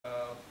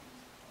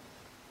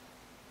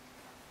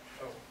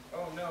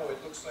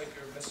looks like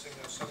you're missing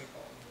a semicolon.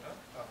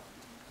 Huh?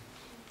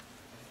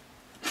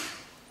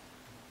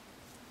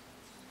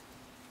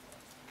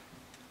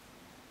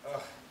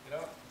 Oh. You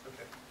know,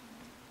 okay.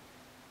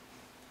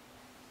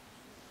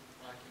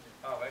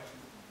 Oh, right.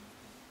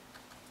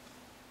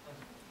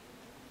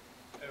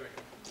 There we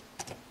go.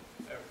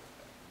 There we go.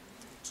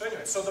 So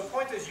anyway, so the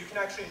point is you can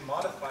actually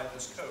modify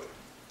this code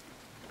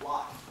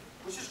live,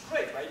 which is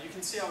great, right? You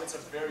can see how it's a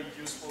very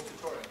useful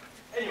tutorial.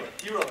 Anyway,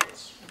 he wrote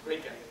this.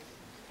 Great guy.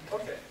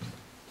 Okay.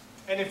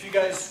 And if you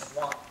guys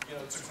want, you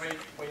know, it's a great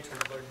way to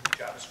learn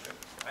JavaScript.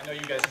 I know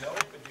you guys know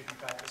it, but you can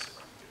practice it.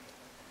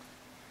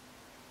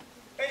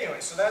 Anyway,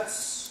 so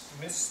that's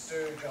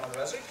Mr. John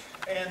Resnick.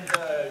 And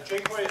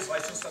JQuery is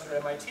licensed under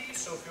MIT,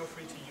 so feel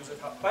free to use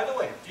it. By the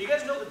way, do you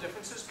guys know the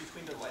differences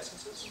between the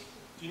licenses?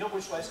 Do you know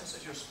which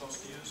licenses you're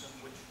supposed to use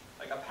and which?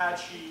 Like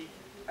Apache,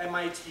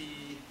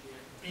 MIT,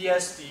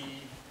 BSD,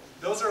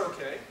 those are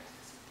okay.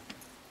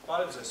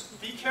 What is this?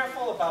 Be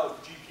careful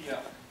about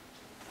GPL.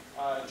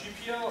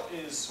 GPL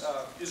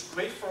is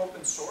great for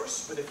open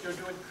source, but if you're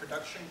doing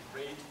production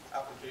grade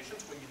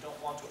applications where you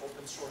don't want to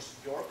open source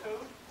your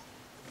code,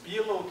 be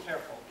a little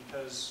careful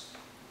because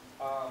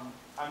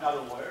I'm not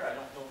a lawyer. I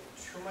don't know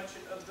too much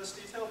of this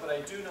detail, but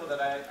I do know that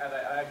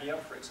at IBM,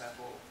 for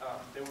example,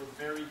 they were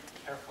very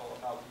careful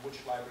about which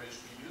libraries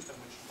we used and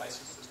which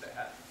licenses they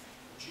had.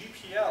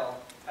 GPL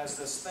has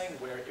this thing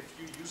where if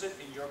you use it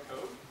in your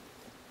code,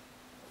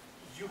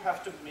 you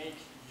have to make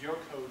your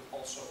code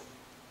also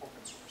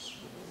open source.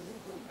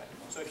 Okay.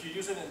 So if you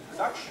use it in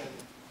production,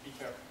 be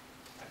careful.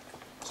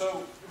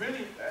 So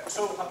really,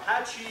 so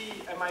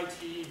Apache,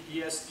 MIT,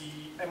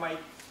 BSD, I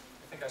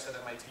think I said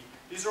MIT,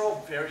 these are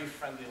all very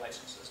friendly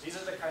licenses. These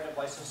are the kind of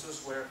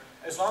licenses where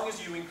as long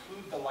as you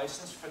include the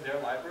license for their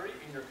library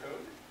in your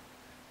code,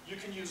 you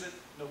can use it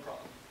no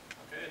problem.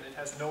 Okay, and it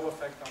has no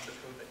effect on the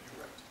code that you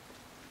write.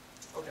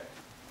 Okay,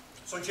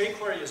 so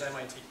JQuery is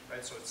MIT,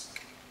 right? So it's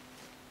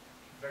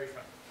very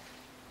friendly.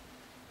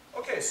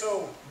 Okay,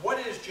 so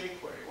what is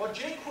JQuery? Well,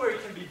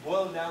 JQuery can be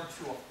boiled down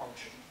to a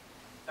function.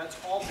 That's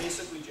all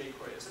basically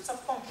JQuery is. It's a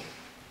function.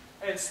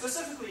 And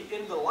specifically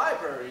in the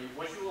library,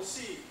 what you will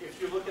see if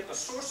you look at the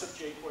source of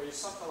JQuery is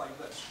something like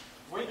this.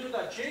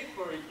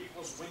 Window.jQuery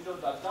equals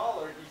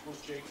window.dollar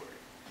equals JQuery.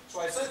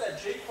 So I said that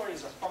JQuery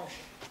is a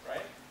function,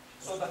 right?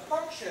 So the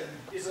function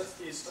is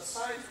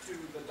assigned to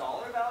the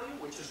dollar value,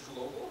 which is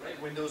global,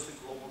 right? Windows the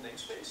global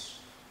namespace,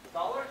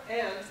 dollar,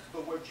 and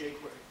the word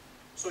JQuery.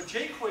 So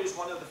JQuery is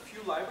one of the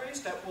few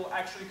libraries that will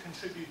actually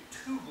contribute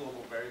two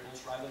global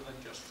variables rather than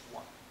just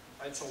one.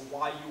 Right? So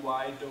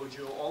YUI,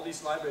 Dojo, all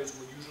these libraries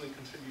will usually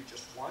contribute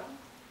just one.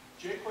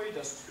 JQuery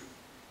does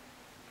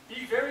two.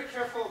 Be very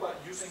careful about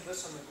using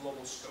this in the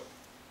global scope.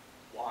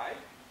 Why?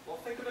 Well,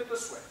 think of it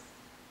this way.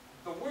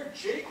 The word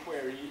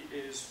jQuery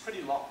is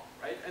pretty long,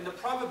 right? And the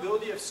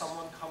probability of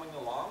someone coming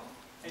along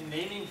and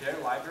naming their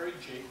library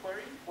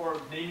jQuery or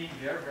naming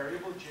their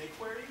variable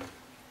jQuery,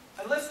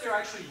 unless they're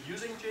actually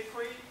using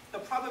jQuery, the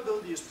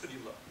probability is pretty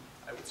low,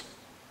 I would say.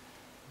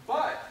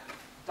 But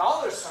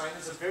 $sign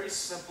is a very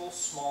simple,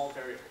 small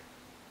variable.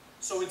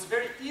 So it's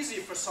very easy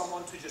for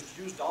someone to just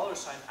use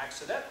 $sign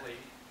accidentally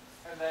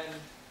and then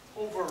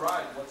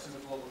override what's in the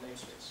global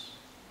namespace.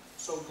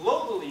 So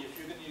globally, if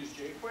you're going to use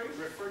jQuery,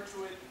 refer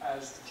to it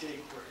as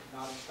jQuery,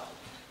 not as $.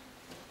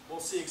 We'll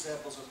see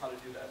examples of how to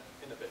do that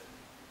in a bit.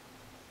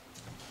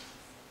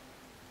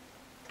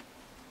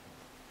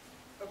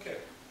 Okay.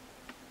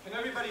 Can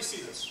everybody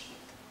see this?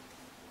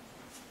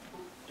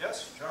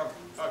 Yes? John?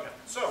 Okay.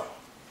 So,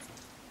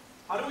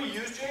 how do we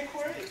use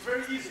jQuery? It's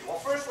very easy. Well,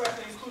 first we have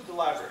to include the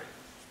library.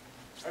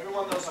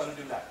 Everyone knows how to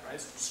do that, right?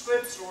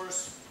 Script,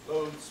 source,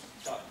 loads,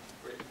 done.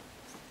 Great.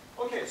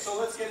 Okay, so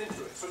let's get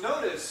into it. So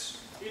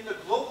notice, in the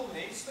global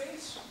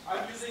namespace,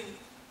 I'm using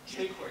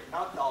jQuery,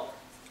 not $.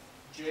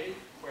 jQuery,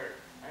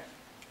 right?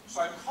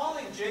 So I'm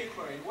calling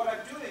jQuery, and what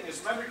I'm doing is,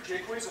 remember,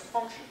 jQuery is a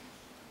function.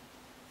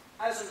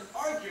 As an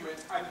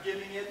argument, I'm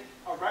giving it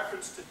a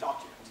reference to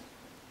document.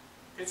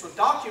 Okay, so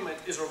document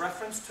is a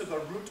reference to the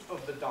root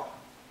of the DOM.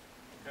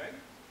 Okay?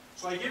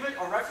 So I give it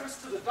a reference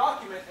to the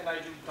document, and I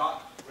do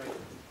 .ready.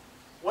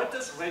 What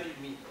does ready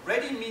mean?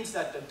 Ready means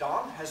that the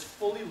DOM has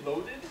fully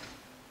loaded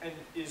and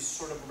is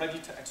sort of ready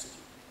to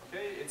execute.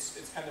 Okay?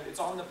 It's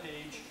on the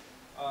page.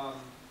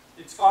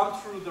 It's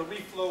gone through the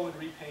reflow and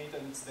repaint,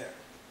 and it's there.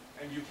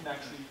 And you can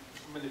actually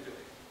manipulate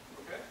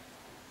it. Okay?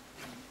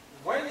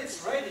 When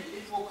it's ready,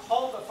 it will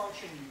call the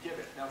function you give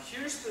it. Now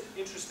here's the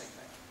interesting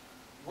thing.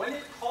 When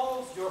it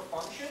calls your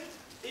function,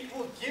 it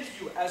will give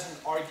you as an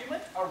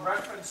argument a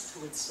reference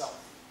to itself.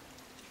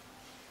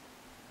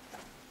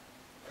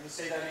 Let me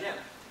say that again.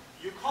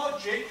 You call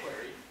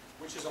jQuery,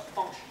 which is a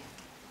function.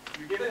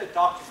 You give it a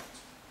document.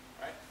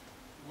 Right?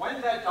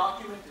 When that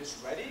document is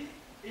ready,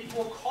 it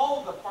will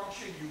call the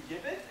function you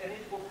give it, and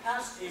it will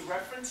pass a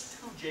reference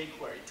to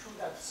jQuery, to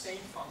that same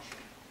function,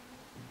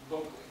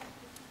 locally.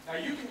 Now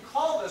you can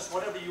call this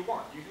whatever you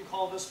want. You can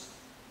call this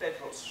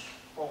Petros,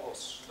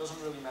 Povos,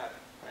 doesn't really matter,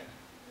 right?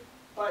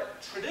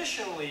 But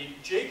traditionally,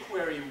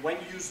 jQuery, when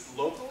used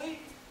locally,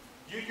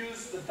 you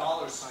use the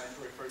dollar sign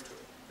to refer to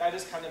it. That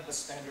is kind of the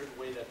standard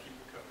way that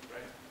people code,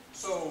 right?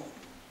 So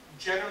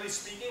generally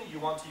speaking, you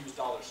want to use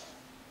dollar sign.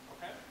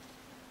 Okay?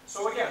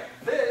 So again,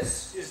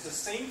 this is the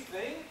same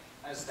thing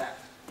as that.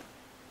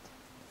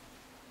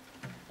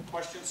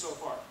 Questions so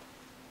far?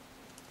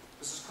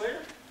 This is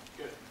clear?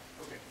 Good.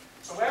 Okay.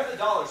 So we have the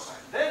dollar sign.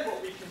 Then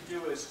what we can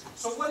do is,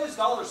 so what is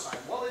dollar sign?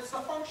 Well, it's the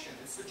function.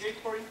 It's the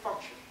jQuery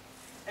function.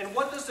 And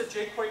what does the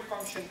jQuery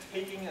function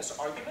taking as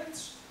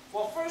arguments?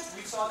 Well, first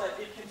we saw that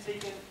it can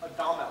take in a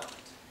DOM element,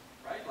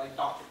 right? Like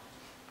document.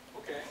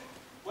 Okay.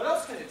 What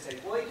else can it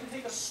take? Well, it can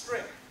take a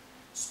string,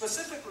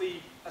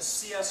 specifically a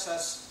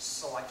CSS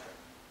selector.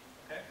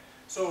 Okay.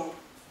 So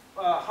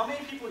how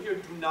many people here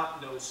do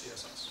not know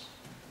CSS?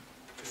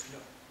 Just no.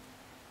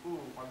 Ooh,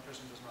 one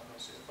person does not know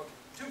CSS.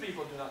 Okay. 2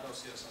 people do not know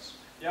CSS.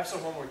 You have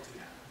some homework to do.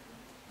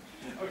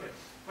 Okay.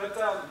 But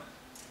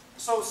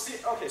so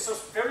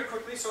very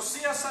quickly, so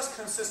CSS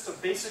consists of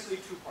basically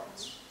 2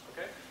 parts.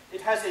 Okay.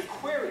 It has a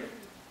query,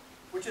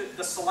 which is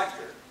the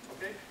selector.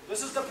 Okay.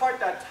 This is the part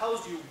that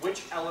tells you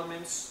which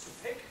elements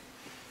to pick,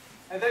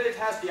 and then it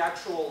has the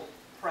actual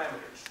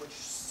parameters, which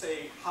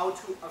say how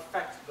to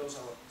affect those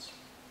elements.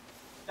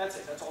 That's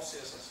it. That's all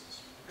CSS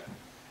is. Okay.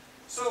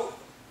 So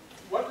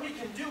what we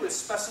can do is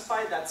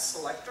specify that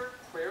selector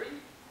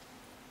query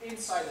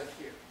inside of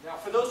here. Now,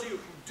 for those of you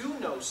who do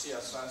know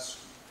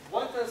CSS,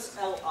 what does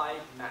li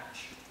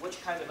match?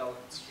 Which kind of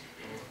elements?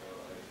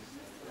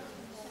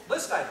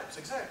 List items,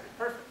 exactly.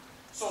 Perfect.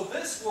 So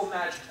this will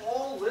match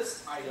all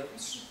list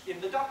items in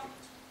the document,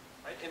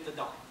 right? In the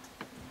DOM.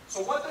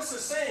 So what this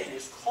is saying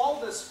is call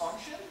this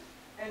function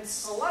and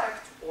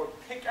select or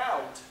pick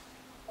out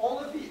all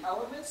of the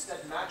elements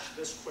that match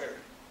this query.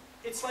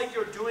 It's like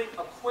you're doing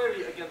a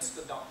query against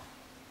the DOM.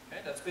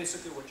 Okay? That's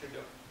basically what you're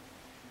doing.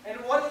 And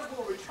what it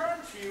will return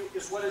to you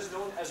is what is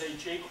known as a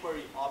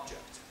JQuery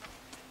object.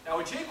 Now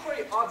a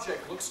JQuery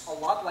object looks a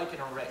lot like an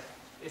array.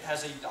 It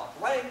has a dot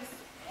length.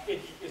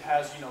 It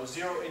has,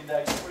 0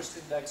 index, first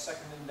index,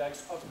 second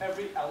index of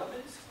every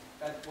element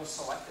that was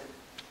selected.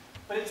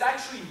 But it's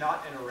actually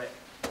not an array.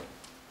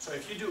 So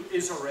if you do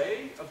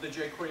isArray of the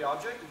jQuery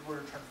object, it will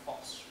return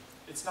false.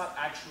 It's not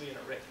actually an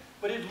array.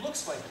 But it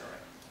looks like an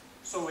array.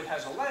 So it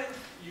has a length.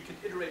 You can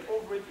iterate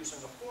over it using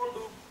a for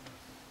loop.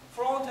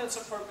 For all intents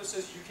and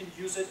purposes, you can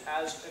use it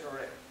as an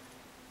array.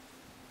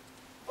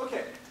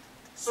 Okay,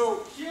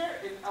 so here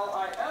in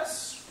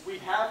LIS, we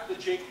have the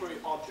jQuery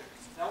object.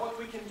 Now what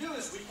we can do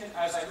is we can,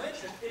 as I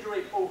mentioned,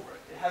 iterate over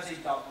it. It has a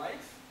dot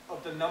length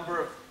of the number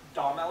of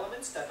DOM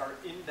elements that are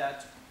in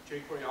that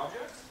jQuery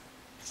object.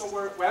 So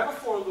we have a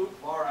for loop,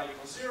 var I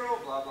equals 0,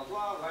 blah, blah,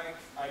 blah,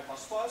 length I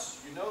plus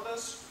plus. You know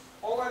this.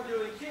 All I'm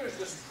doing here is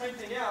just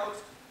printing out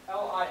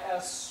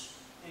lis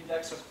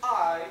index of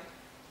I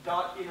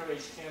dot inner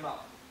HTML.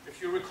 If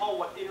you recall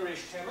what inner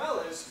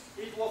HTML is,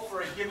 it will,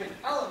 for a given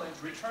element,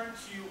 return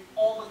to you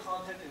all the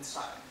content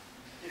inside.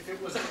 If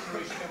it was inner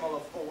HTML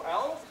of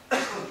OL,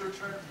 it would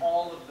return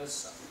all of this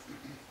stuff.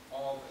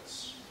 All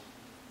this.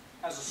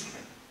 As a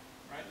string.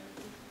 Right?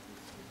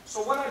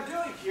 So what I'm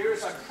doing here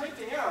is I'm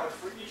printing out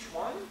for each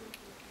one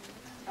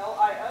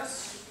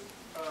lis,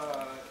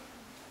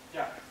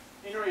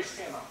 inner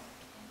HTML.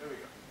 There we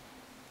go.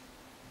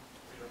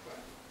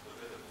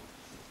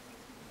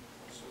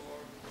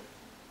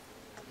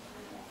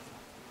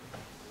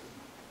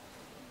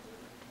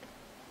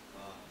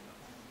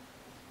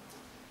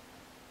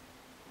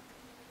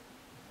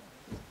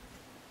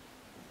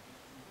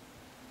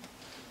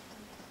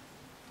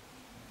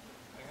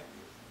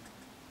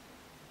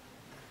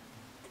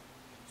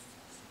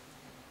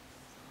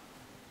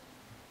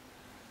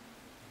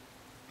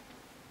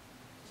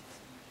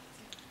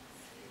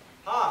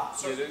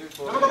 So,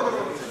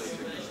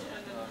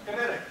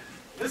 kinetic.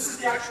 This is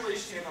the actual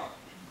HTML.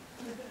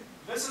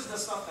 This is the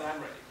stuff that I'm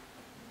writing.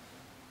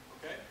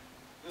 Okay?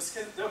 This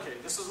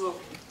is a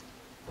little.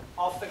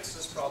 I'll fix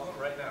this problem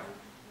right now.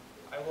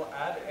 I will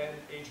add an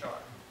HR.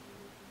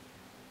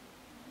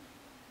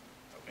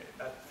 Okay,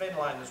 that thin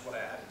line is what I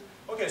added.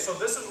 Okay, so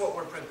this is what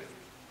we're printing.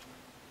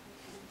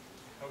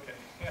 Okay,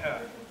 yeah,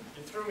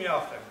 you threw me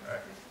off there,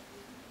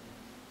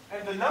 right?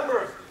 And the number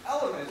of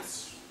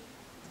elements.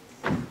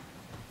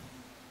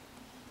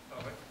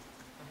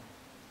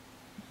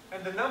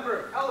 And the number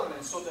of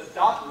elements, so the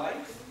dot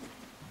length,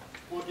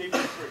 will give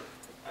you 3.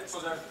 Right? So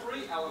there are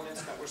 3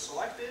 elements that were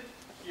selected.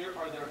 Here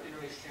are their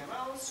inner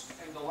HTMLs,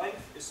 and the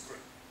length is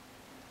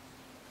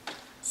 3.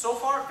 So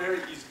far, very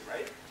easy,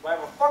 right? We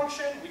have a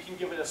function, we can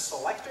give it a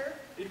selector.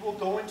 It will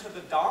go into the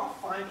DOM,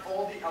 find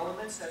all the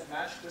elements that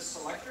match this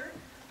selector,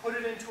 put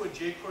it into a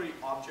jQuery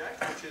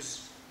object, which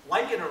is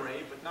like an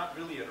array, but not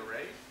really an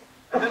array.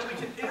 And then we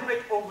can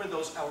iterate over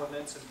those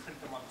elements and print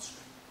them on the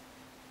screen.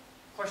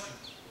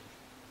 Questions?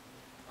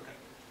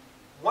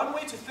 One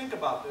way to think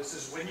about this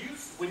is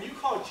when you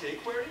call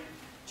jQuery,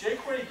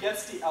 jQuery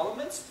gets the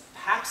elements,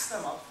 packs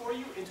them up for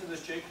you into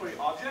this jQuery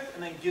object,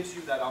 and then gives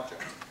you that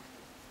object.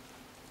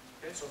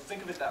 Okay, so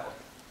think of it that way.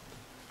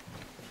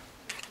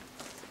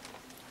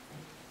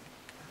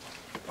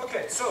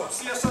 Okay, so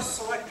CSS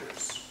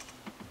selectors.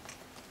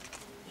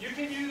 You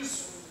can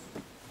use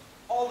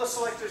all the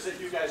selectors that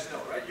you guys know,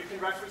 right? You can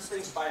reference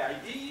things by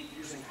ID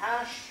using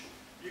hash.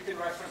 You can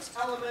reference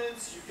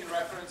elements. You can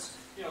reference,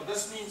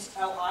 this means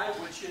li,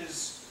 which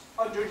is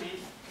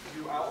underneath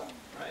ul,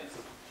 right?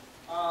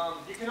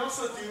 You can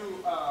also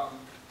do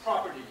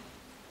property.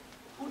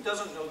 Who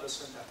doesn't know this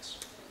syntax?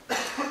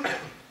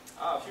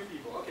 A few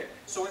people. Okay.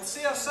 So in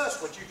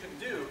CSS, what you can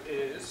do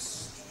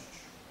is,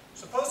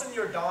 suppose in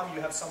your DOM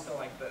you have something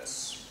like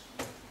this.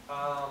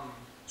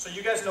 So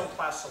you guys know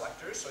class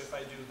selectors. So if I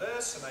do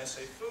this and I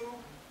say foo,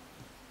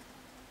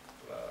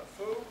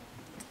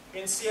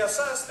 in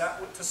CSS,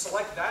 to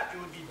select that, it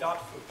would be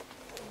 .foo,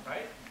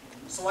 right?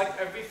 Select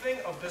everything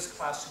of this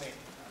class name.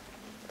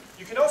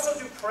 You can also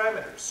do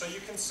parameters. So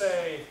you can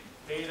say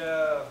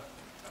data,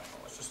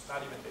 it's just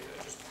not even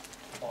data, just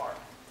bar.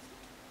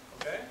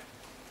 Okay?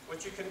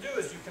 What you can do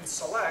is you can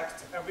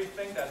select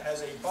everything that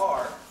has a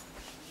bar.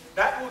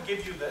 That will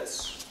give you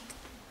this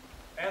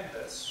and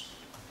this.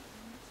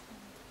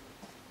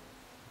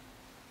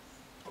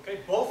 Okay,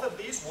 both of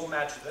these will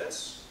match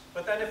this.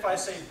 But then if I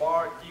say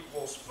bar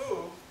equals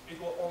foo, it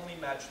will only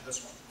match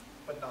this one,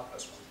 but not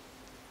this one.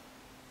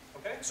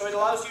 Okay, so it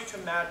allows you to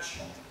match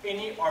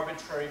any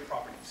arbitrary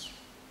properties.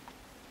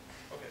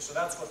 Okay, so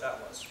that's what that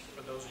was,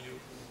 for those of you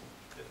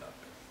who did not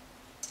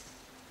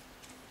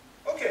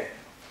know. Okay.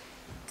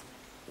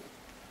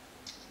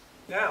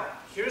 Now,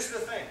 here's the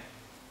thing.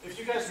 If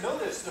you guys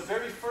notice, the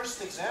very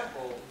first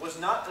example was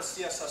not a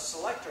CSS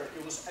selector,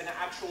 it was an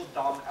actual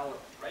DOM element,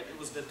 right? It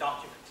was the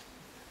document.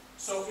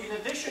 So in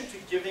addition to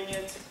giving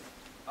it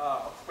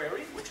a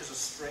query, which is a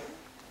string,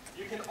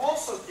 you can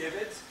also give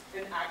it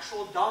an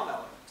actual DOM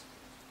element.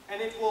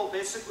 And it will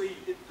basically,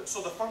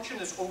 so the function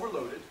is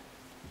overloaded.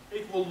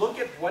 It will look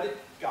at what it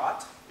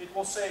got. It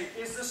will say,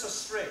 is this a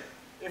string?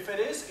 If it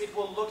is, it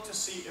will look to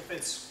see if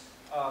it's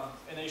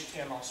an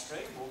HTML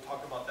string. We'll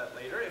talk about that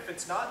later. If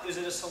it's not, is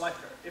it a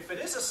selector? If it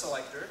is a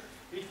selector,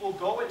 it will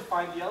go and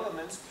find the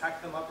elements,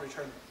 pack them up,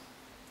 return them.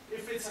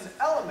 If it's an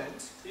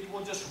element, it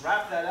will just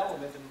wrap that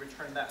element and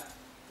return that.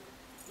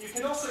 You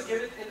can also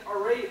give it an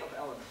array of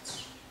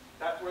elements.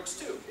 That works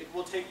too. It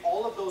will take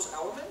all of those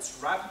elements,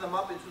 wrap them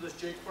up into this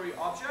JQuery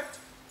object,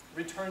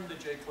 return the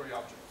JQuery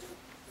object.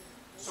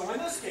 So in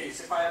this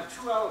case, if I have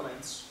two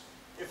elements,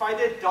 if I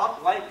did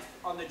 .length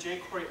on the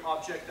JQuery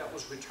object that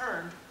was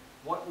returned,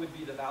 what would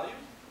be the value?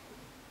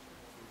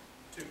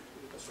 2.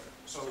 That's right.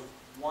 So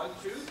 1,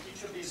 2,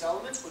 each of these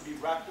elements would be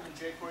wrapped in the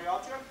jQuery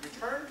object,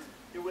 returned,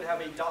 it would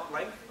have a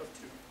 .length of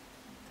 2.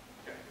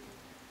 Okay.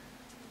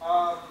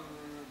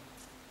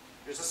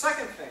 There's a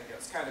second thing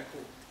that's kind of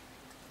cool.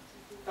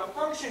 The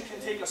function can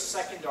take a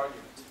second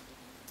argument.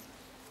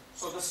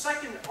 So the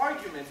second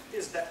argument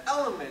is the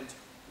element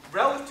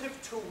relative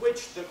to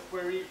which the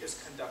query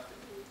is conducted.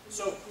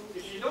 So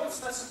if you don't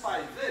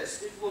specify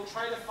this, it will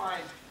try to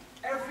find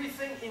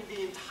everything in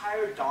the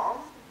entire DOM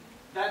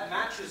that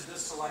matches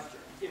this selector.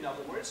 In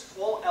other words,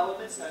 all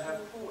elements that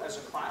have foo as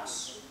a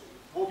class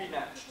will be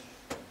matched.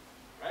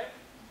 Right?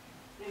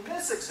 In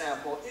this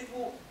example, it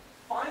will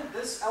find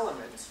this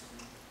element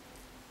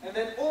and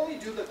then only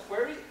do the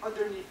query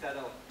underneath that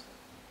element,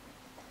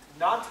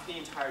 not the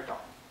entire DOM.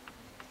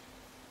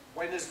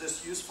 When is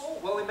this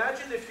useful? Well,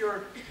 imagine if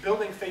you're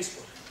building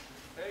Facebook.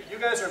 Okay? You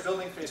guys are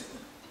building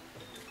Facebook.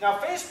 Now,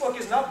 Facebook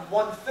is not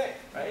one thing,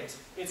 right?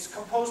 It's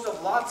composed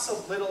of lots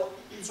of little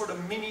sort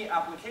of mini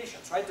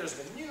applications, right? There's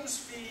the news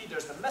feed,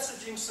 there's the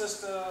messaging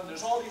system,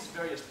 there's all these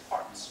various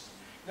parts.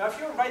 Now, if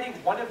you're writing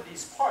one of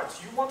these parts,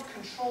 you want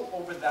control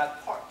over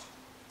that part.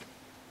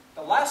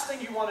 The last thing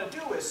you want to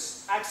do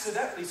is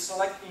accidentally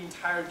select the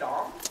entire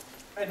DOM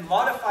and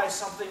modify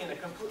something in a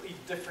completely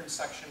different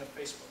section of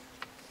Facebook.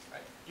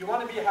 Right? You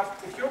want to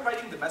if you're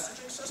writing the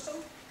messaging system,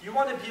 you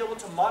want to be able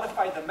to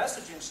modify the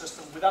messaging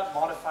system without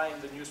modifying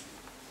the newsfeed.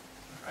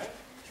 Right?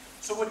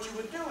 So what you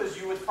would do is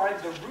you would find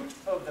the root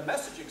of the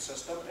messaging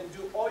system and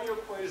do all your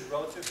queries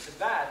relative to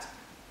that,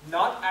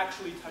 not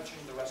actually touching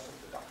the rest of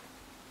the DOM.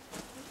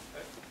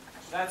 Okay?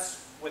 So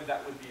that's when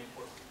that would be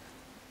important.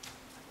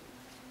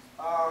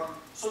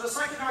 So the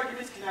second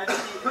argument can either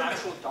be an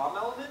actual DOM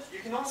element. You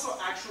can also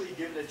actually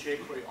give it a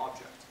jQuery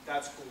object.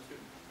 That's cool too.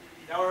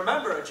 Now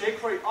remember, a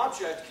jQuery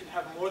object can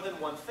have more than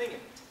one thing in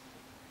it,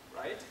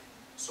 right?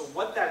 So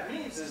what that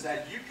means is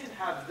that you can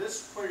have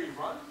this query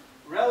run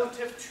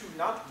relative to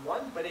not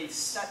one, but a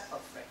set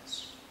of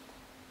things.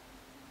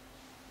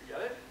 You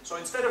get it? So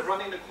instead of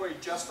running the query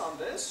just on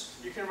this,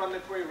 you can run the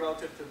query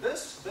relative to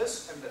this,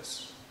 this, and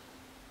this.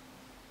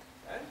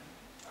 Okay?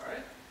 All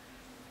right?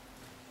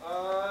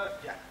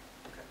 Yeah.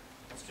 Okay.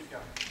 Let's keep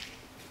going.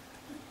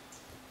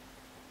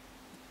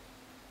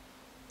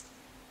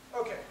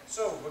 Okay,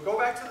 so we'll go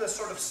back to the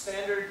sort of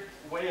standard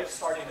way of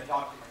starting a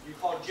document. You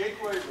call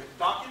jQuery with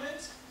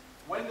document.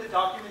 When the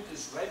document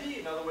is ready,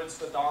 in other words,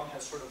 the DOM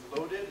has sort of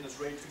loaded and is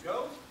ready to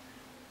go,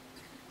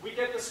 we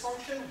get this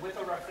function with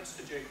a reference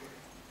to jQuery.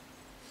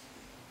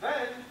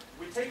 Then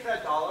we take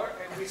that dollar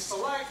and we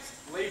select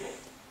label.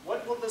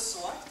 What will this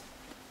select?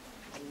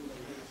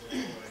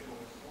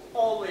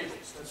 All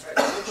labels, that's right.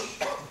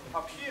 Which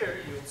up here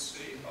you'll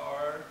see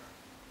are,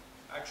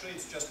 actually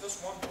it's just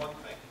this one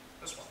thing,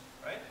 this one,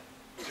 right?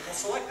 we'll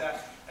select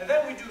that. And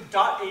then we do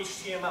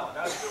 .html.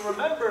 Now, if you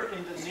remember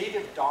in the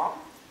native DOM,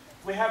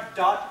 we have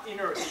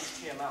 .inner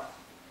HTML,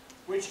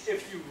 which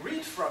if you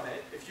read from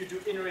it, if you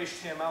do inner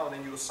HTML and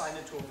then you assign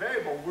it to a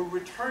variable, will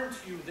return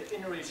to you the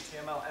inner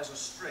HTML as a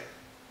string.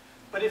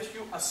 But if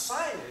you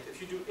assign it,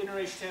 if you do inner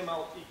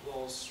HTML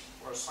equals,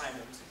 or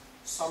assignment,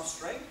 some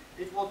string,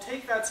 it will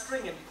take that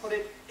string and put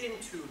it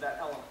into that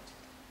element,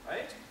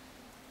 right?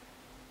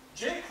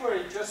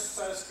 JQuery just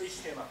says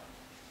HTML.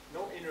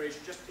 No inner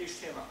HTML, just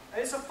HTML.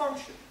 And it's a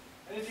function.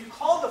 And if you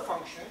call the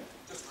function,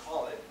 just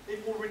call it,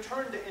 it will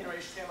return the inner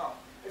HTML.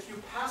 If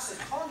you pass it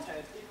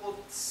content, it will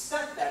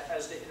set that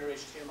as the inner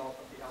HTML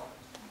of the element.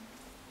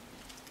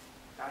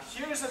 Now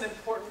here's an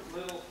important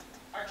little,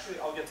 actually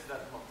I'll get to that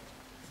in a moment.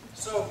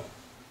 So,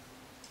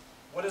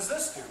 what does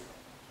this do?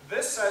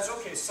 This says,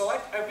 okay,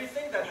 select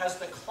everything that has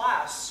the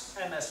class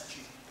MSG.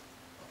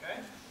 Okay?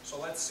 So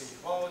let's see.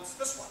 Well, it's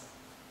this one.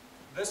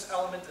 This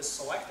element is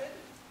selected,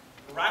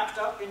 wrapped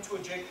up into a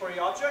jQuery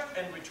object,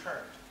 and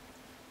returned.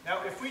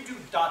 Now, if we do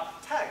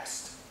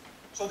 .text,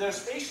 so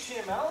there's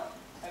HTML,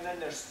 and then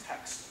there's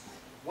text.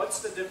 What's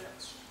the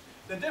difference?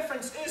 The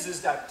difference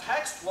is that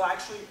text will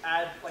actually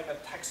add like a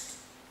text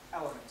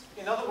element.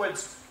 In other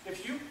words,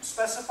 if you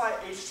specify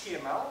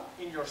HTML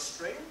in your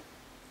string,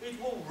 it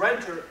will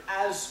render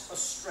as a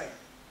string.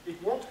 It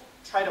won't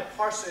try to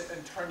parse it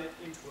and turn it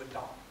into a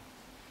DOM.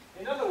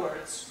 In other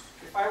words,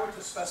 if I were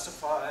to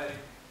specify,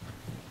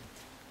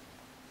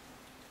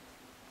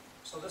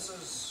 so this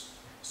is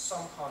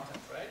some content,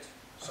 right?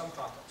 Some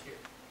content here.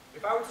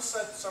 If I were to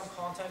set some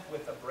content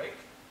with a break,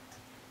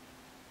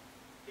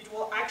 it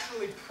will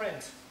actually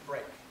print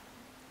break.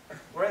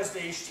 Whereas the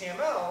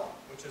HTML,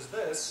 which is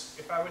this,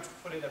 if I were to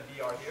put in a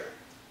BR here,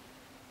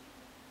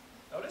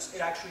 notice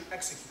it actually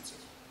executes it.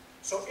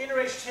 So inner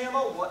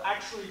HTML will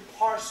actually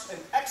parse and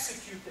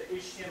execute the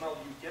HTML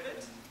you give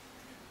it.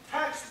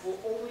 Text will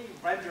only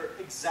render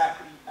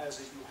exactly as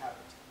if you have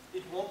it.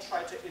 It won't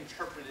try to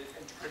interpret it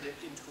and turn it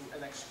into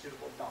an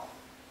executable DOM.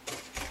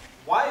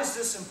 Why is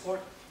this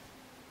important?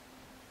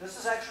 This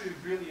is actually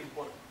really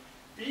important.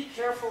 Be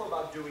careful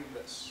about doing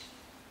this.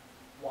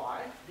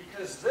 Why?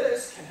 Because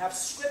this can have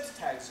script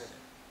tags in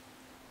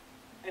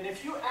it. And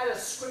if you add a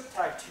script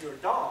tag to your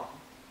DOM,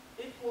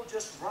 it will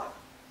just run.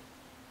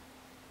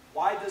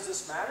 Why does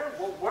this matter?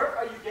 Well, where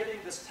are you getting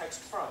this text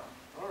from?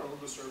 I don't know,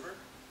 the server.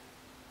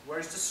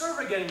 Where's the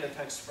server getting the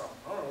text from?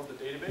 I don't know,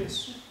 the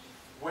database.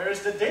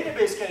 Where's the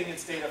database getting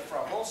its data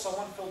from? Well,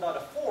 someone filled out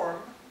a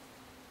form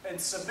and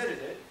submitted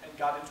it and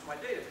got into my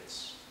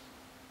database.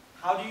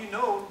 How do you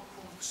know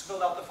who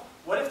filled out the form?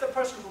 What if the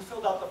person who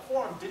filled out the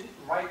form didn't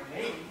write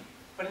name,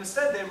 but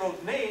instead they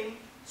wrote name,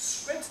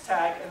 script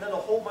tag, and then a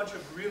whole bunch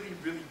of really,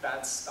 really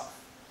bad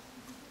stuff?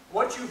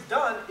 What you've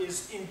done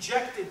is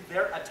injected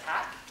their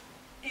attack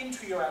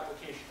into your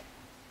application.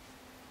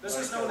 This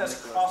is known as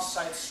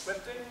cross-site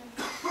scripting.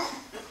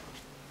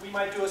 We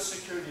might do a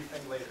security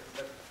thing later,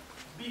 but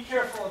be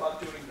careful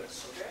about doing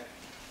this, okay?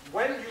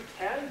 When you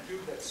can, do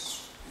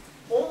this.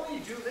 Only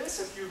do this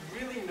if you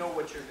really know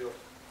what you're doing.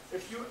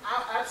 If you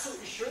are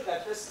absolutely sure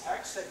that this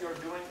text that you're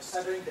doing,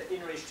 setting the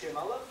inner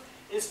HTML of,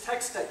 is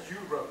text that you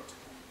wrote,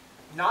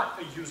 not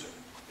a user.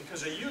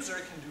 Because a user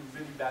can do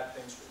really bad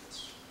things with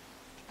this.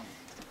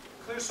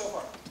 Clear so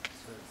far?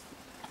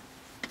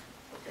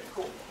 Okay,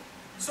 cool.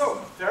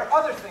 So, there are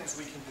other things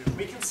we can do.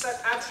 We can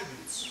set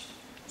attributes.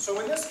 So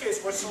in this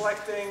case, we're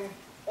selecting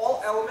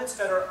all elements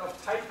that are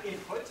of type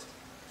input,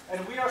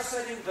 and we are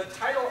setting the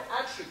title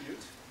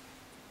attribute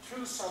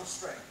to some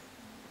string.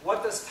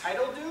 What does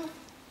title do?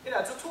 It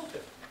adds a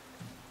tooltip.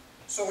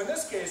 So in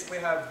this case, we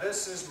have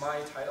this is my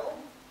title,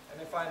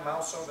 and if I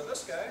mouse over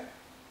this guy,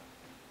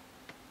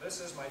 this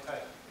is my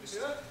title. You see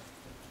that?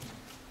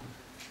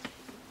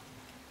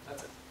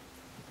 That's it.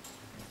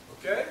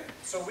 Okay?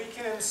 So we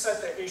can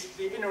set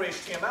the inner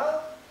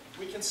HTML,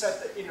 we can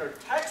set the inner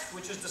text,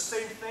 which is the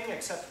same thing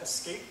except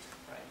escaped.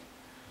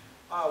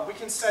 Right? We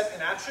can set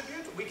an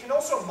attribute. We can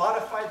also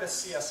modify the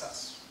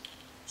CSS.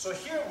 So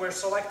here we're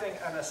selecting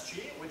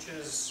MSG, which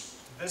is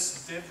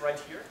this div right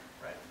here.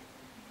 Right?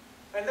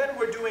 And then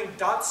we're doing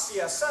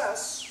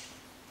 .css.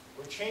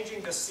 We're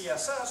changing the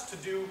CSS to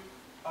do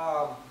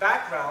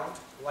background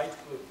light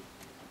blue.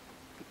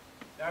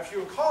 Now, if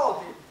you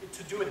recall,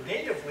 to do it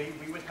natively,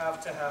 we would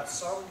have to have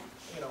some,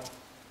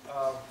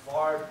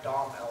 var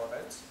DOM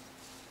element.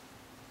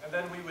 And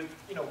then we would,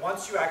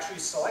 once you actually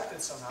select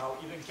it somehow,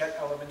 either get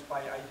element by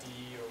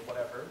ID or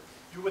whatever,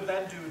 you would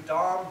then do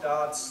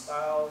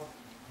dom.style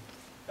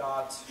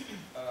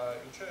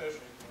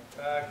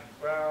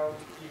background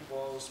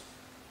equals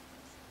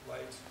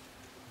light.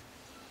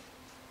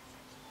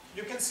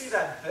 You can see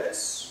that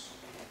this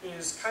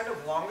is kind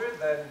of longer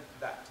than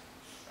that,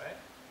 right?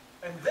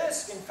 And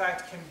this, in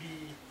fact, can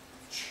be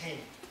chained.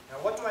 Now,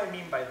 what do I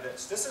mean by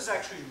this? This is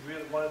actually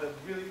one of the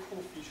really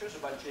cool features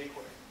about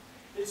jQuery.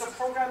 It's a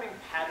programming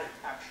pattern,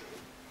 actually.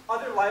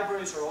 Other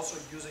libraries are also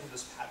using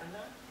this pattern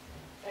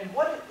now. And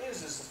what it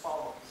is the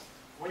following.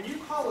 When you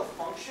call a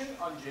function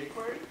on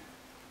jQuery,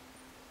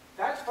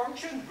 that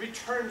function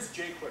returns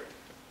jQuery.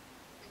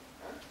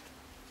 Huh?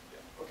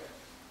 Yeah. Okay.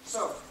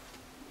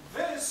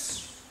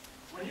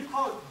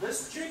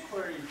 this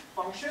jQuery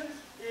function,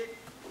 it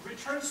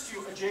returns to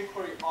you a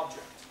jQuery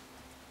object,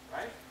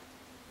 right?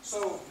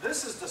 So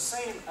this is the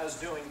same as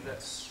doing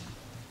this.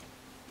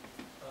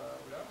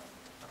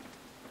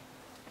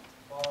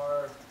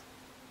 Var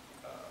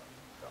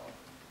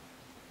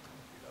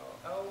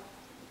 $L,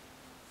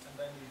 and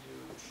then you do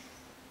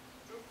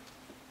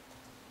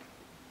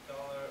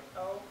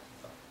 $L.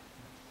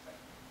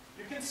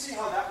 You can see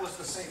how that was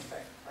the same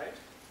thing, right?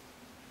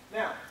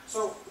 Now,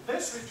 so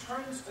this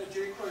returns a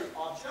jQuery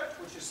object,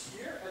 which is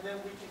here, and then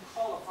we can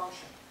call a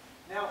function.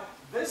 Now,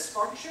 this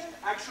function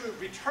actually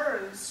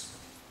returns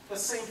the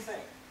same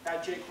thing,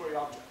 that jQuery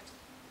object.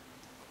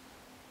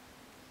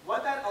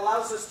 What that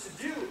allows us to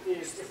do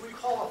is, if we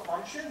call a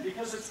function,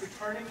 because it's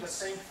returning the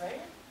same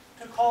thing,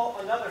 to call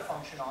another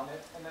function on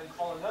it, and then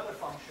call another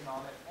function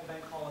on it, and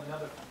then call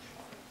another function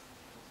on it.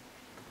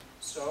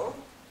 So,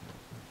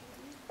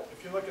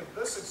 if you look at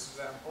this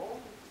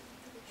example,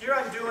 here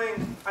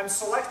I'm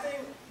selecting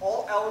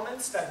all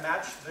elements that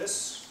match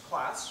this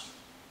class,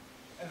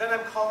 and then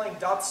I'm calling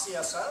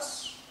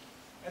 .css,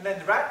 and then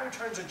that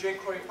returns a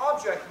jQuery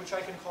object, which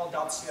I can call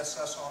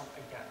 .css on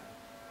again.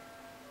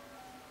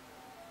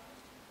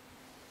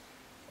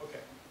 Okay.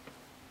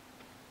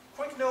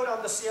 Quick note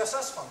on the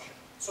CSS function.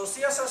 So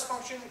CSS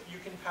function you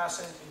can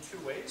pass in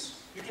two ways.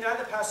 You can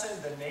either pass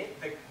in the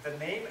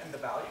name and the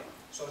value.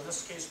 So in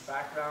this case,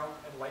 background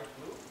and light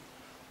blue.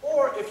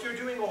 Or if you're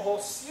doing a whole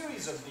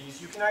series of these,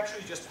 you can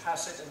actually just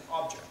pass it an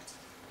object,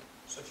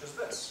 such as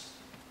this.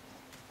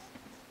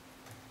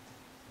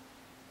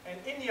 And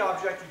in the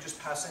object, you just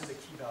pass in the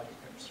key value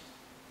pairs.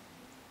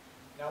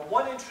 Now,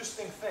 one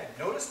interesting thing.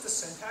 Notice the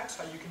syntax,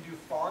 how you can do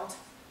font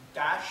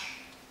dash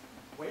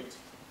weight.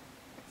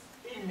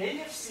 In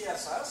native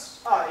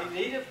CSS, in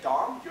native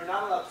DOM, you're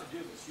not allowed to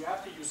do this. You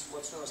have to use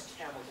what's known as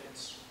camel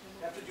case.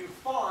 You have to do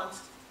font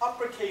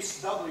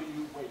uppercase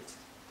W weight.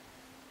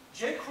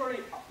 jQuery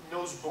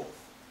knows both.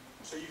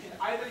 So you can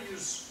either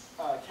use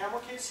camel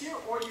case here,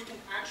 or you can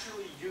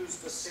actually use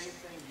the same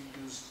thing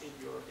you use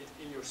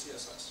in your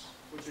CSS,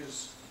 which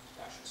is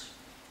dashes.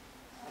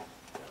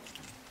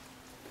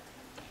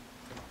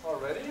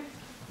 Alrighty.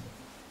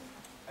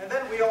 And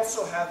then we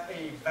also have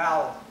a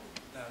val.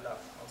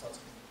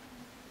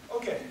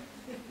 Okay.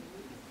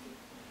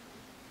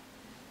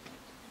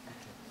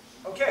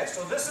 Okay,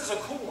 so this is a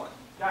cool one,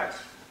 guys.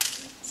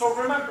 So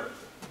remember,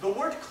 the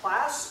word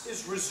class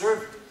is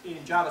reserved in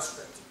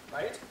JavaScript,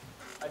 right?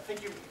 I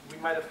think we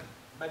might have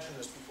mentioned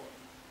this before.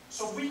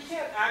 So we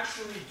can't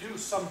actually do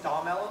some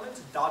DOM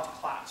element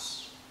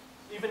 .class,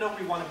 even though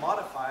we want to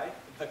modify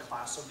the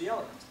class of the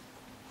element.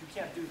 You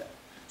can't do that.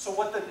 So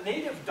what the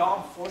native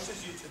DOM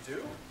forces you to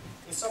do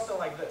is something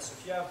like this.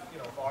 If you have,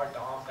 var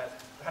DOM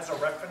that has a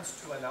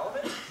reference to an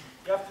element,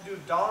 you have to do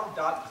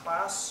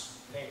DOM.class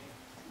name.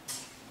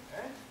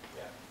 Okay?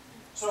 Yeah.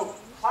 So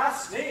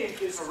class name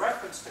is a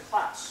reference to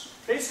class.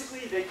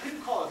 Basically, they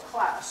couldn't call it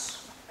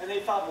class, and they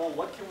thought, well,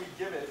 what can we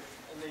give it?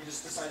 And they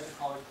just decided to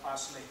call it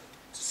class name.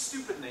 It's a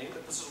stupid name,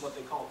 but this is what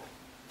they called it.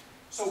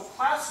 So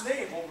class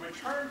name will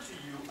return to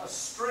you a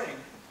string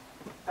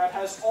that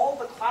has all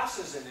the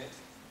classes in it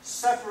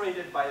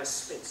separated by a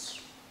space.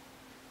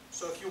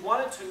 So if you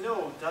wanted to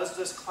know, does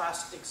this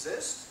class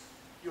exist,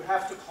 you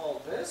have to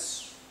call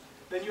this,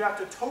 then you have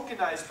to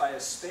tokenize by a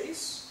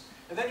space,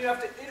 and then you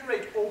have to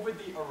iterate over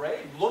the array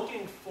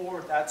looking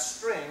for that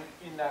string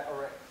in that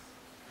array.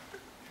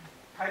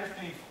 Kind of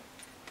painful.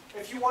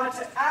 If you wanted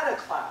to add a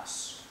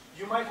class,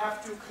 you might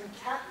have to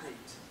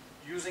concatenate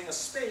using a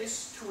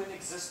space to an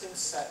existing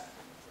set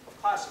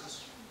of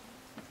classes.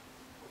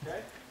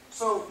 Okay?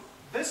 So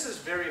this is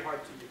very hard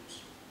to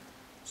use.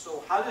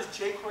 So how does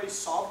jQuery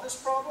solve this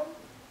problem?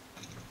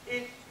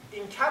 It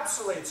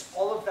encapsulates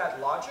all of that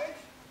logic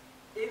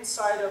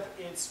inside of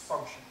its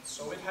functions.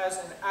 So it has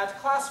an add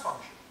class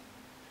function.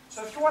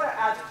 So if you want to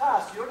add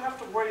class, you don't have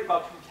to worry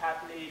about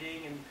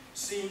concatenating and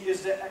seeing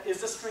is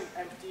the string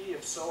empty?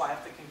 If so, I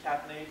have to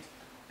concatenate.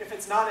 If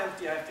it's not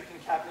empty, I have to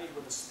concatenate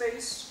with a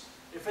space.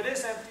 If it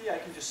is empty, I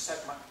can just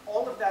set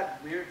all of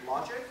that weird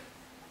logic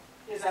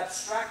is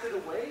abstracted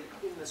away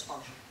in this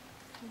function.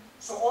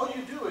 So all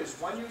you do is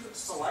when you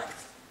select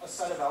a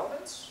set of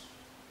elements,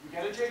 you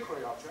get a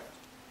jQuery object.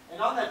 And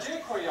on that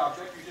jQuery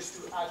object, you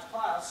just do add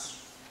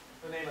class,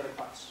 the name of the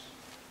class.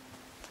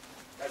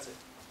 That's it.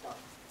 Done.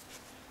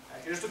 Now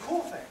here's the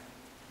cool thing.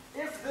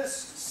 If this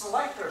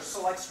selector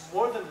selects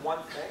more than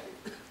one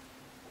thing,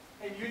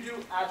 and you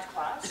do add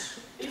class,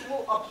 it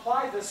will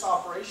apply this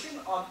operation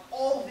on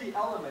all the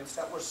elements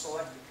that were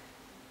selected.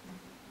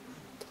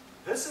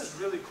 This is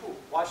really cool.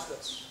 Watch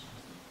this.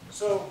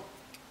 So,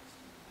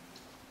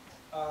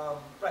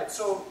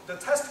 so the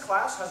test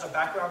class has a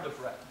background of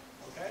red,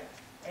 okay?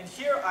 And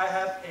here I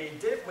have a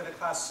div with a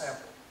class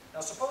sample.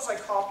 Now suppose I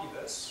copy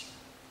this,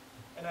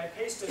 and I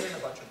paste it in a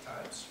bunch of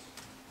times.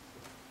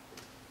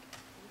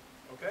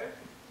 Okay?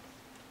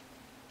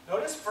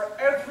 Notice for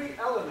every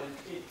element,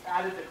 it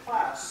added a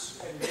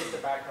class and made the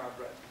background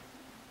red.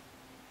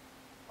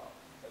 Oh,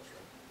 that's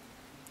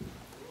right.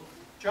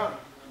 John?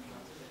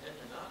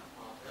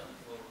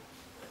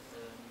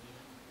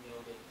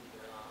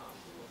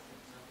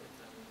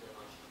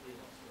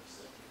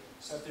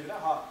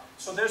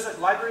 So there's a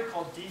library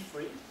called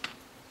D3.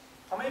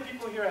 How many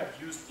people here have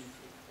used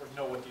D3 or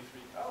know what D3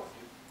 is? Oh,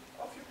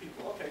 a few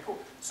people. Okay, cool.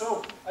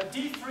 So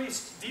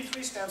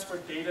D3 stands for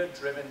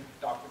Data-Driven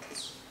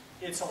Documents.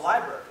 It's a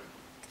library,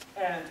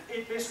 and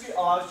it basically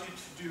allows you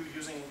to do,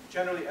 using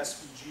generally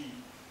SVG,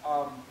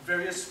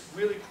 various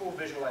really cool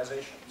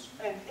visualizations.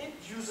 And it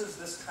uses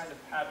this kind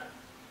of pattern.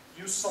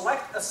 You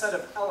select a set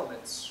of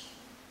elements,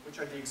 which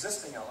are the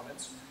existing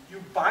elements,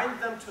 you bind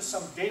them to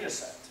some data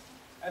set,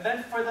 and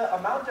then for the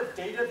amount of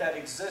data that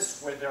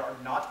exists where there are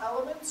not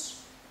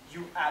elements,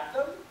 you add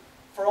them.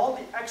 For all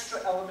the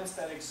extra elements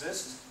that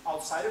exist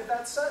outside of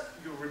that set,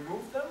 you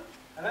remove them,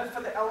 and then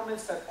for the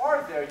elements that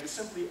are there, you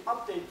simply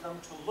update them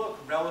to look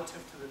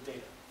relative to the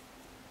data.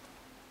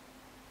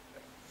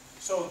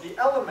 So the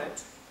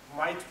element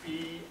might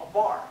be a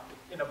bar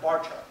in a bar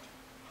chart,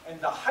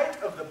 and the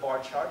height of the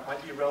bar chart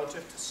might be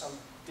relative to some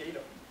data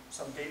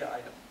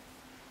item.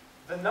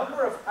 The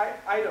number of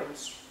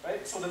items,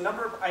 right? So the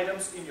number of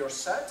items in your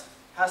set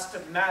has to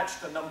match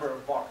the number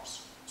of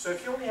bars. So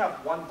if you only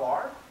have one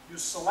bar, you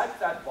select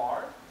that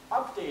bar,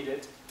 update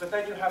it, but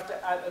then you have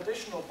to add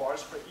additional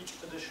bars for each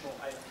additional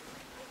item.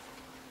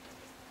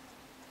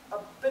 A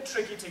bit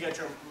tricky to get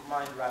your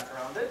mind wrapped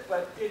around it,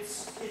 but it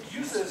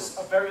uses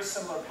a very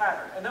similar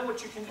pattern. And then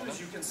what you can do is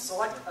you can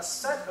select a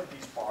set of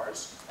these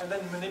bars and then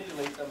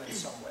manipulate them in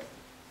some way.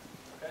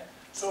 Okay?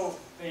 So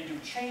they do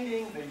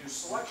chaining, they do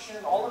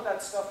selection, all of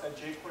that stuff that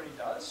jQuery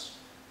does,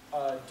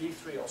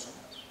 D3 also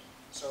has.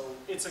 So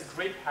it's a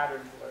great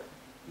pattern to learn.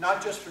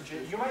 Not just for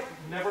jQuery. You might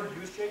never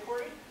use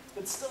jQuery,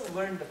 but still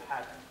learn the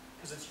pattern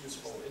because it's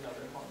useful in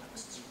other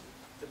contexts.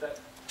 Did that?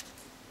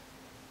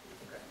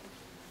 Okay.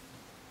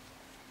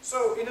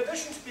 So in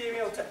addition to being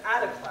able to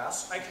add a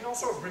class, I can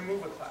also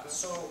remove a class.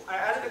 So I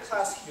added a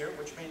class here,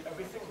 which made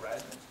everything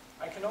red.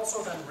 I can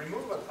also then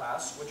remove a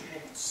class, which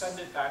will send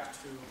it back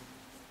to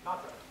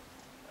not red.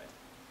 Right?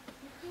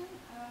 You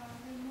can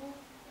remove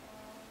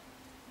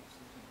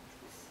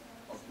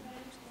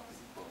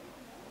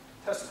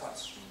Test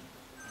class.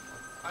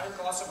 Ein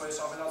Glassaway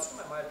so without some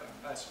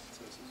nice.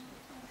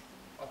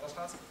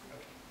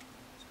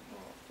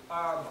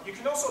 You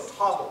can also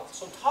toggle.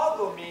 So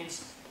toggle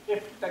means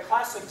if the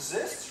class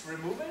exists,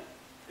 remove it.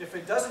 If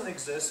it doesn't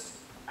exist,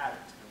 add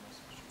it.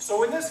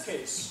 So in this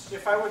case,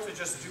 if I were to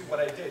just do what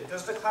I did,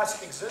 does the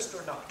class exist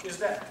or not? Is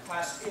that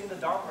class in the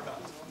DOM or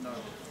not? No.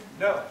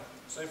 No.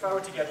 So if I were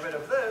to get rid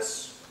of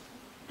this,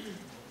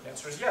 the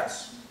answer is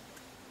yes.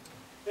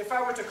 If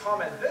I were to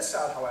comment this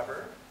out,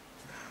 however,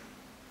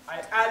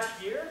 I add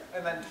here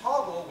and then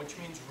toggle, which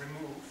means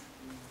remove,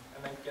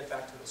 and then get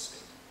back to the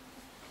state.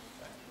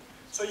 Okay.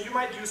 So you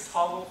might use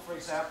toggle, for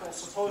example.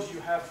 Suppose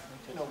you have,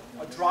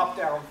 a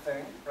drop-down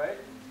thing, right?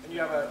 And you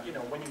have a,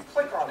 when you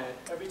click on it,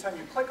 every time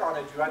you click on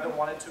it, you either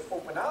want it to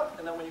open up,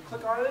 and then when you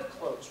click on it,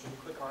 close. When you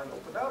click on it,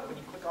 open up. When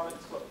you click on it,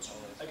 close.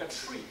 Like a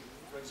tree,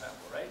 for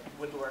example, right? You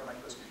would learn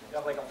like this. You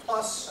have like a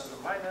plus and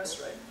a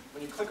minus, right?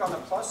 When you click on the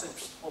plus,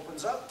 it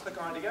opens up.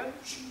 Click on it again,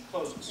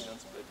 closes.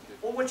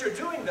 Well, what you're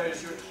doing there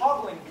is you're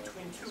toggling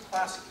between two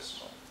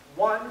classes.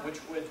 One which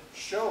would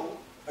show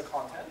the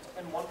content,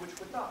 and one which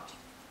would not.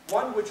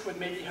 One which would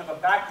maybe have a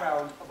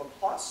background of a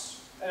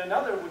plus, and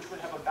another which would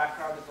have a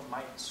background of a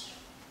minus.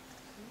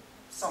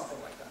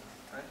 Something like that,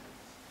 right?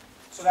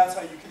 So that's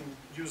how you can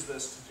use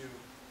this to do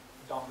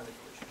DOM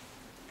manipulation.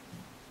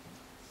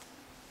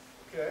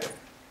 Okay.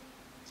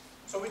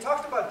 So we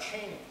talked about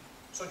chaining.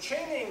 So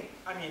chaining,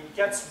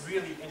 gets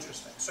really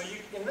interesting. So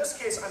in this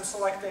case, I'm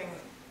selecting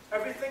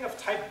everything of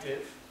type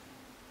div.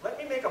 Let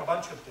me make a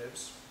bunch of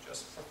divs,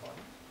 just for fun.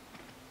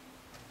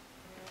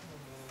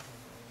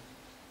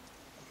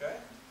 Okay?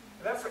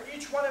 And then for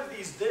each one of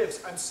these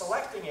divs, I'm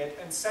selecting it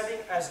and setting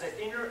as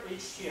the inner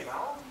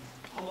HTML,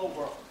 hello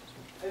world.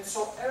 And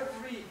so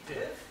every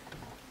div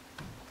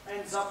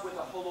ends up with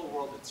a hello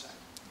world inside.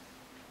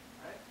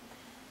 Right?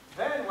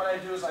 Then what I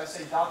do is I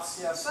say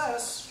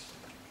 .css,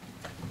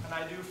 and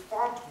I do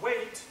font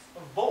weight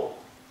of bold.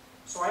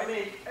 So I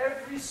make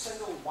every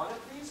single one of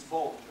these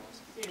bold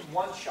in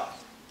one shot.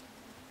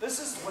 This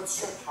is what's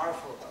so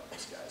powerful about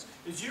this, guys,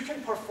 is you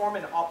can perform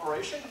an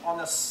operation on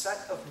a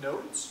set of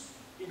nodes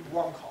in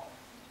one call.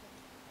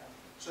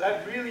 So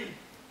that really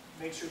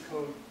makes your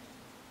code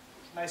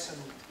nice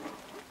and neat.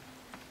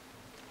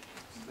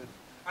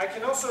 I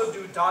can also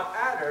do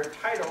 .adder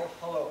title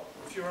hello.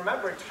 If you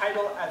remember,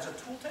 title adds a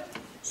tooltip.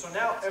 So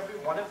now every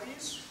one of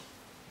these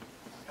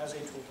has a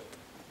tooltip.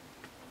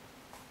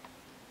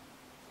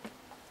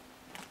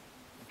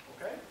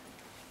 Okay?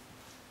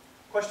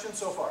 Questions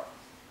so far?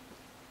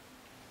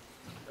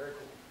 Very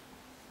cool.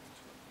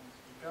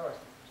 Keep going.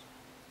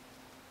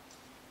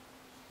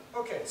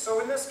 Okay, so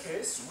in this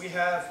case, we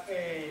have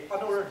an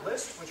unordered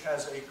list, which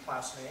has a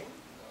class name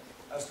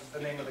as the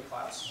name of the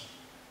class.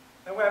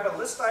 Then we have a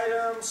list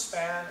item,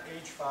 span,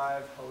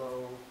 h5,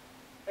 hello,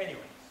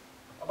 anyway,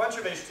 a bunch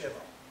of HTML.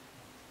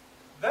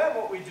 Then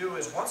what we do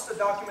is, once the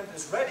document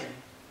is ready,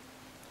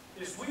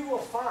 is we will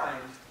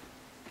find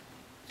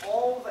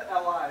all the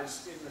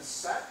LIs in the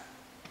set,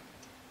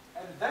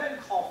 and then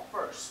call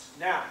first. first.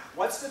 Now,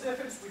 what's the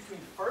difference between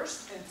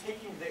first and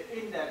taking the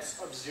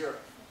index of 0?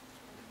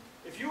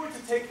 If you were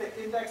to take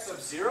the index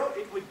of 0,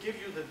 it would give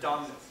you the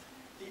DOM node,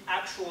 the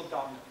actual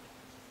DOM node.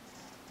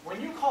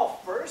 When you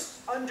call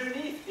first,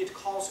 underneath it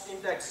calls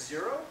index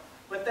 0,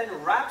 but then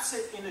wraps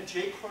it in a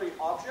jQuery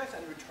object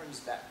and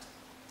returns that.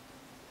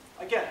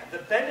 Again, the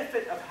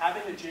benefit of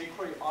having a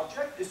jQuery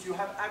object is you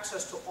have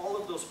access to all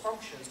of those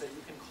functions that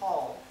you can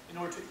call in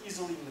order to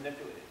easily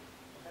manipulate it.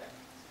 Okay?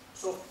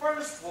 So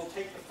first, we'll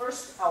take the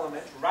first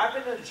element, wrap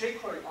it in a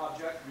jQuery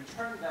object,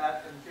 return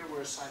that, and here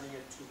we're assigning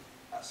it to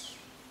S.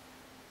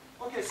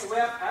 Okay, so we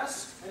have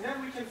S, and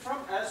then we can from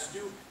S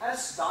do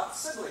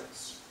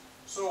S.siblings.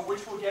 So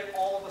which will get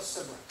all the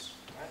siblings,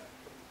 right?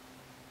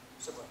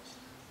 Siblings.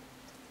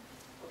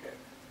 Okay.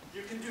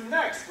 You can do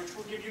next, which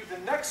will give you the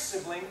next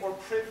sibling, or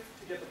priv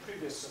to get the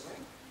previous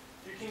sibling.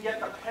 You can get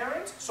the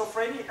parent. So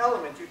for any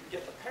element, you can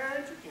get the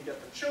parent, you can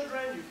get the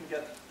children, you can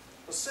get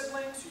the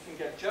siblings, you can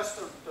get just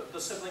the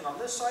sibling on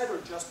this side, or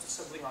just the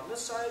sibling on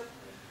this side.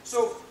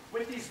 So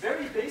with these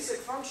very basic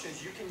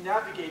functions, you can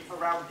navigate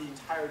around the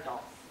entire DOM.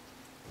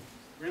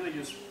 Really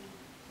useful.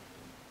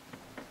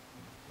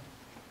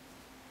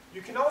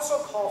 You can also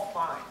call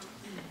find.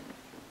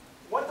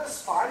 What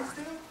does find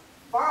do?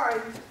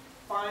 Find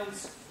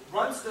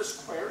runs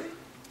this query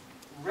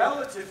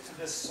relative to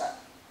this set.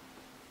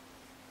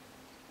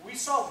 We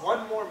saw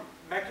one more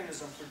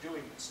mechanism for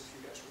doing this, if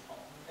you guys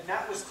recall. And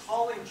that was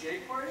calling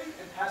jQuery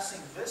and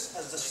passing this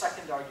as the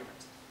second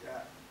argument.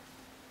 Yeah.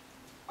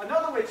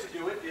 Another way to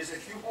do it is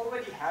if you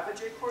already have a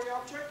jQuery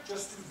object,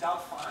 just do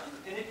 .find,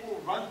 and it will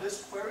run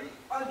this query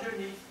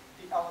underneath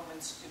the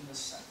elements in this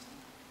set.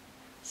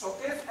 So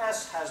if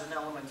S has an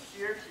element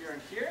here, here,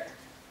 and here,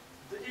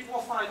 it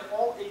will find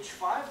all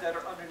H5 that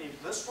are underneath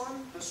this one,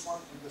 and this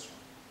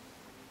one.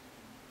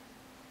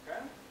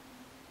 Okay?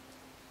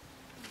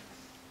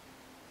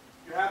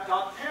 You have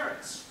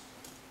 .parents,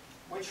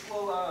 which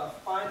will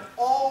find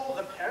all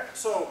the parents.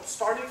 So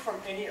starting from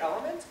any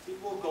element,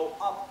 it will go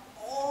up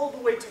all the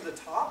way to the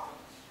top,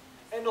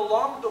 and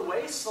along the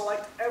way,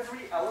 select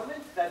every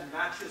element that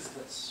matches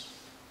this.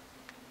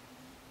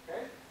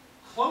 Okay?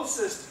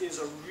 Closest is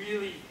a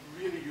really,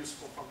 really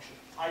useful function.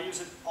 I use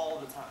it all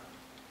the time.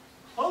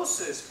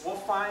 Closest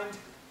will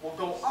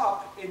go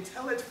up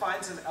until it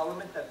finds an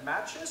element that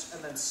matches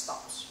and then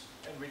stops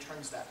and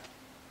returns that.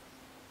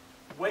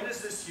 When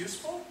is this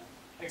useful?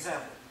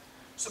 Example.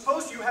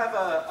 Suppose you have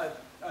a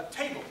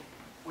table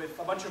with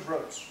a bunch of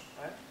rows,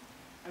 right?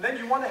 And then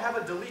you want to have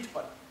a delete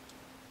button.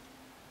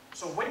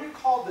 So when you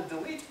call the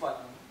delete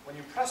button, when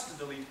you press the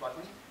delete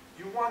button,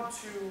 you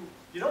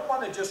don't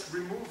want to just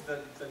remove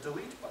the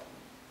delete button.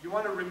 You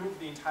want to remove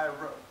the entire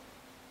row.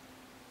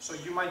 So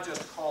you might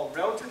just call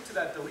relative to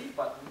that delete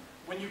button.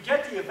 When you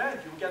get the event,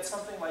 you'll get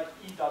something like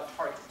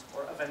e.target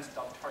or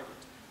event.target.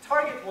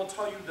 Target will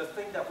tell you the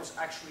thing that was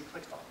actually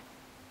clicked on,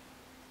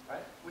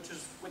 right? Which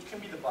can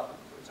be the button,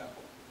 for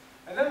example.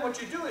 And then what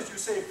you do is you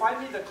say,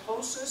 find me the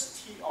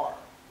closest TR.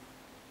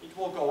 It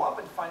will go up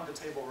and find the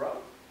table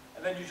row,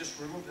 and then you just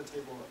remove the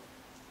table row.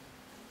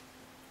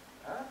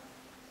 Huh?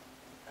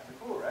 Kind of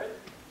cool, right?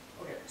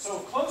 Okay, so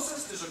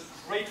closest is a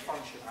great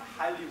function. I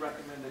highly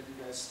recommend that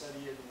you guys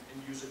study it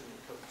and use it in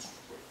your code. It's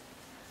great.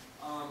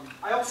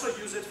 I also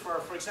use it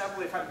for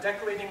example, if I'm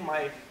decorating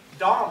my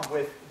DOM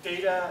with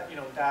data,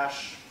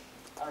 dash,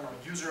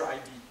 user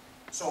ID.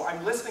 So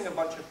I'm listing a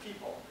bunch of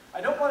people.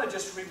 I don't want to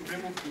just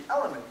remove the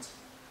element.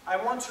 I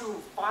want to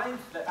find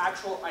the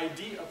actual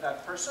ID of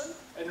that person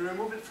and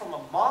remove it from a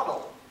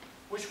model,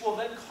 which will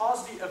then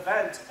cause the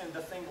event and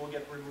the thing will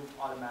get removed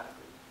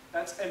automatically.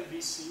 That's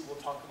MVC. We'll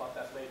talk about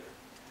that later.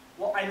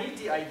 Well, I need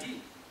the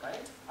ID,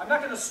 right? I'm not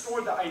going to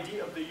store the ID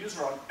of the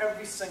user on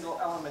every single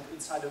element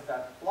inside of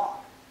that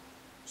block.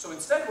 So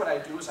instead what I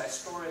do is I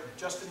store it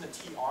just in the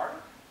TR,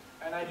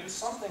 and I do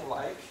something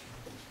like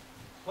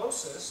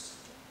closest,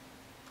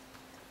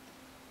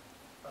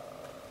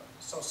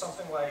 so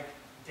something like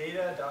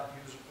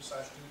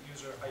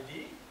data.user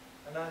ID,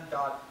 and then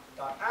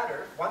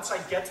 .adder. Once I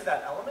get to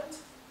that element,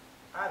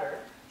 adder,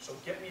 so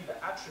get me the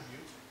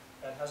attribute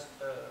that has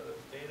the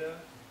data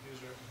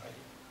user ID.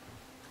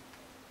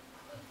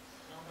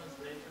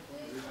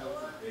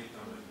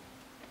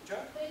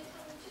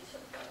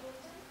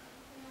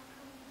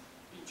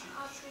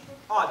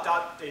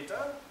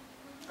 .data.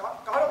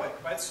 Gotowe.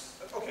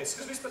 Okay,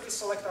 скажи спати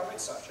селектами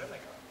сача,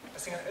 нека.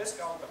 Assim es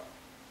galda.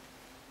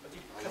 But the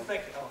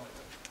connect element.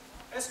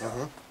 Es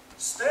galda.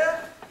 Ste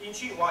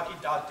inchi waki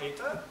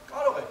 .data.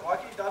 Gotowe.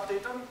 Waki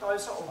 .data ta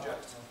is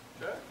object.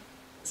 Okay?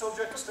 This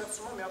object is step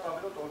suma me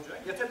atavelo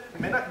object. Եթե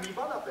մենակ մի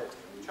բան ապետ,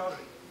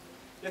 չարժի։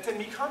 Եթե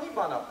մի քանի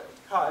բան ապետ,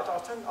 հա, այդ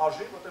արդեն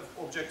արժի, որտեղ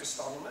object-ը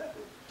ստանում է։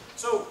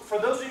 So for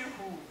those of you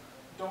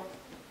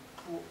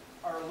who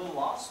are a little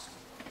lost,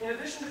 in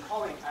addition to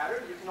calling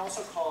adder, you can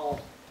also call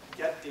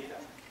get data.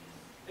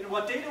 And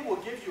what data will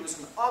give you is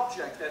an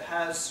object that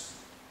has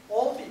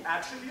all the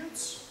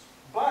attributes,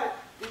 but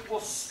it will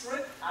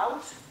strip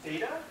out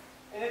data,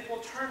 and it will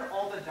turn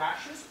all the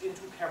dashes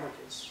into camera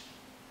case.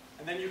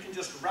 And then you can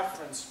just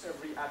reference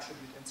every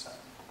attribute inside.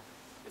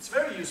 It's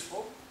very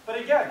useful. But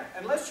again,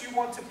 unless you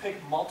want to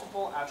pick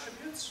multiple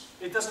attributes,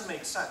 it doesn't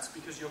make sense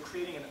because you're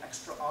creating an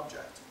extra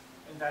object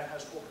and that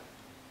has overhead.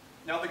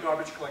 Now the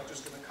garbage collector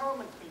is going to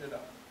come and clean it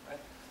up. Right?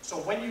 So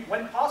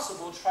when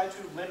possible, try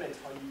to limit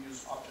how you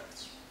use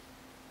objects.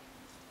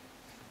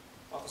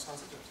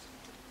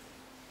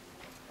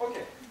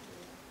 Okay,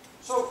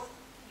 so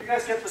you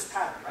guys get this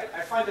pattern, right?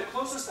 I find the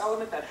closest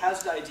element that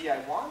has the ID I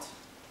want,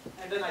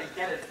 and then I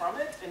get it from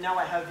it, and now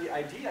I have the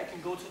ID. I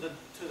can go to the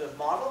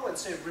model and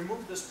say,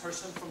 remove this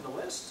person from the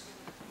list.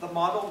 The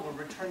model will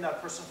return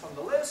that person from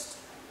the list.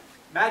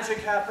 Magic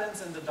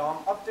happens, and the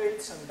DOM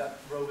updates, and that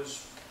row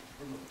is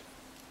removed.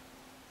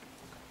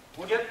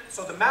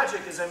 So the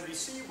magic is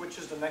MVC, which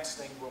is the next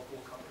thing we'll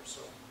cover,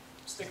 so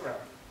stick around.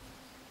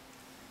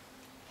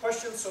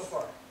 Questions so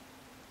far?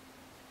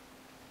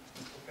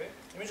 Okay.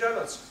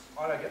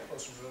 Ara get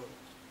closer.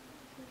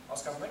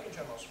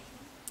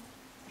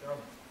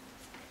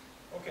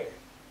 Okay.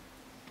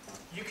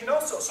 You can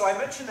also, so I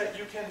mentioned that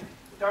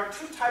there are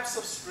two types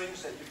of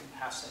strings that you can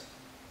pass in.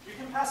 You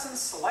can pass in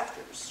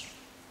selectors,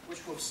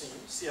 which we've seen,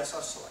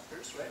 CSS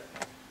selectors, right?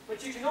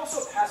 But you can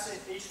also pass in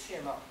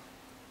HTML.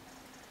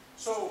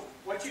 So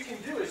what you can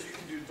do is you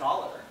can do $,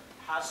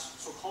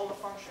 so call the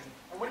function.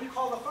 And when you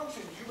call the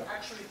function, you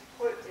actually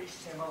put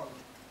HTML in.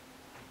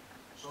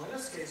 So in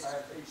this case, I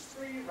have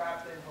h3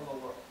 wrapped in hello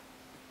world.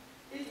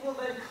 It will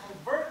then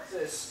convert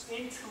this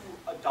into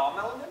a DOM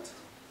element.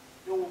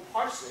 It will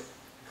parse it,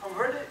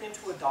 convert it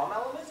into a DOM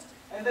element,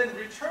 and then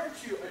return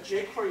to a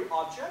JQuery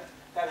object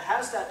that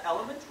has that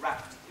element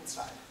wrapped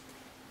inside.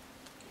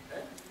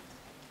 Okay?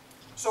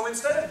 So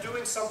instead of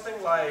doing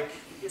something like,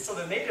 so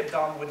the native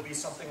DOM would be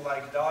something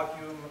like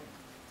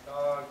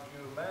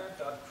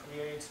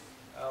document.create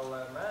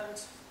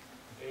element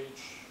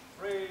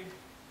h3,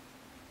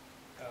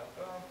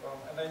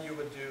 and then you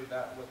would do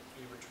that would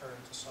be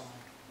returned to some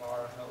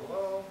var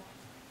hello,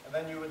 and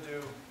then you would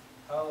do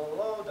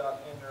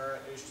hello.inner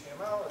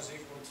HTML is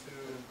equal to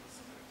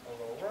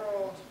hello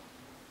world.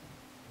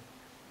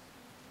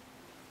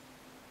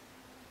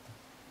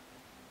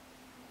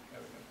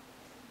 There we go.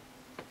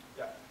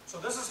 Yeah. So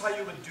this is how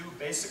you would do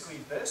basically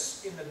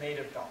this in the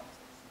native DOM.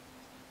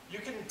 You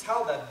can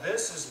tell that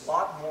this is a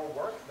lot more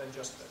work than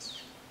just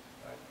this.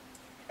 Right?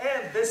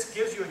 And this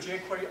gives you a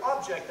jQuery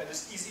object that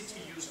is easy to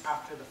use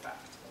after the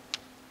fact.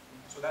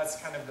 So that's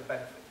kind of the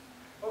benefit.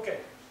 Okay.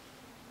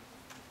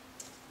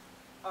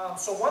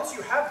 So once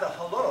you have the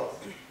hello,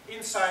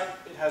 inside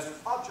it has an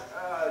object,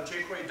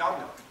 jQuery DOM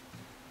node.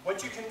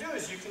 What you can do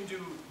is you can do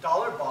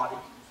 $body.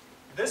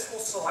 This will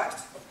select,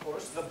 of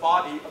course, the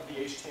body of the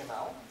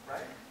HTML,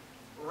 right?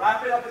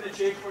 Wrap it up in the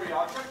jQuery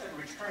object and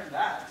return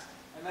that.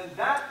 And then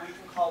that we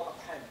can call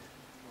append.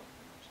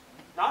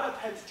 Not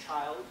append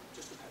child,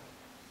 just append.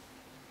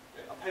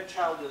 Okay, append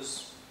child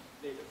is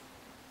native.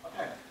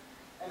 Append.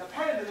 And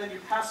append, and then you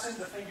pass in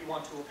the thing you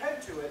want to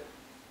append to it.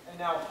 And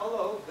now,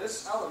 hello,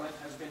 this element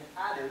has been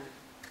added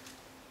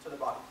to the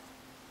body.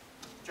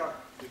 John.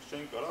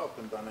 Exchange կարող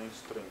append անեն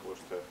string ոչ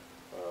թե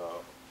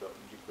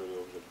jQuery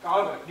object.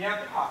 Կարող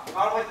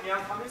եք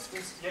միանգամից,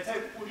 եթե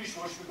ուրիշ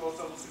ոչ մի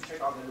գործողություն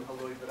չեք անելու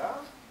hello-ի վրա,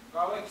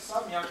 կարող եք սա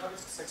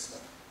միանգամից սկսեք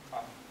ստեղ։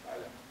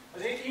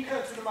 Այսինքն ինքը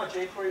ընդունում է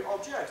jQuery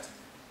object,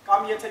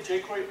 կամ եթե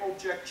jQuery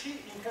object չի,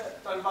 ինքը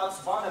տրված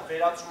բանը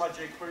վերածում է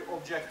jQuery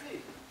object-ի,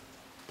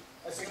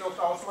 այսինքն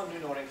օգտագործում է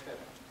նույն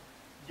օրենքները։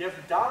 Եվ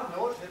դա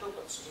նոր հետո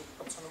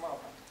կպցնում է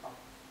ապատ,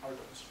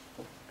 հարդոց։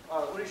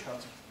 Ուրիշ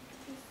հարց։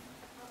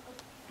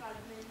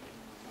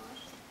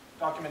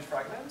 Document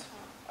fragment,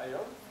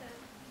 այո։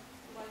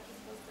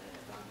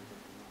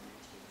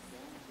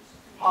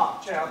 Հա,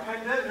 չէ,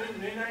 append-ը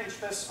նույնը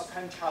ինչպես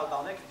append child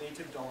անեք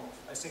native DOM-ով։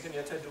 Այսինքն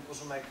եթե դուք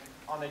ուզում եք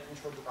անեք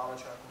ինչ-որ դուք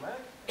առաջարկում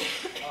եք,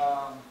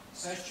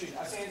 սենց չի,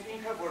 այսինքն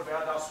ինքը որ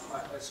վերադասում է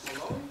այս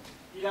column,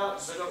 իր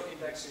 0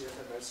 index-ը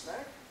եթե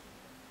վերցնեք,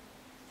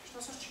 ճիշտ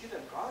ասած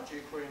չգիտեմ, կա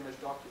jQuery մեջ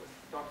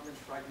document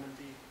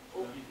fragment-ի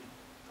OED,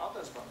 կա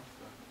տես բան։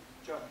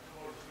 Ջան։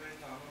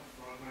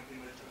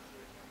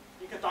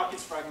 Ինքը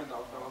document fragment-ը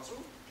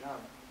օգտագործում,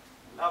 ջան,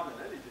 լավն է,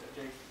 էլի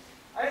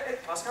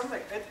Այդ հասկանում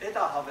եք, այդ է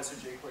հավեսը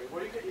jQuery,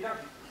 որ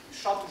իրանք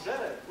շատ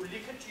ուժեր է ու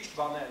լիքը ճիշտ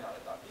բաներ են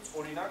արել տակից,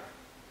 օրինակ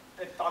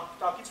այդ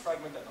տակից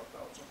fragment են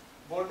օգտագործում,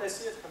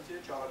 որպեսզի այդ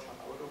խնդիրը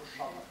չառաջանա, որով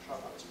շատ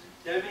արեց։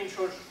 Երևի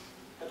ինչ-որ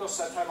հետո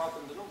set time-ատ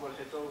են դնում, որ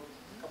հետո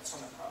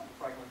կպցնեն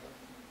fragment-ը,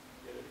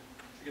 երևի,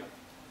 չգիտեմ,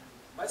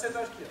 բայց այդ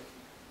արջքի է։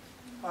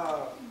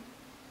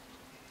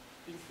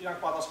 Իրանք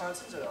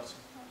պատասխանեցին ձեր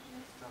հարցին։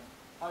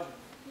 Հաջի։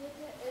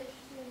 Եթե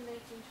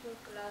HTML ինչ-որ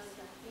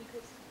կլասը, ինքը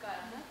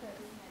կարանա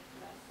բերում այդ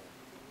կլասը։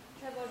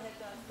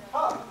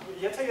 Հա,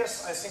 եթե ես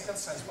այսինքն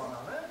սենց բան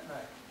անեմ,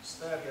 նայ,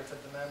 ստեղ եթե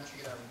դնեմ,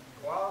 չգիրեմ,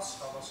 class,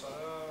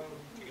 հավասարը,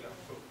 չգիրեմ,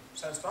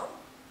 սենց բան,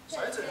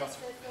 սա է ձեր հարցը։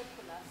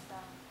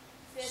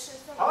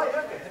 Հա,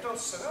 իհարկե, հետո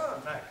սրա,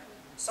 նայ,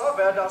 սա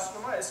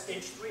վերադասնում է այս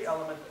h3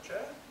 element-ը,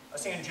 չէ,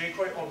 այսինքն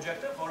jQuery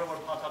object-ը, որը որ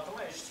փաթաթում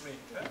է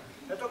h3-ին, չէ,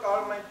 հետո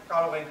կարող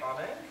ենք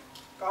անենք,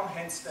 կամ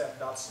հենց ստեղ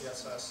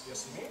 .css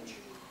եսիմինչ,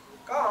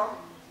 կամ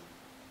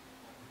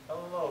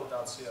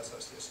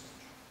hello.css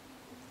եսիմինչ։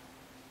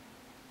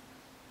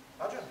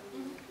 Հաջան։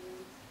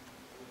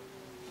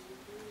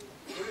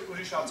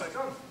 ուրիշ հարցեր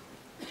կան։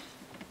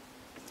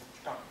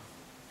 Չկան։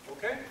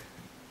 Okay?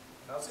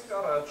 Գնացինք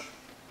առաջ.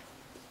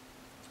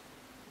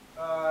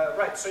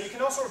 Right, so you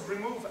can also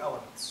remove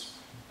elements.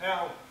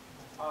 Now,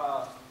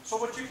 so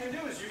what you can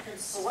do is you can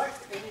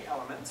select any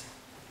element.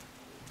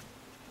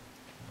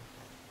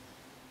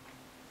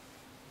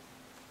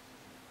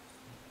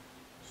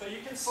 So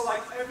you can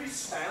select every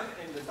span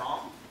in the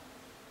DOM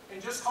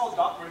and just call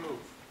 .remove.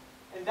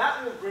 And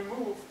that will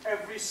remove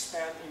every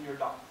span in your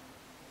DOM.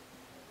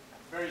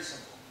 Very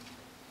simple.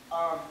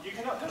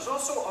 There's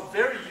also a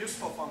very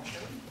useful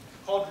function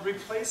called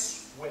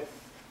replace with.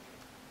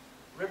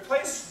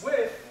 Replace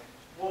with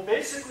will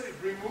basically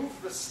remove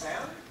the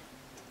span,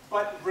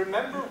 but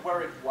remember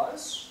where it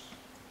was,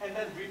 and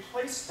then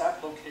replace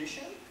that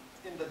location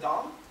in the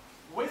DOM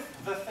with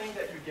the thing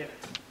that you give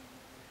it.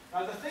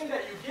 Now the thing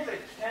that you give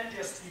it can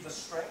just be the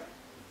string,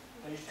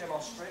 the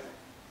HTML string.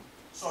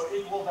 So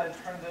it will then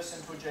turn this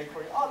into a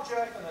JQuery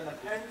object and then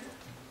append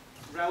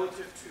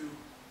relative to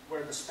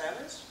where the span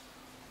is.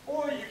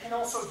 Or you can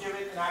also give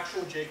it an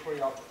actual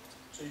jQuery object.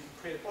 So you can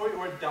create,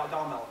 or a DOM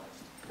element.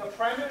 The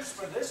parameters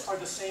for this are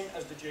the same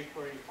as the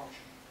jQuery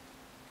function.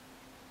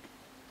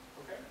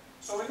 Okay?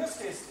 So in this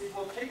case, it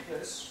will take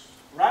this,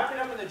 wrap it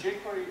up in the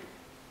jQuery,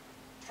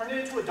 turn it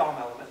into a DOM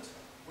element,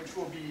 which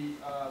will be,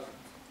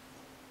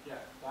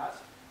 that.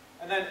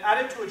 And then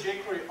add it to a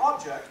jQuery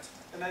object,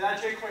 and then that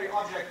jQuery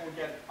object will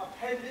get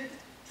appended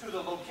to the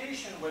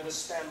location where the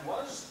span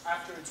was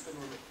after it's been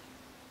removed.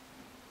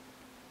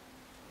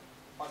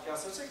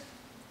 It's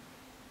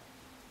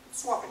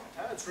swapping it.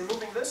 Huh? It's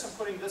removing this and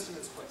putting this in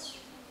its place.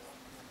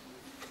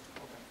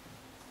 Okay.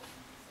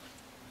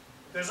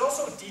 There's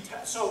also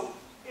detach. So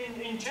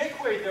in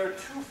jQuery, there are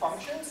two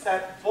functions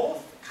that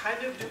both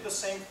kind of do the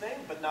same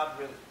thing, but not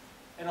really.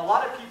 And a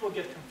lot of people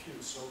get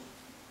confused, so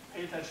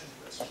pay attention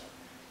to this.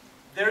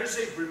 There is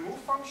a remove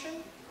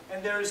function,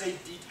 and there is a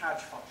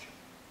detach function.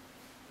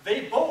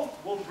 They both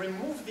will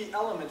remove the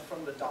element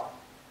from the DOM.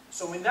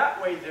 So in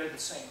that way, they're the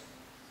same.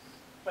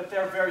 But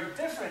they're very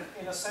different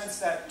in a sense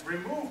that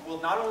remove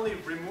will not only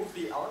remove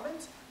the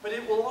element, but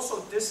it will also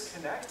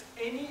disconnect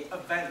any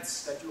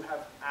events that you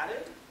have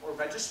added or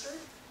registered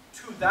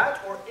to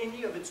that or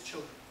any of its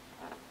children.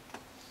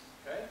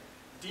 Okay?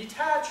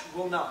 Detach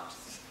will not.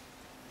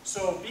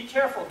 So be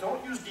careful,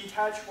 don't use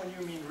detach when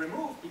you mean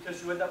remove,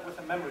 because you end up with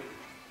a memory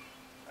leak.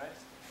 Right?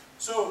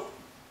 So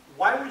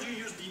why would you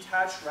use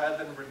detach rather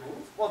than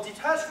remove? Well,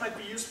 detach might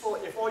be useful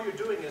if all you're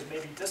doing is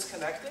maybe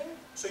disconnecting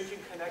so you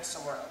can connect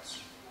somewhere else.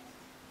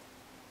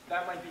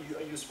 That might be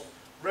useful.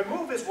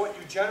 Remove is what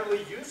you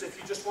generally use if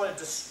you just want to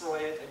destroy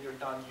it and you're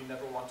done, you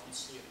never want to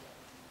see it again.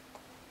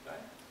 Okay?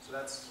 So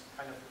that's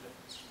kind of the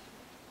difference.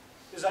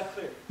 Is that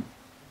clear?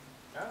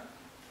 Yeah?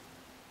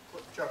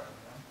 Sure.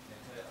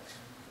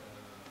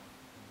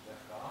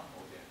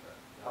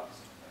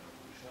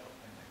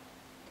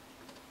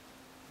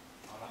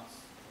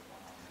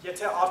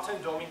 Եթե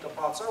արդեն դոմին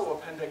տպած է ու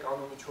append-եք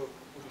անում ինչ-որ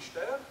ուրիշ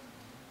տեղ,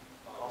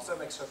 ասեմ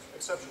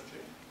exception չի,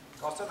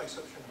 ասեմ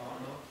exception։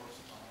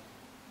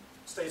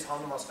 Stays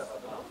հանում աստեղա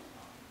դրամ։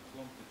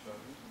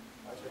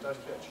 Այդ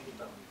հետարքի է,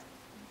 չգիտեմ։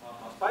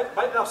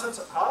 Բայց լավ սենց,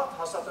 հա,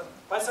 հաստատեմ,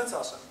 բայց սենց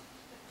ասեմ։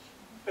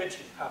 Պետք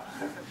չի, հա։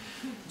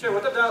 Չէ,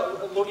 որտեղ դա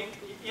լոգիկ,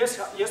 ես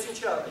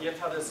ինչի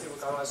ենթադրեցի, որ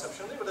կարող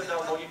exception-ի, որտեղ դա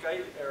լոգիկայի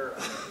error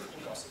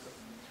իմ կասիկը։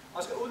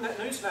 Ասկա, ու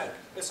նույնիսկ նայեք,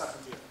 ես է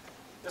խնդիրը։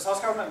 Ես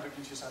հասկանում եմ դուք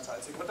ինչի սենց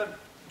այցիկ, որտեղ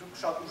դուք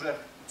շատ ուժեղ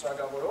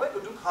ծրագրավորող եք,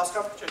 ու դուք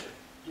հասկանում եք,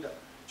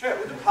 չէ,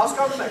 ու դուք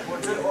հասկանում եք,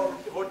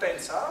 որ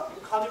տենց է,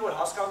 ու քանի որ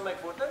հասկանում եք,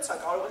 որ տենց է,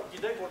 կարող եք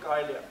գիտեք, որ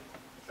կարելի է,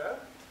 չէ՞։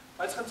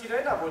 Բայց խնդիրը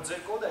այն է, որ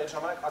ձեր կոդը այդ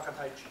ժամանակ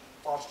ակնհայտ չի,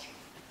 պարզ չի։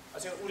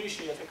 Այսինքն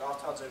ուրիշը եթե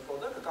կարդա ձեր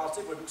կոդը,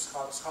 կկարծի, որ դուք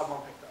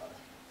սխալմամբ եք տալի։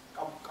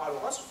 Կամ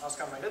կարող ես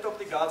հասկանում եք, հետո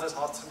պետք է գազ ես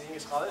հարցնի,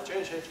 սխալ է,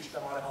 չէ, ճիշտ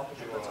եմ արել հապուկ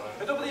եկած։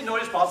 Հետո պետք է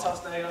նորից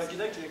բացացնել,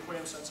 գիտեք,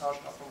 JQuery-ում սենց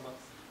հաշտվում է։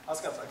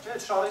 Հասկացաք, չէ՞,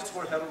 այդ շարից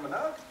որ հեռու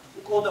մնաք,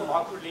 ու կոդը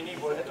մաքուր լինի,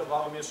 որ հետո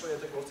վաղը մեսո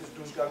եթե գործից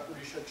դուրս գաք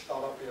ուրիշը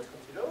չտարապի եւ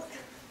խնդիրով,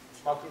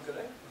 մաքուր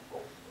գրենք,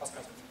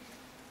 հասկացաք։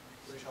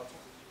 Ուրիշ հարց։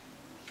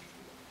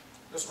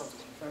 This one.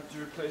 Trying to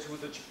replace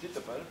with the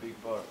dita bar, big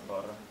bar.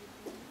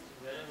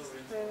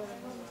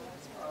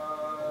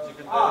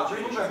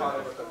 Ջրում եմ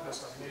արել որտեղ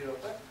տեսնեմ, մի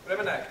րոպե։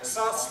 Ուրեմն եք,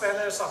 սա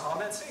սպեները սա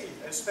հանեցի,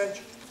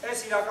 այս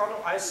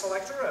իրականում այս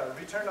selector-ը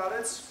return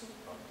արեց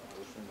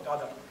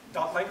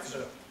dot length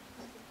 0։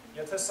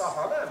 Եթե սա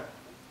հանեմ,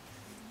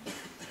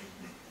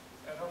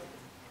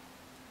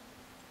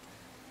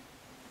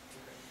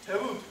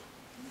 թևուտ։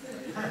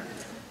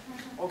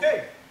 Okay,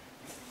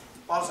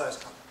 պարզ է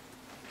այսքան։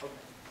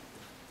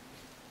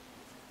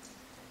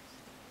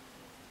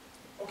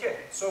 Okay,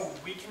 so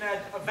we can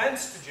add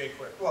events to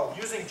jQuery. Well,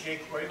 using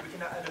jQuery, we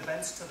can add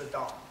events to the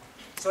DOM.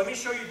 So let me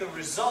show you the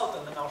result,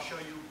 and then I'll show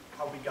you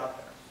how we got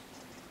there.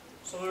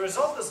 So the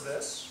result is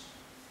this.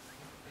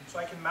 So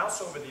I can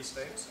mouse over these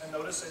things, and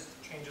notice it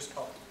changes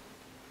color.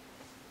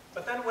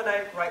 But then when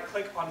I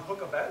right-click on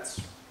Hook Events,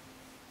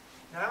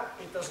 now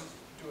it doesn't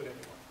do it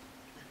anymore.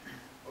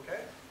 Okay?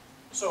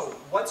 So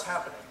what's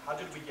happening? How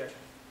did we get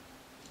here?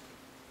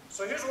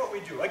 So here's what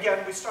we do.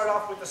 Again, we start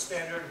off with the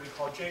standard. We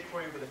call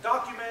JQuery with a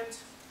document.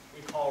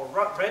 We call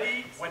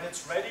ready. When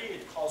it's ready,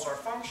 it calls our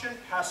function,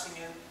 passing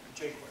in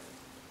JQuery.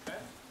 Okay?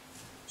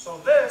 So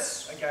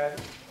this, again,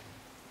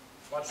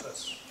 watch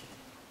this.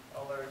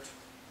 Alert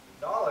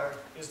dollar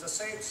is the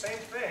same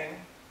thing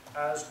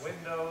as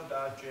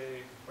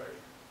window.jQuery.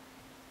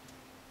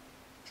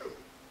 True.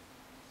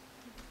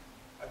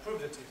 I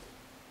proved it to you.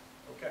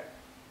 Okay.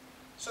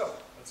 So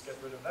let's get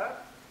rid of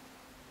that.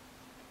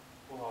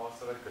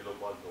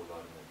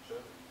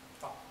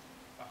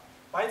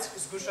 Բայց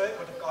զգուշը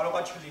որտեղ կարող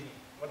է չլինի,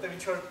 որտեղ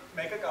ինչ որ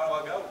մեկը կարող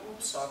է գալ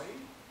oops sorry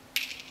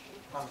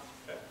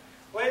okay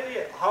Well,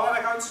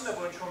 հավանականությունը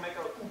որ ինչ որ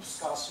մեկը oops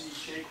կասի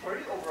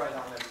jQuery override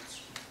անելուց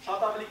շատ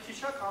ավելի քիչ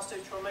է, քան թե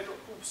ինչ որ մեկը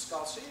oops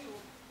կասի ու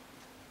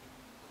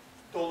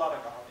դոլարը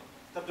կհանի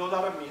դա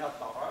դոլարը մի հատ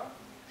տաղ է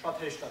շատ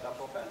հեշտ է դա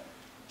փոխել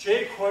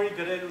jQuery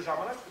գրելու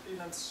ժամանակ պետք է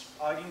ինձ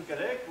ագին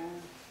գրեք ու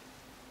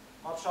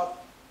շատ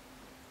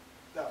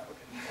դա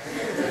okay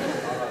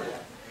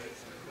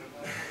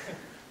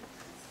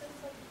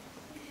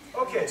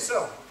Okay,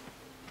 so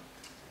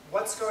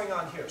what's going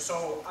on here?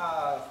 So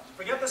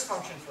forget this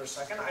function for a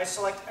second. I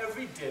select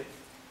every div.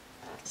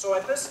 So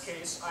at this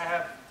case, I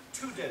have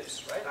two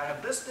divs, right? I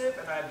have this div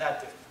and I have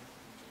that div.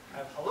 I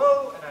have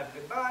hello and I have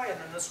goodbye, and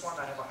then this one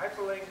I have a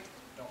hyperlink.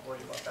 Don't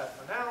worry about that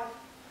for now.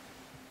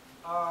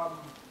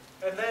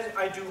 And then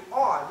I do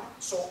on.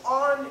 So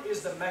on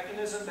is the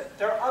mechanism that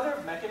there are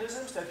other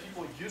mechanisms that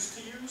people used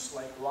to use,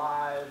 like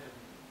live and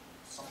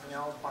something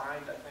else,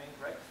 bind, I think,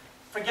 right?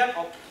 Forget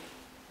on.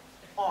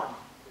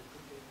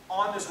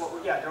 On is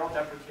what they're all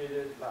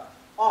deprecated.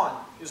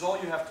 On is all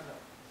you have to know.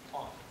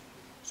 On.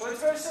 So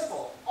it's very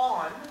simple.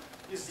 On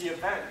is the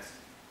event.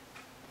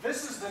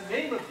 This is the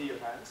name of the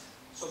event.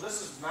 So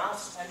this is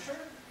mouse enter.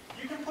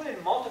 You can put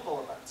in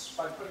multiple events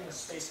by putting a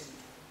space in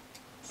between.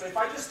 So if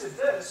I just did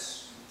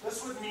this,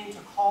 this would mean to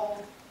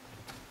call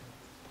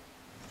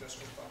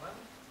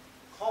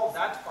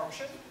that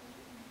function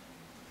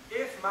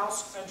if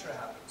mouse enter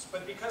happens.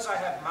 But because I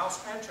have mouse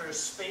enter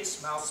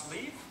space mouse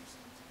leave,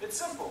 it's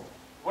simple.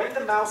 When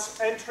the mouse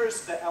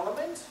enters the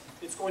element,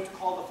 it's going to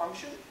call the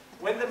function.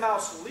 When the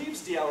mouse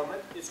leaves the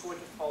element, it's going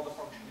to call the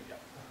function again.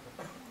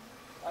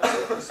 That's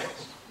what this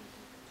is.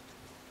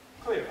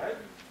 Clear, right?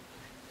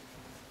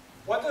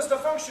 What does the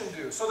function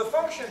do? So the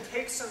function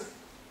takes an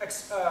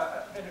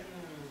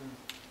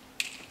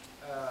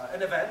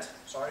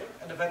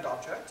event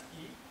object,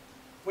 E,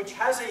 which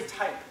has a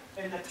type.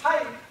 And the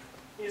type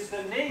is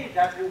the name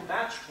that will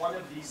match one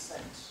of these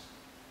things.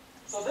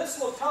 So this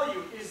will tell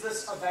you, is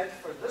this event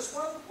for this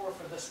one or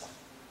for this one?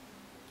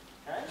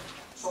 Okay?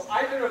 So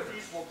either of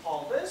these will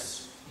call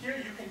this. Here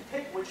you can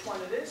pick which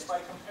one it is by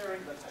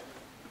comparing the type.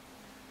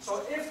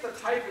 So if the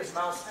type is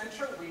mouse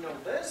enter, we know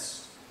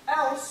this.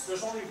 Else,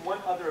 there's only one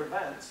other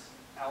event.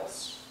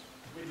 Else,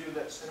 we do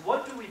this. And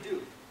what do we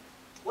do?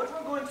 What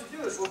we're going to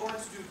do is we're going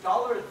to do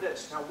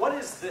 $this. Now what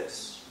is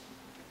this?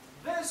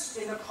 This,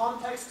 in the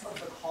context of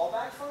the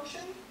callback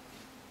function,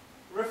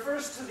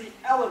 refers to the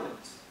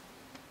element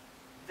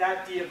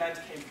that the event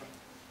came from.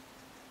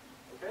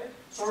 Okay?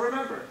 So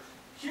remember,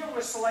 here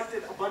we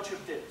selected a bunch of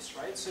divs,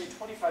 right? Say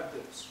 25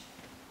 divs,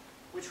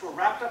 which were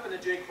wrapped up in a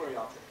jQuery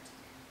object.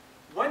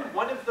 When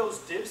one of those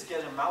divs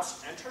gets a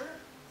mouse enter,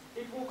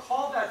 it will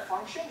call that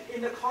function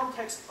in the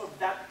context of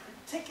that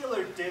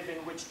particular div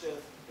in which the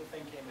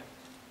thing came in.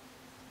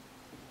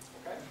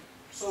 Okay?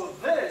 So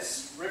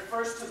this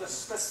refers to the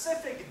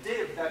specific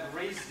div that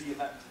raised the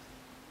event.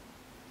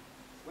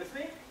 With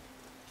me?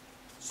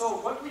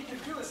 So what we can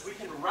do is we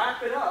can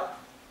wrap it up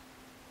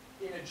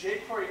in a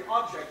jQuery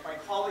object by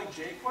calling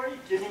jQuery,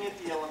 giving it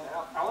the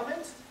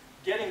element,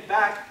 getting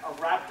back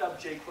a wrapped up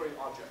jQuery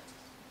object.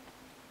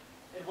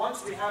 And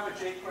once we have a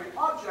jQuery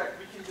object,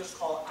 we can just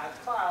call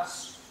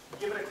addClass,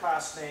 give it a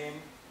class name,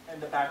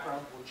 and the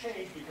background will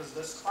change because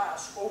this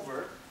class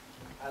over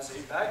has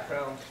a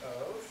background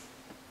of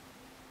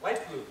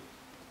light blue,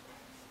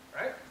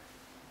 right?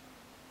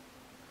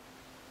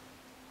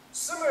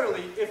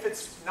 Similarly, if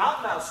it's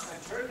not mouse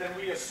enter, then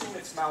we assume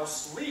it's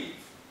mouse leave.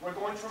 We're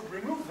going to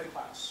remove the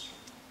class.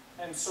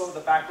 And so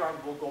the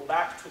background will go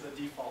back to the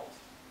default,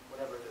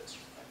 whatever it is.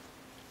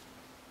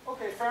 Right?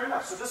 Okay, fair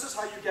enough. So this is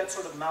how you get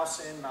sort of mouse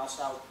in, mouse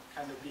out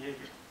kind of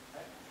behavior.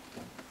 Right?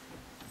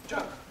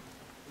 John.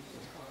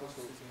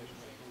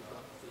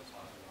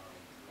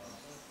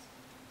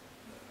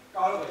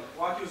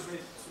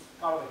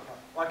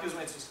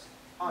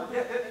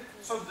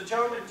 So the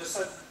gentleman just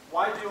said,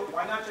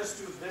 why not just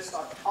do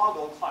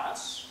this.toggle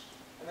class,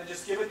 and then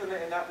just give it the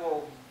name, and that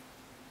will,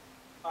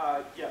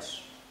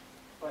 yes,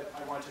 but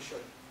I wanted to show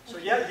you. So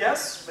yeah,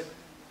 yes, but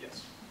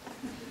yes.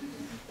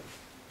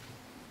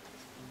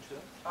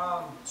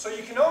 So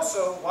you can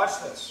also,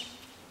 watch this.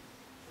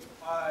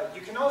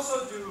 You can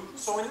also do,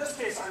 so in this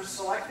case I'm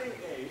selecting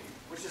A,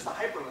 which is the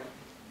hyperlink,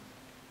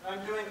 and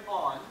I'm doing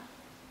on,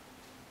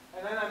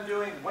 and then I'm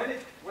doing, when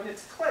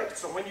it's clicked,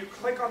 so when you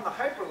click on the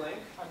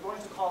hyperlink, I'm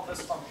going to call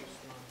this function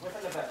with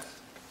an event.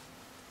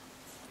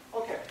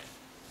 Okay,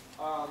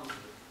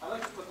 I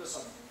like to put this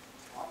on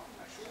top,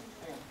 actually,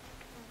 hang on.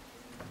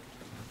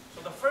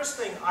 first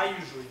thing I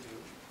usually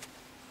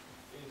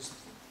do is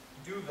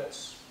do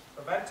this,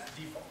 prevent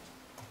default.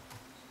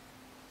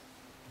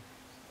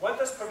 What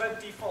does prevent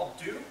default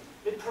do?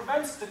 It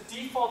prevents the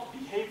default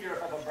behavior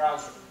of a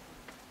browser.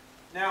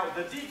 Now,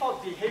 the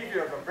default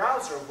behavior of a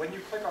browser, when you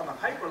click on the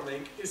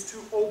hyperlink, is to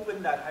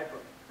open that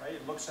hyperlink, right?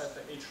 It looks at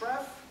the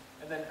href,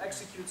 and then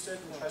executes it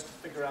and tries to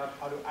figure out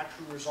how to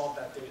actually resolve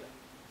that data.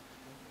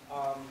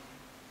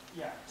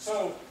 Yeah,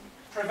 so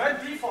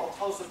prevent default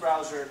tells the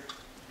browser,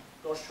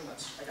 go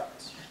shumas, I got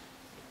this.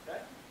 Okay?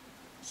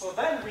 So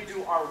then we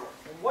do our work.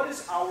 And what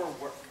is our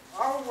work?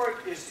 Our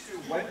work is to,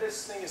 when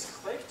this thing is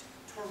clicked,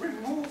 to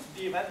remove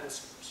the event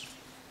listeners.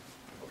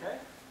 Okay?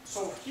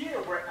 So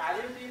here we're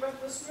adding the event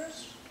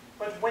listeners,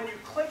 but when you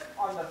click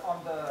on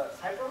the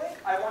hyperlink,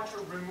 I want to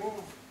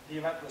remove the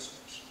event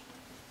listeners.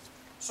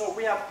 So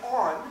we have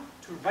on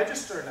to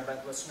register an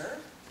event listener,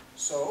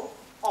 so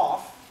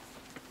off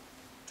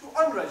to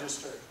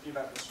unregister the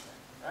event listener,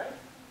 right?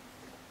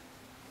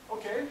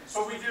 Okay,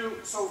 so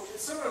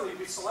similarly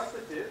we select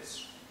the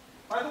divs.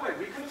 By the way,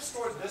 we could have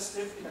stored this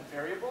div in a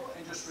variable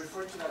and just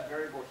refer to that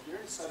variable here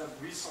instead of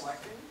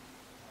reselecting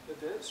the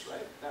divs,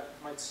 right? That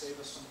might save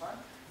us some time.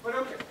 But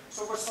okay,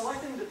 so we're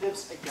selecting the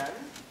divs again,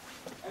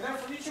 and then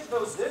for each of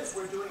those divs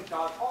we're doing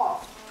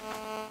 .off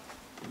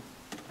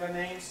the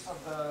names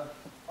of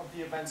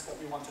the events that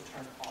we want to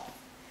turn off.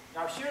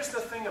 Now here's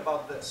the thing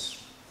about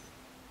this.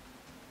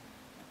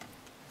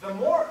 The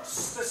more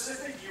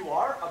specific you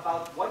are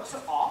about what to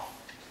off,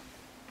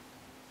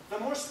 the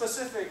more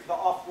specific the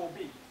off will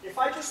be. If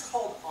I just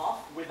called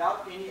off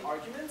without any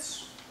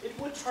arguments, it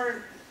would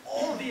turn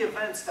all the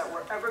events that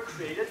were ever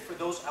created for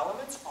those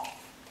elements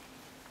off.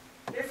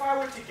 If I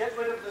were to get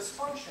rid of this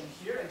function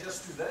here and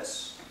just do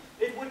this,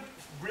 it would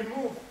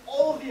remove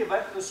all the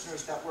event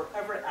listeners that were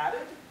ever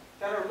added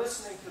that are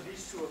listening to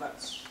these two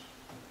events.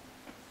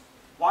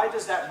 Why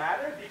does that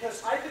matter?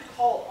 Because I could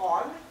call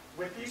on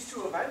with these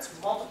two events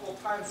multiple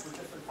times with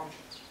different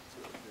functions.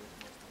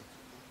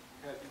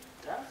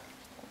 Yeah?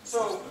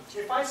 So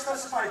if I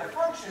specify the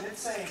function,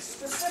 it's saying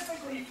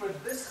specifically for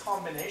this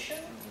combination,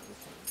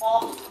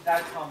 off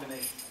that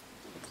combination.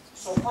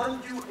 So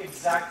undo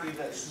exactly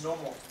this, no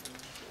more.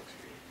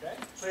 Okay?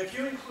 So if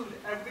you include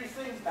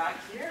everything back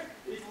here,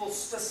 it will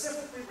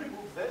specifically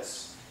remove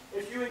this.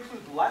 If you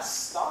include less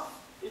stuff,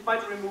 it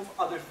might remove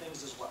other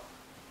things as well.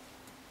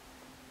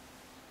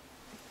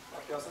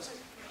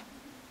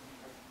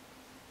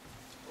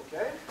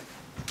 Okay?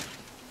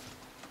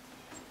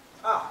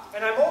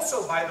 And I'm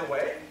also, by the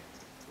way,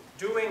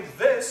 doing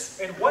this,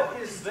 and what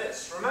is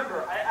this?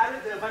 Remember, I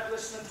added the event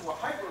listener to a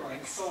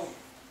hyperlink, so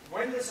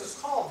when this is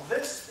called,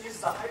 this is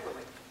the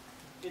hyperlink.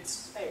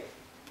 It's A.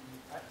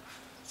 Right?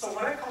 So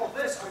when I call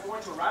this, I'm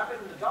going to wrap it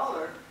in the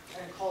dollar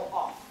and call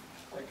off.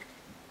 Click.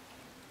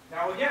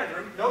 Now again,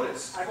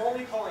 notice, I'm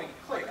only calling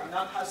click, I'm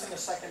not passing a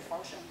second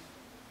function.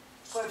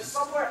 So if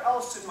somewhere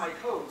else in my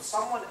code,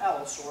 someone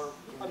else, or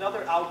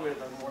another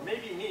algorithm, or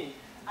maybe me,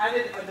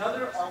 added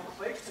another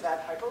onClick to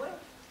that hyperlink,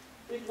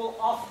 it will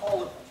off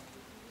all of them.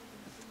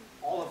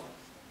 All of them.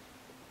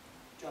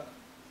 John?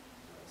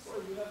 So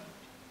you have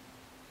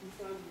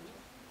different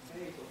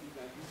ways of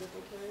event. Is that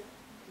okay?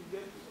 You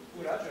get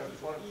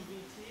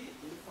EVT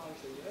in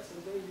function, yes,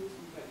 and then use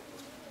event.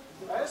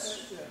 Yes?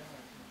 Okay?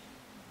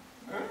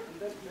 Yeah. And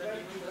then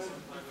event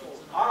before.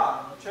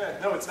 Okay.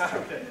 No, it's not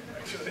okay,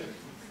 actually.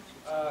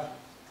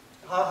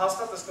 Hast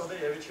dat skladde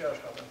je větší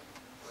škada?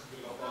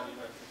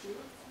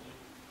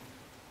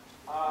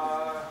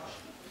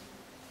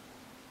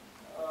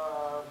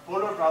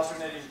 Border browser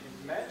native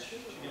match?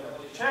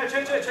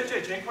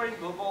 JQuery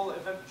global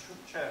event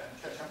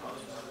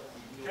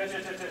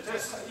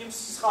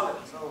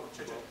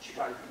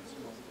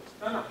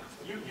No.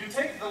 You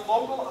take the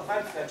local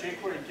event that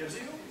jQuery gives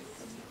you,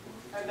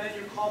 and then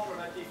you call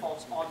prevent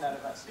defaults on that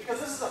event. Because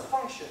this is a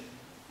function.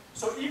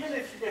 So even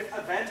if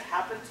event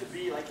happened to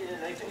be, like in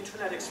an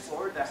Internet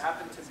Explorer that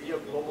happened to be a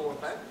global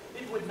event,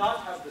 it would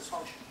not have this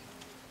function.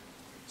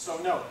 So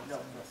no, you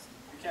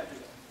can't do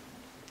that.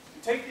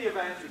 You take the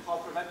event, you call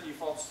prevent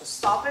defaults to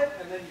stop it,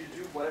 and then you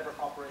do whatever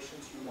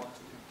operations you want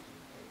to do.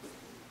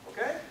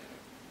 Okay?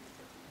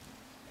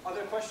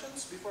 Other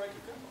questions before I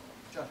keep going?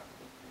 John?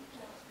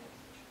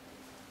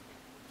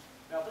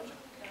 Melvin?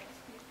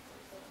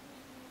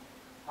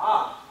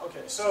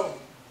 Okay, so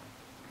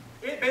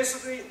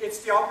it's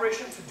the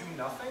operation to do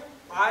nothing.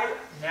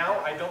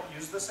 Now I don't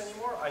use this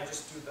anymore, I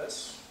just do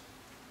this.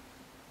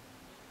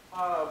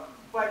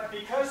 But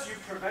because you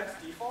prevent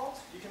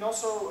default, you can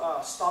also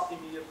stop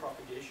immediate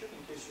propagation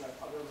in case you have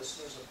other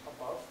listeners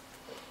above.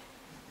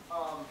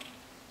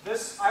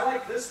 I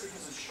like this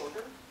because it's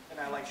shorter, and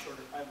I like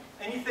shorter.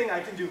 Anything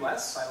I can do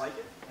less, I like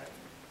it. Right?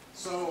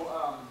 So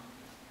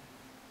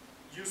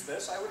use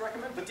this, I would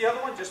recommend. But the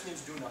other one just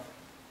means do nothing.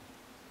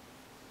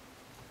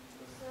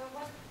 So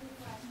what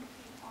difference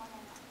between on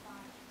and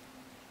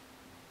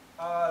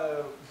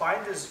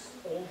bind? Bind is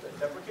old and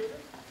deprecated.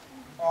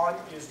 On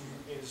is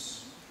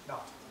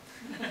not.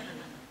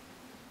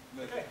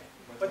 Okay.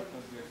 But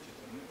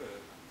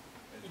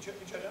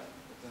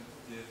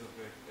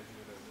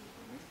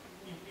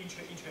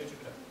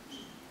인체해주기를.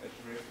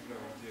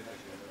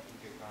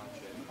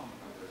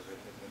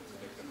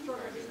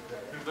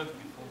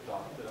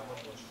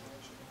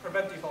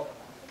 Prevent default.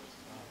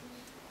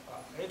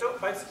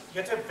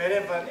 եթե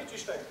վերևանի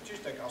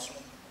ճիշտ եք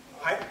ասում,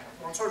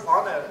 ոնց որ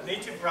բանը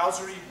native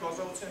browser-ի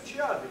գործողությունը չի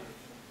արվի,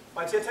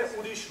 բայց եթե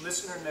ուրիշ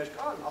listener-ներ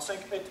կան,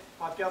 ասենք այդ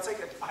պատկերացեք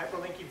այդ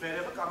hyperlink-ի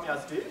վերևը կա մի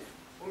հատ div,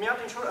 ու մի հատ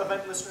ինչ-որ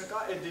event listener կա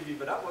այդ div-ի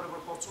վրա, որը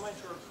որ փորձում է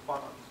ինչ-որ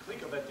բան անի,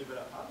 click event-ի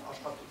վրա,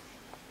 աշխատի։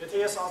 Եթե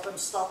ես ասեմ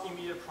stop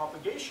immediate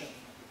propagation,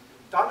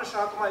 դա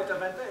նշանակում է այդ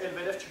event-ը այլ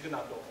վերև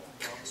չգնա դողում,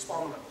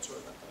 սպանում է ոնց որ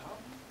event-ը, հա։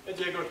 Այդ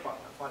երկրորդ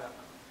բանն է,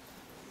 վարիանտը։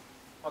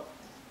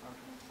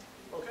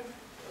 Okay?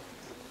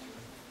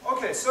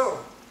 Okay, so,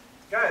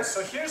 guys,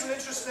 so here's an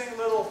interesting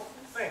little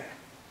thing.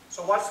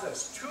 So watch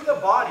this. To the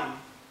body,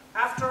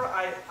 after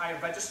I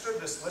registered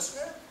this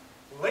listener,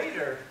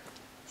 later,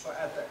 so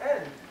at the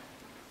end,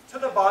 to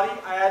the body,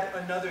 I add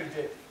another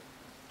div.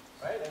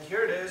 Right? And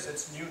here it is,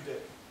 it's new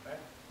div.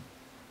 Right?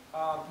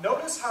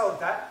 Notice how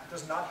that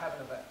does not have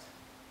an event.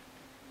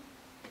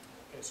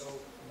 Okay, so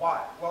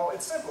why? Well,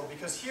 it's simple,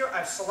 because here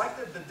I've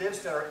selected the divs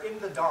that are in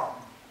the DOM.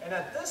 And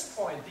at this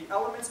point, the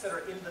elements that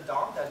are in the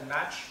DOM that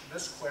match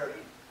this query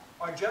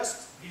are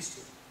just these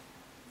two,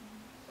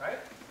 right?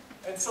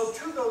 And so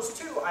to those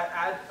two, I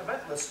add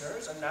event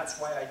listeners, and that's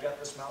why I get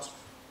this mouse.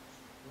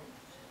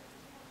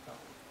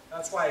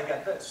 That's why I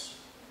get this.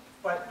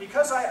 But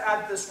because I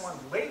add this one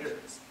later,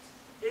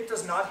 it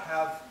does not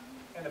have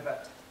an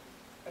event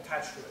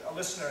attached to it, a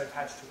listener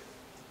attached to it,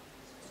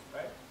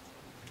 right?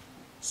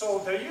 So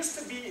there used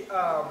to be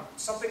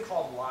something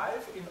called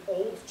live in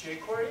old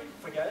JQuery,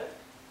 forget it.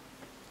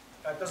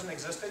 That doesn't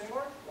exist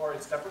anymore, or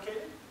it's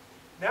deprecated.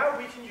 Now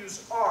we can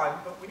use on,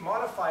 but we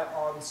modify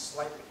on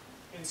slightly.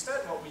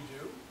 Instead, what we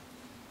do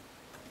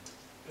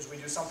is we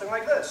do something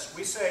like this.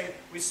 We say,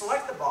 we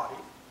select the body,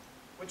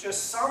 which is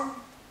some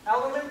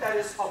element that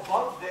is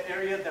above the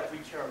area that we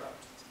care about.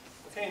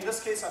 Okay, in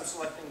this case, I'm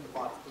selecting the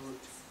body, the root.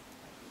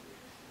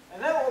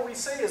 And then what we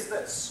say is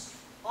this.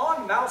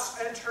 On mouse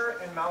enter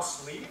and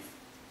mouse leave,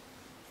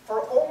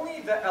 for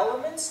only the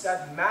elements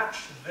that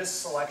match this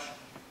selection.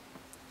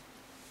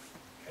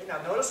 Now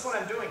notice what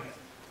I'm doing here.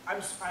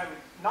 I'm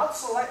not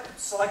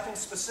selecting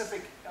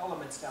specific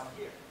elements down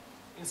here.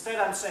 Instead,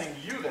 I'm saying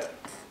you there,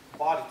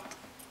 body.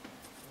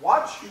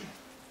 Watch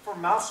for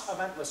mouse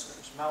event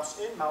listeners, mouse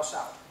in, mouse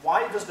out.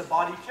 Why does the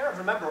body care?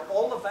 Remember,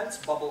 all events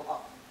bubble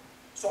up.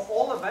 So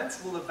all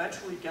events will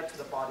eventually get to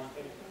the body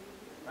anyway,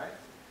 right?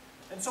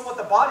 And so what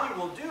the body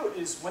will do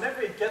is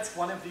whenever it gets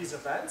one of these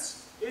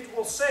events, it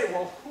will say,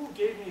 well, who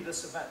gave me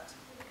this event?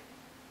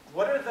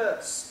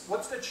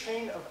 What's the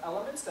chain of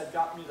elements that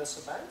got me this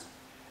event?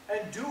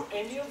 And do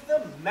any of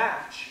them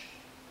match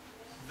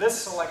this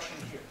selection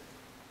here?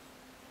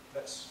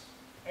 This.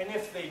 And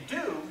if they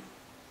do,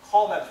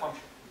 call that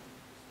function.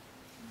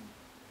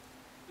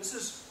 This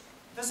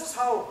is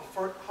how,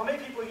 for how many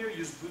people here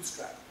use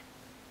Bootstrap?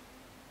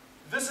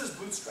 This is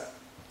Bootstrap.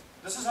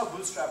 This is how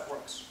Bootstrap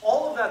works.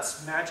 All of that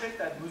magic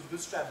that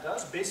Bootstrap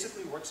does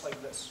basically works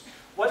like this.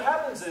 What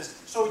happens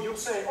is, so you'll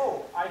say,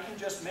 oh, I can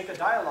just make a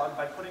dialog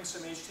by putting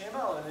some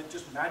HTML and it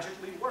just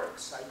magically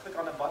works. I click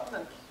on a button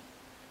and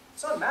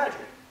it's not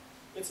magic.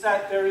 It's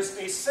that there is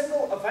a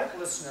single event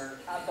listener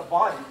at the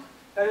body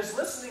that is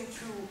listening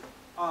to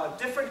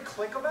different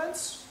click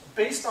events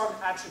based on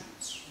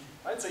attributes.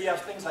 Right? So you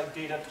have things like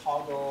data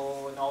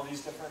toggle and all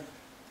these different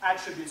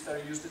attributes that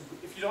are used in,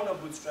 if you don't know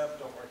Bootstrap,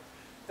 don't worry,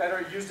 that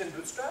are used in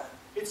Bootstrap.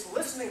 It's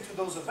listening to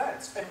those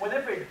events. And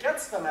whenever it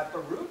gets them at the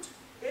root,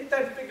 it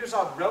then figures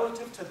out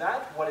relative to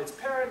that what its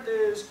parent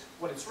is,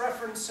 what it's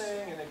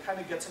referencing, and it kind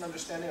of gets an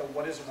understanding of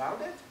what is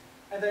around it,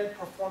 and then it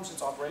performs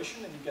its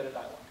operation and you get a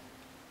dialog.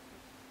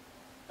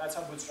 That's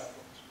how Bootstrap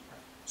works.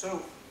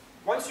 So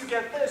once you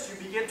get this, you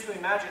begin to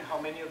imagine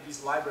how many of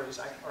these libraries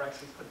are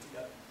actually put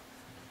together.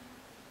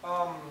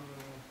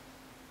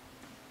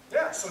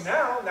 Yeah, so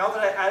now that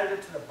I added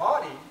it to the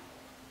body,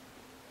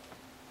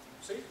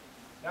 see,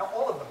 now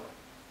all of them work.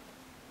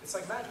 It's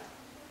like magic.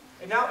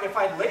 And now if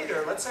I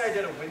later, let's say I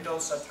did a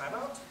Windows set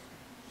timeout.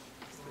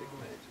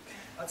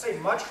 Let's say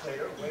much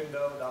later,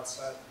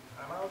 window.set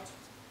timeout.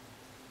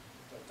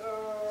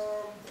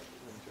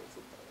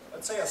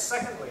 Let's say a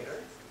second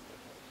later,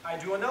 I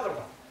do another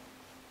one.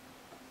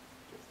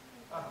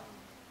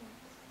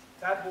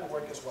 That will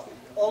work as well.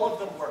 All of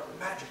them work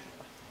magically.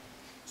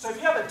 So if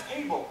you have a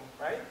table,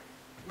 right?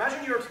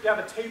 Imagine you have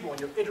a table and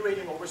you're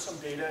iterating over some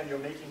data and you're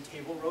making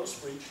table rows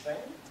for each thing.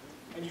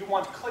 And you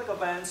want click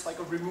events like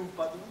a remove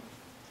button.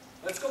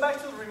 Let's go back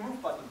to the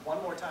remove button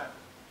one more time.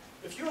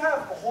 If you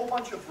have a whole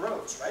bunch of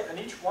rows, right, and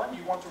each one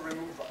you want to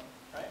remove one,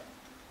 right,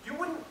 you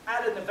wouldn't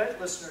add an event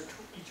listener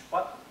to each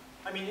button.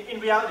 I mean, in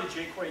reality,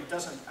 jQuery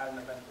doesn't add an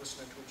event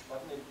listener to each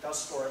button. It does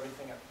store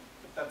everything.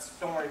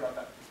 Don't worry about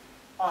that.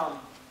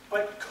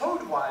 But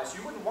code-wise,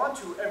 you wouldn't want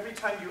to, every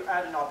time you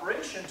add an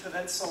operation, to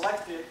then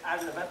select it,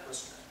 add an event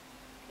listener.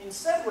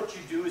 Instead, what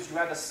you do is you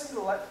add a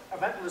single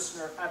event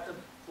listener at the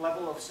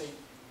level of, say,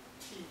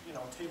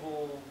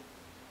 table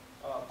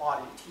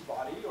body,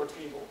 T-body, or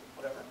table,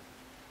 whatever.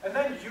 And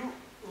then you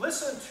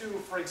listen to,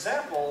 for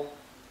example,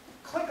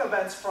 click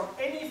events from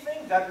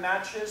anything that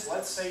matches,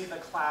 let's say, the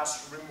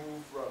class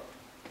remove row.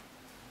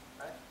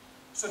 Right?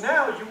 So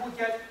now you will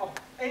get,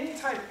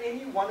 anytime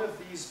any one of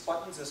these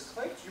buttons is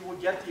clicked, you will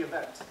get the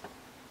event.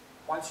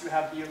 Once you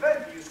have the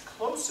event, you use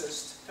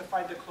closest to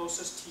find the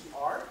closest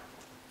TR.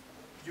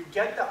 You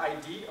get the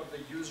ID of the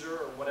user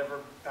or whatever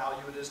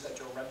value it is that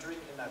you're rendering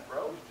in that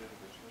row.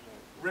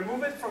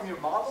 Remove it from your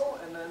model,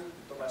 and then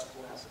the rest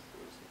will happen.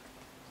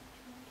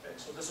 Okay,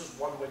 so this is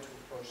one way to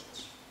approach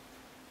this.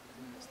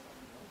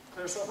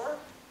 Clear so far?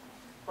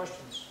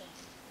 Questions?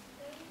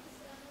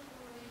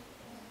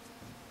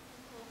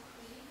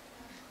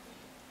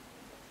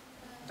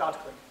 Dot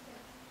click.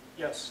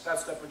 Yes,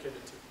 that's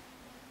deprecated too.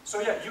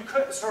 So yeah, you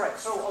could, sorry,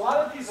 so a lot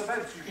of these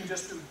events you can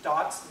just do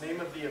dot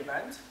name of the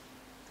event,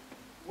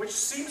 which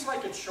seems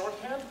like it's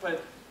shorthand,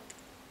 but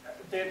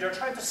they're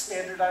trying to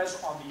standardize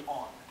on the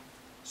on.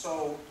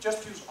 So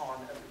just use on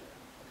everywhere,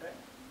 okay?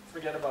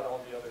 Forget about all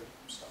the other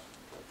stuff.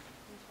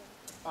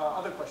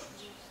 Other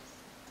questions?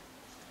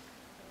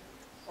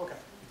 Okay.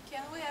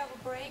 Can we have a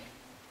break?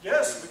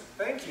 Yes,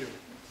 thank you.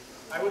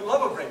 I would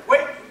love a break.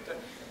 Wait,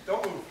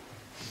 don't move.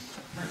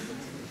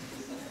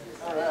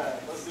 All right,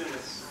 let's do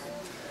this.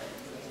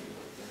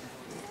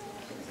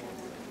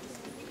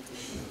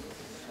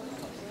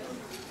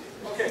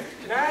 Okay,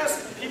 can I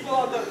ask people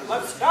on the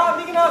left? Ah,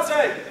 you can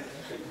outside.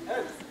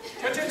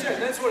 Check.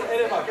 That's what I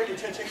about. Get you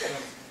check. Check.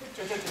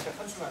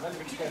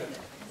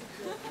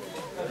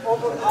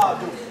 Open.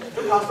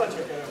 Do pasta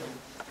check.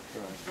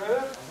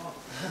 Böyle.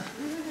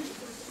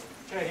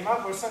 Okay,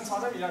 이만 벌써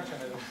사람 이렇게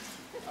해요.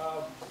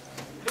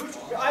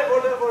 I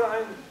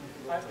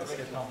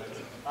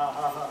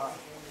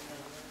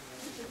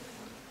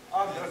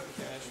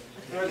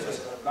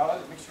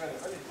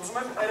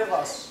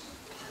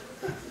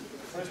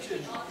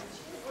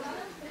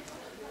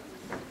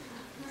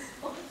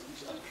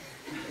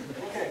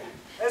Okay,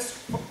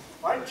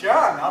 my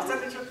John, after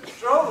the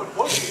show,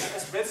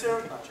 it's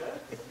better, not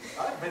yet.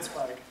 It's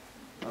like.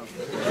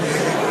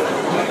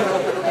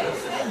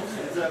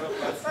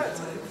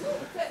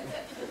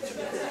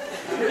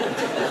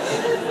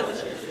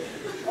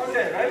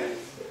 Okay, right?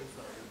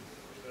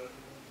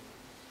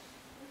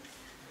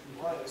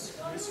 What is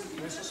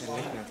this?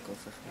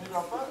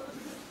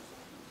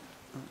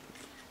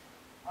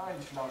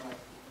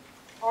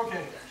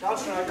 Okay,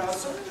 that's right,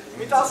 guys.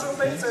 We toss your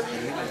face at me.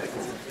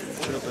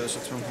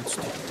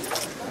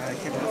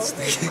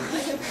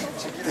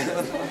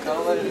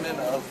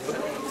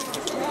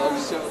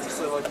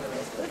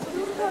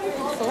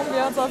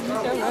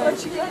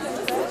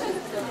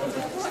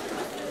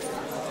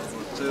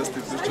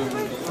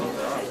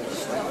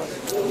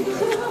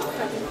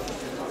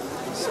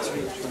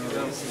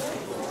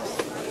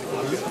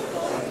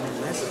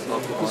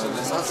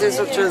 Sen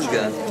çok çözgün.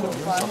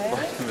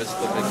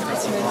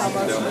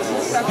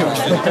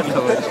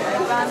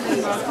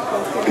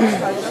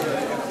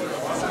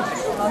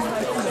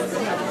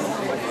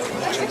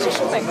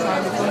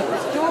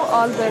 Tu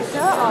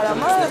Albert'a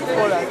arama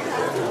Polat.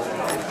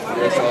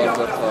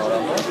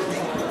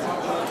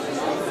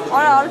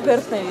 Ara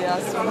Albert neydi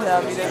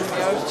aslında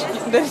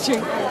bilemiyor çünkü.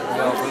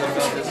 Ya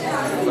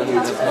bunu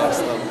ben de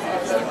Pars'tan.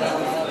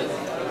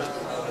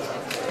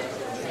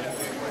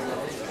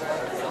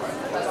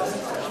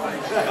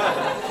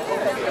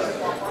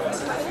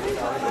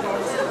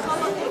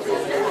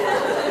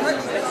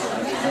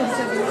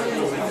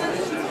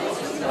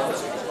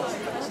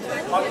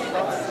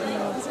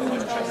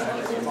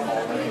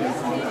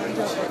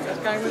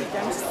 Kan ik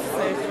ganz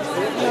safe.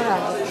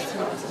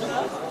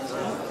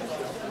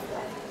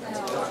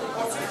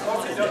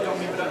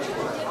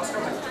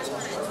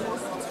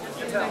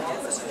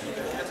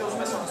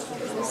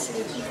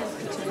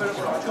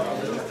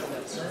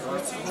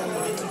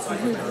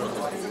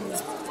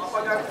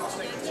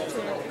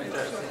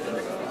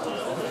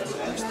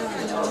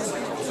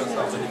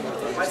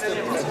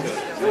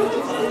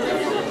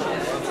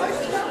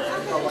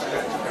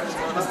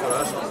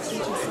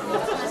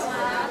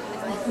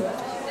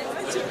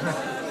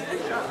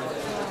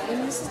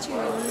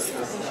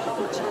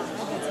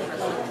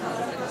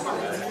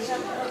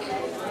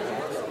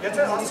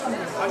 Yeter alsın.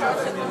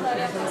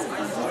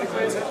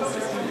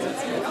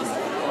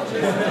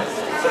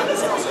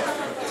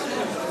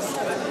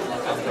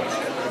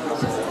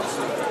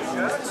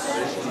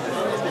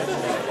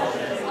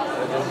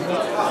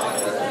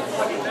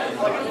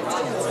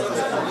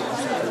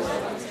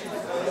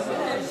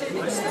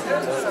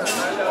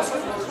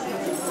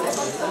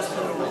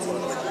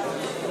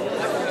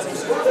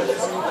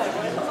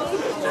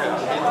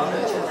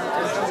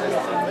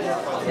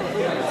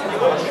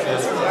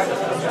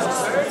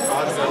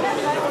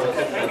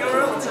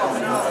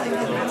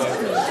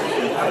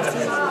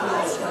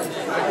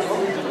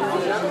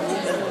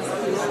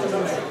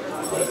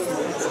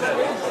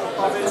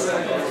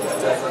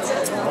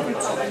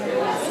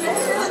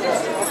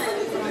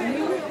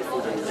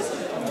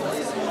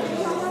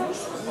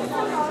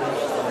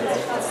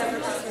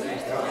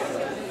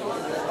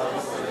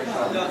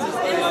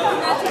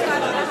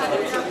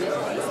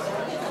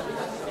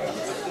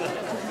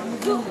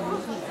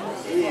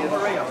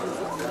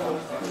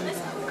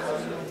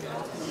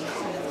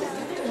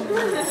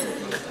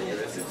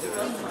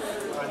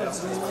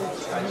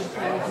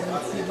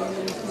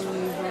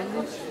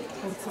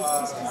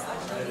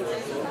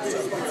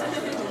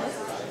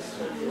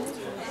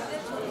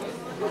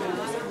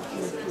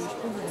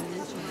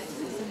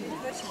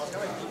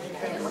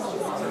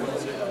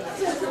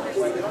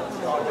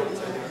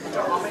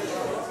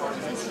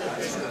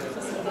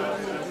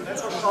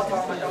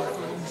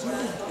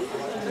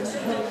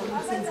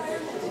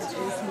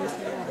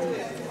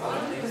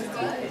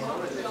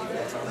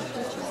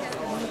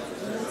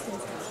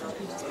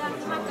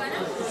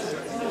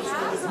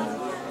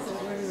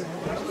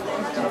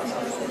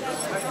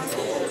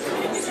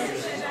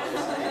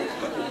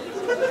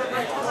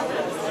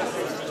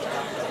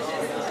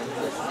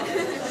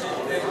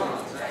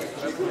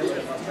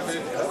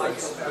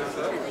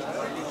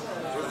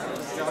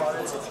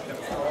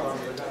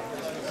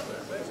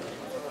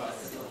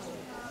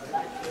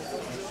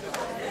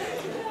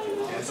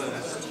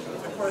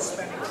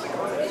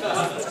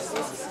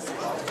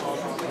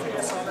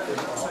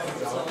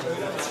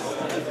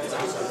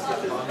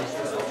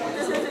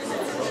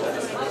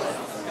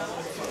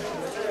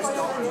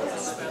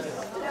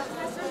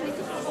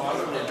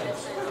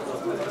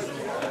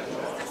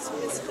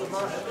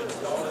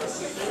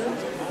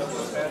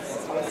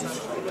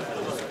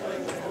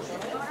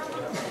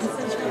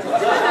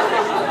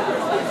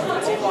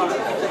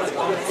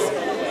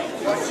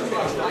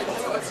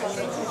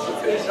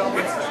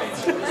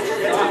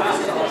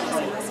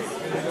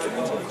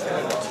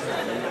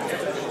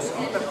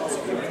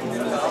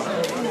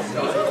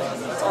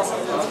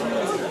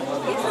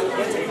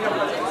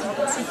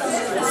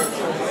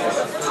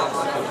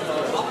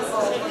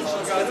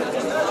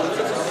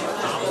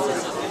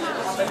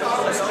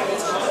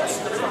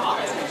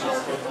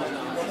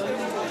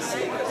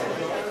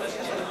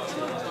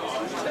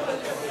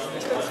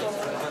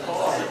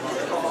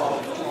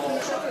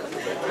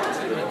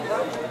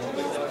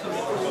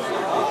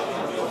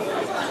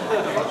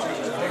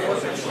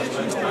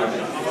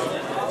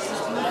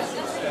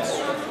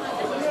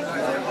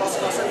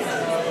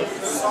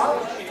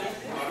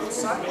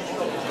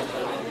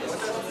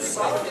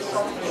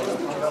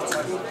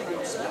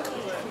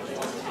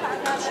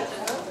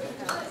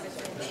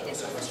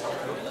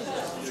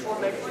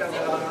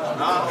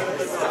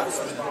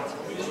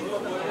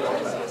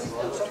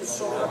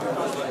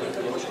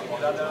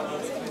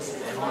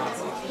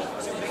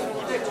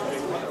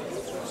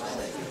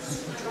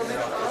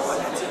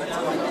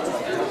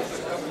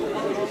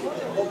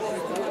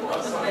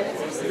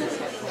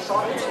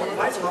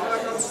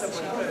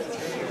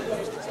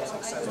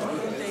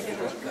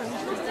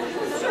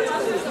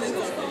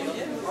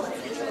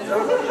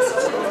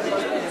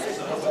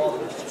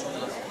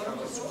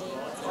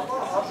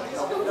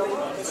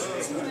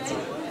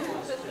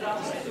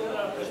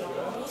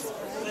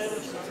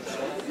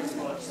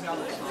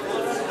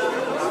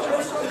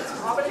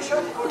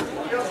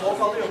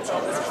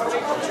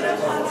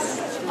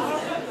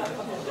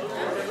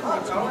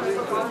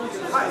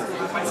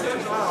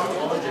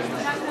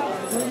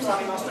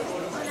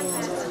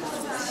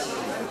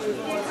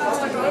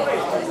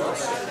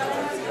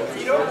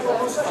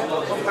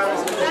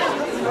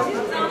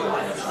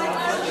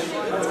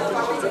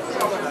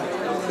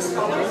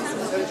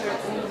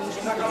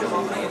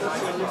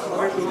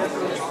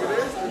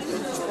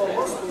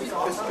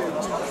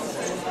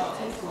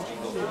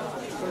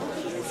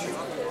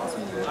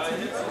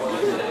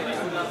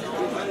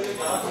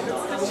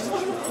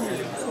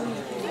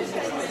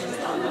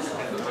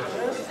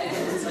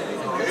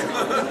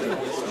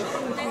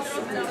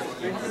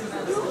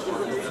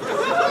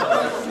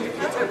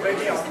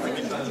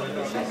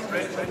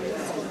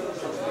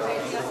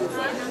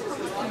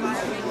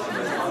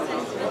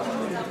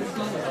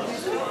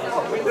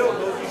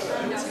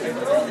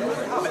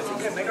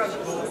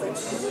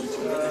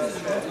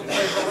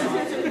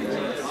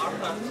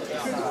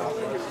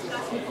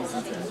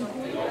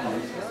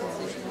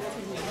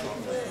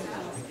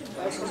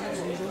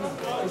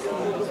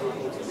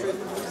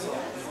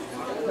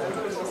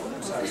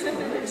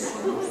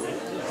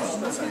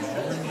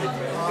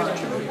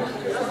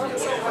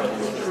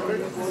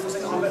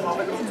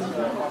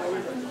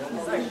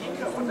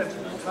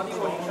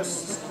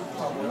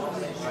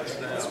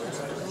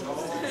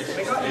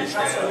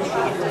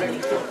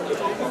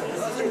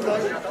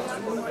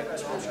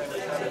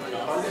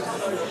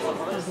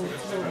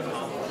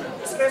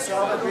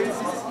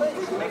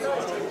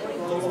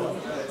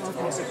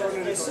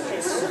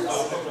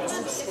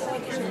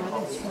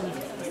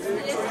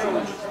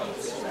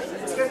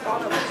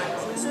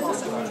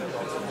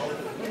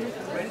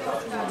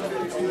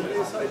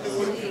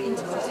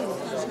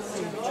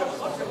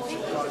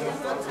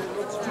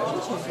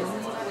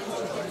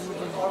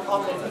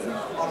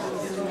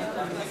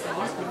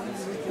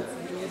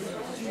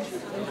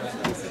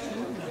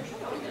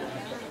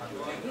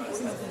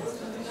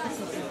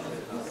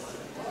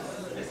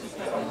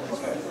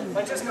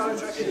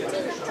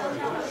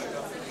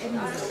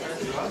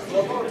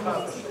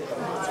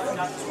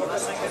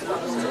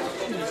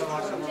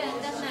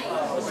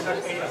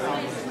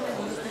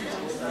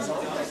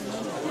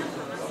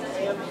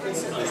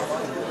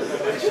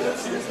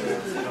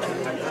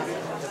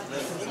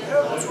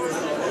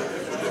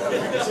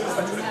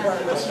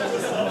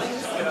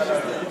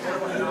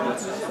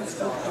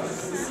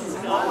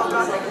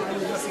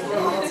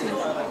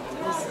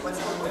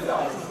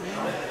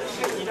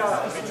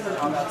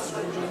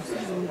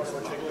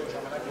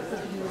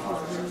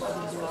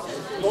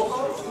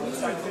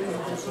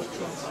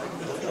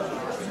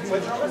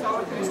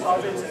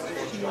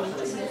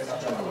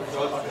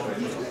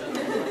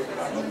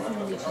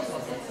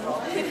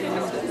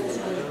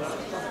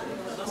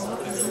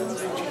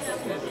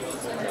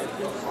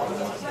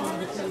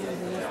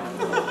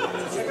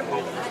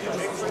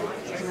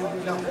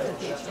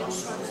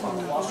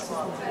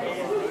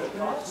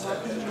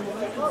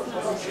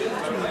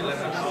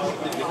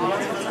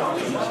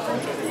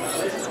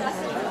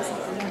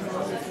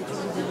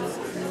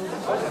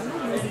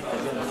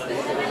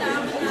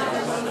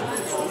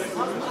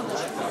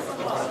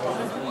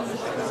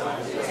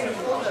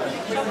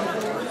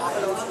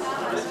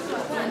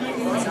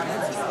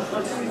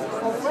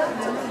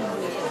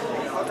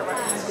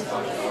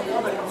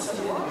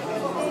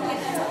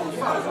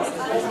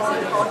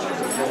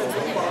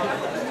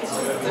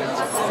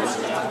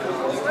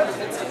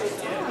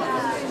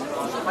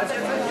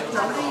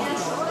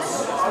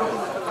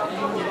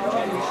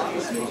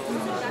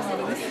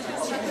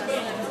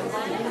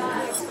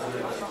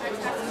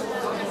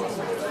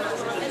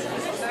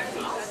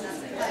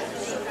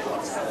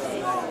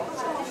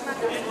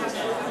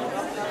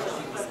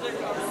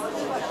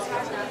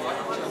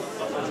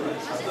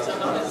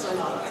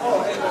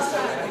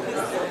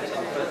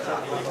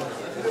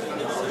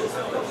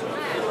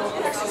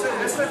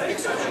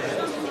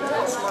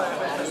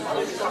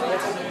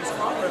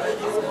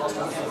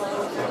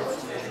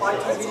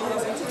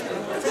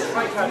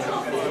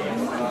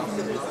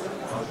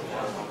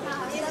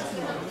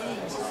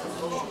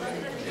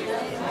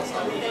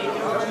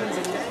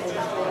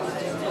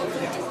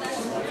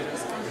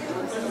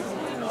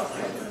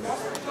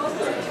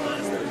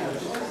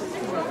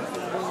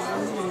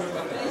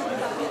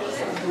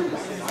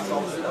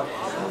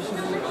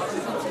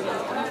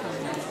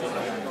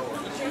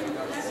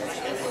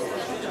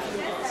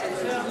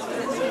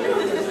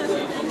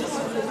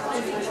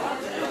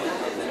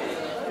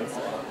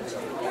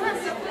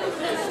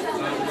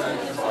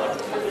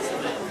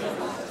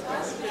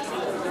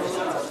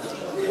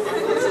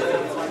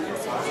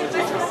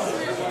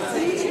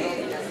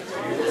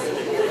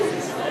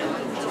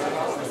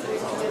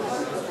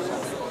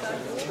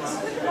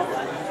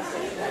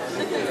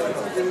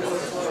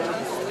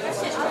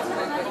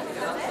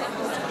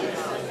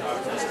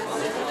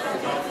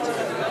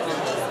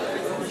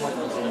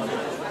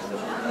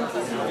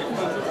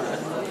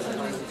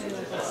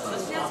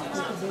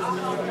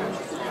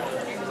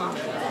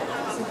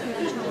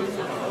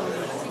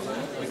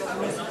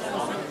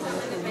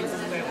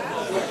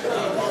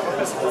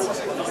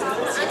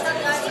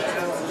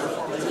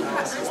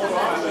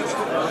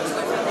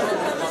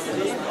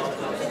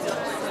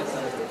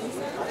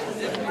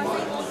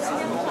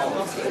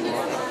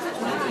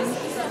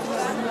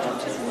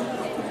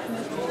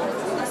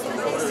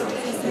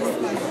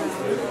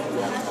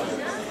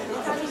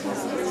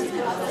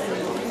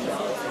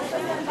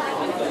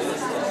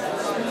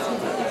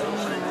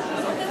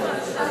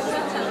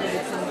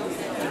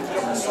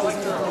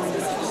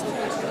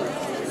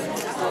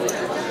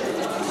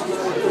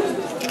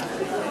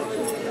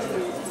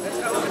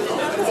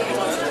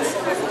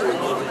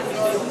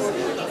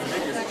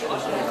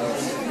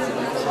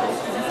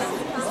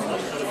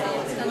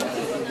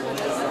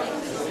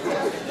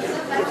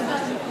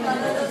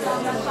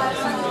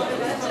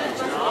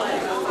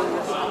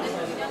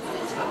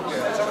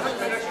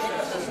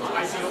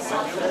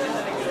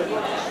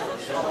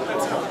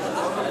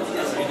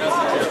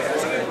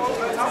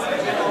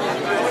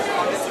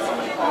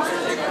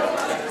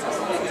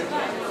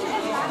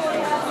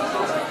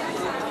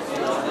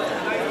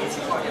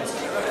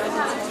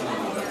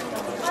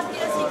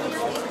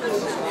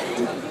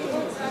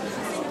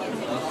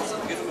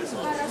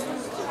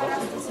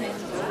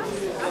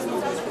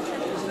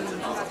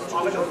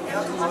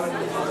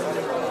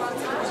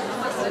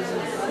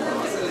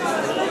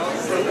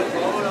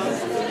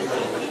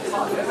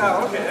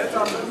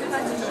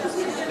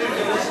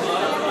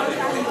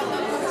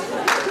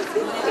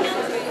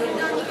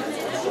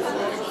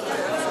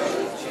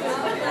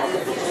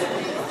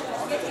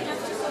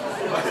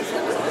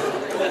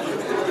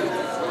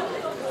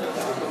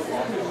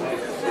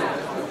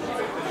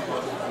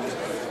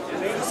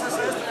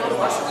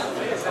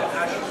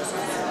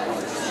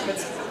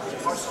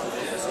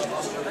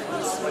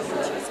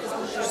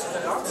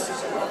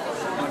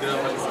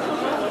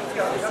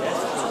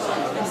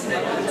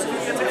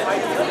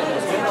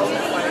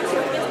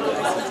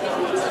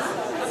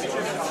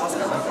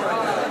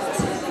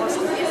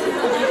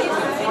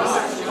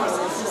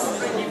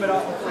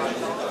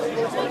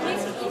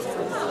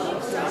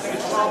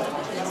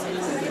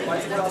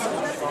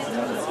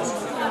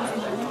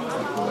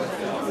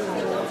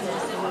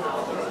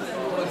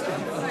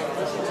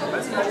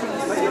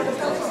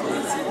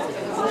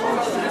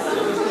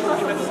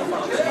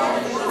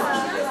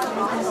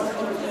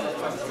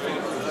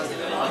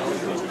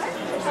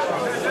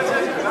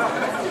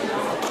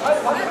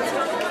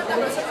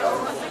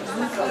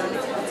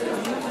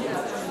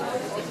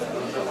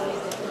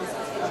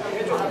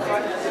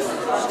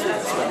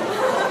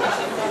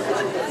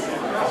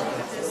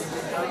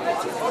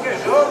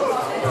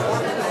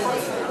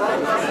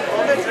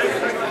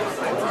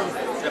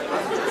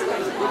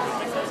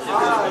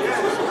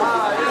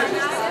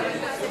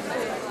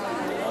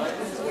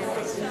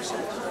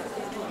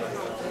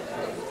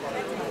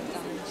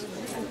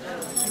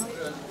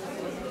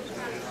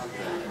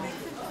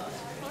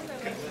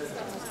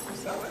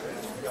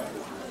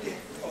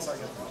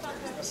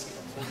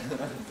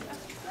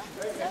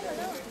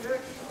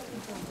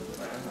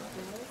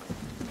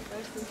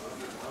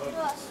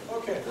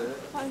 Okay.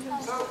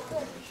 So,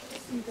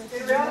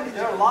 in reality,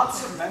 there are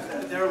lots of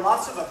methods. There are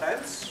lots of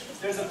events.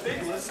 There's a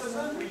big list of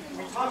them.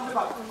 We talked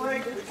about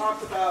click. We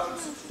talked about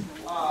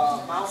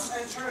mouse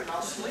enter and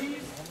mouse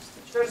leave.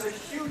 There's a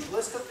huge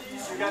list of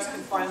these. You guys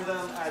can find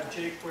them at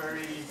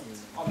JQuery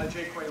on the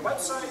JQuery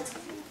website.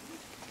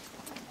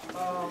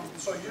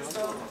 So use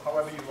them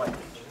however you like.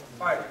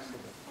 All right.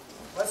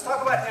 Let's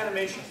talk about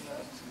animation.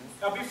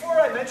 Now, before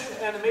I mention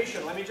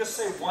animation, let me just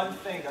say one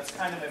thing that's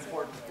kind of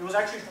important. It was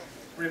actually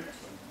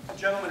a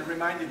gentleman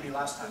reminded me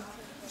last time.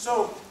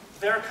 So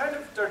there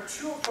are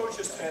two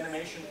approaches to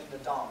animation in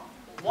the DOM.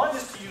 One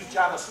is to use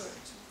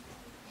JavaScript.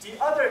 The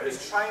other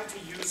is trying to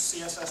use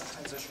CSS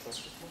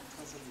transitions.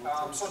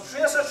 So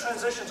CSS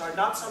transitions are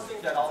not something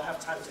that I'll have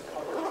time to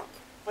cover,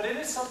 but it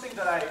is something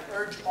that I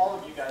urge all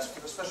of you guys,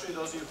 especially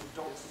those of you who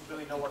don't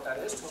really know what that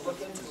is, to look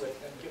into it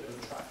and give it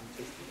a try.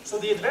 So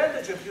the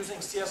advantage of using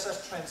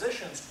CSS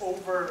transitions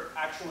over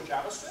actual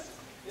JavaScript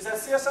is that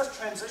CSS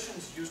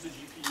transitions use the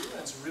GPU and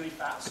it's really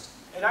fast.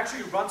 It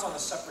actually runs on a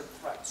separate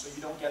thread, so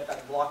you don't get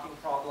that blocking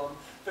problem,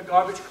 the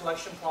garbage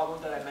collection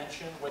problem that I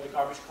mentioned, where the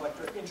garbage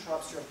collector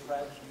interrupts your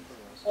thread.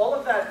 All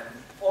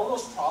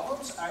those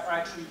problems are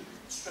actually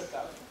stripped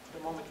out the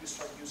moment you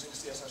start using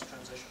CSS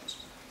transitions.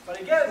 But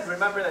again,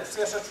 remember that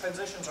CSS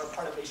transitions are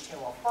part of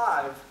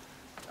HTML5,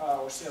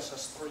 or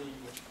CSS3,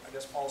 which I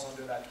guess falls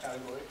under that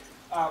category.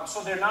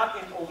 So they're not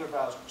in older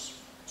browsers.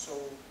 So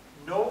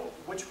know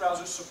which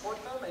browsers support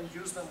them and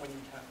use them when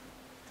you can.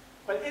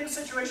 But in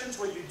situations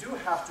where you do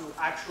have to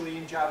actually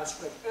in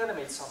JavaScript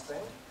animate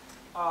something,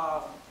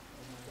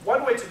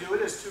 one way to do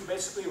it is to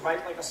basically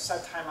write like a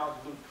set timeout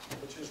loop,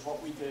 which is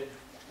what we did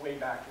way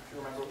back. If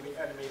you remember, we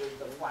animated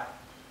the flag.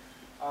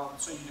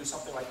 So you do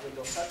something like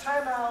Windows set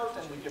timeout,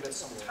 and we give it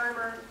some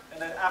timer, and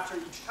then after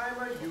each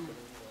timer, you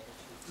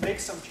make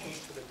some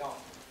change to the DOM.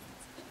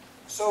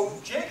 So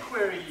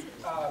jQuery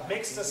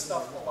makes this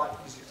stuff a lot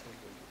easier.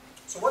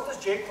 So what does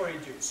jQuery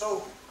do?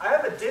 So I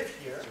have a div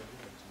here,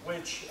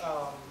 which,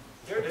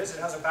 here it is. It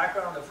has a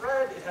background on the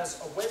thread, it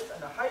has a width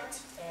and a height,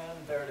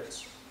 and there it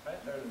is. Right?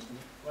 There it is.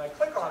 When I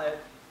click on it,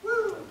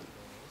 woo,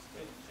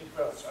 it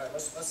grows. All right,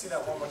 let's see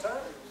that one more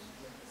time.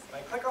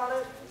 When I click on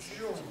it,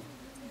 zoom.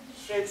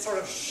 It sort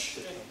of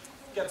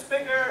it gets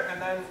bigger,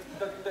 and then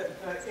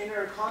the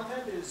inner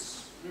content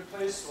is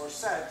replaced or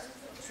set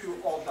to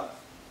all done.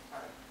 All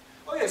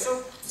right. Okay,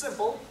 so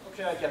simple.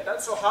 Okay, I get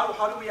that. So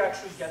how do we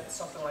actually get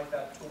something like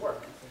that to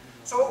work?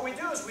 So what we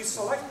do is we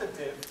select the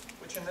div,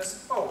 which in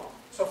this,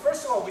 so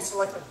first of all, we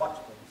select the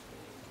button.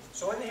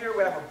 So in here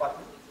we have a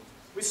button.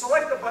 We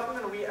select the button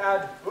and we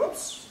add,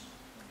 oops,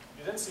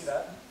 you didn't see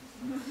that.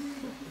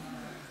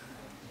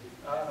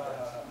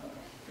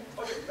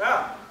 Okay,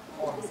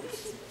 on.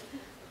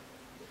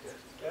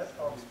 Get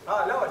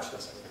on. Now it's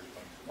just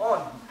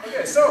on.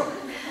 Okay, so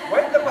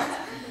when the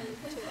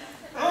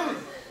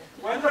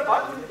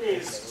button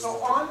is,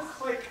 so on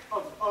click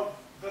of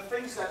the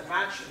things that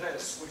match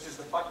this, which is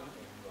the button,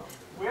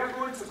 we are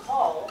going to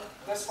call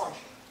this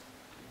function.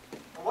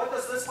 And what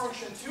does this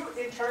function do?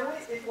 Internally,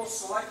 it will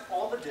select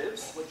all the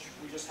divs, which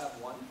we just have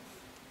one,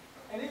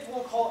 and it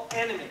will call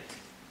animate.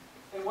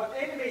 And what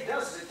animate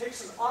does is it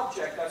takes an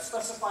object that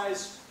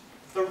specifies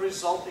the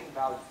resulting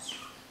values.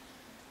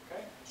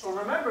 Okay? So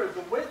remember,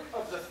 the width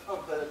of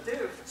the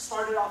div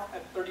started off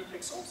at 30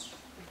 pixels,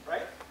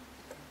 right?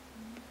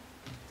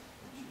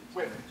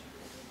 Width,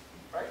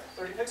 right?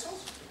 30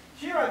 pixels.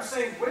 Here I'm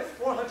saying width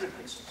 400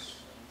 pixels.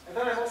 And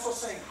then I'm also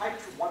saying height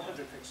to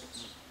 100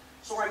 pixels.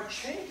 So I'm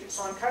changing,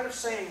 so I'm kind of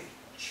saying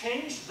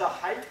change the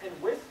height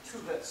and width to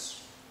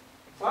this,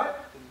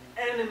 but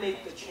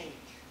animate the change.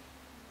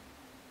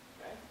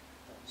 Okay?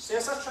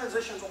 CSS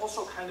transitions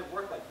also kind of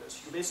work like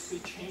this. You basically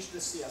change the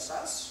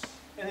CSS,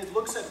 and it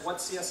looks at what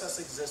CSS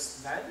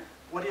exists then,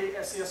 what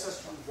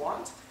CSS you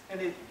want,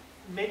 and it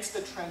makes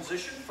the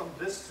transition from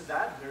this to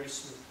that very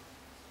smooth.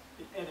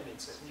 It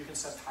animates it, and you can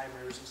set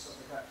timers and stuff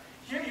like that.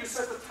 Here you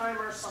set the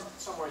timer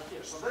somewhere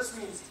here. So this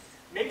means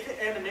make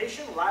the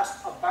animation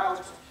last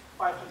about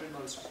 500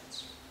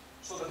 milliseconds.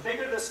 So the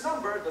bigger this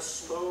number, the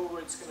slower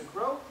it's going to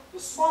grow. The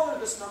smaller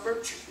this number,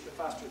 the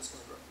faster it's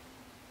going to grow.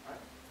 Right?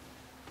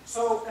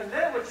 So, and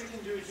then what you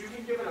can do is you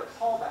can give it a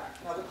callback.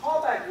 Now the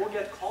callback will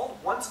get called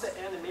once the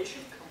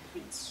animation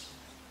completes.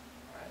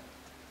 Right?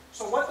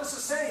 So what this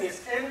is saying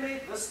is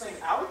animate this thing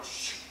out,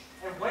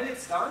 and when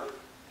it's done,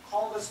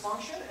 call this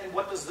function. And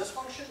what does this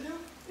function do?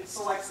 It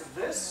selects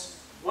this.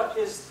 What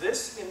is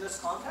this in this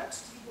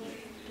context?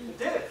 The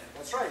div.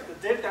 That's right,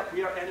 the div that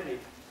we are animating.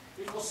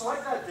 It will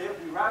select that div,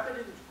 we wrap it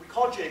in, we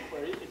call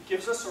jQuery, it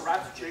gives us a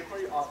wrapped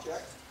jQuery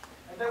object,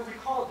 and then we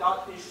call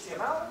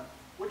 .html,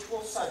 which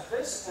will set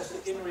this as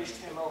the inner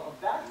HTML of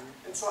that,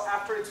 and so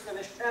after it's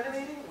finished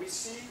animating, we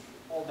see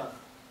all done.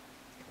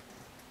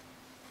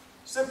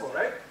 Simple,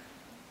 right?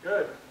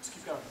 Good, let's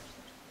keep going.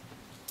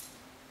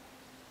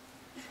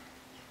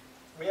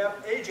 We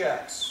have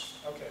Ajax.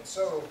 Okay,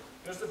 so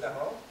here's the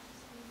demo.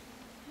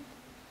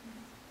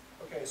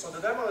 Okay, so the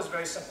demo is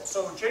very simple.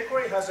 So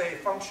jQuery has a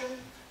function.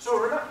 So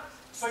remember,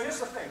 so here's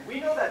the thing. We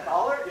know that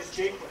 $is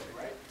jQuery,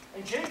 right?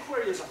 And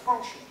jQuery is a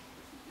function.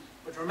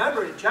 But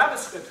remember, in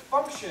JavaScript,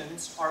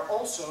 functions are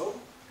also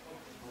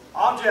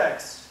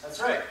objects. That's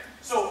right.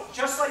 So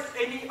just like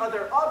any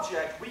other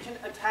object, we can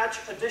attach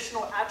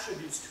additional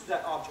attributes to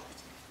that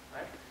object.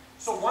 Right?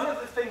 So one of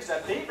the things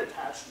that they've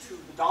attached to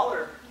the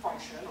dollar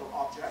function or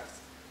object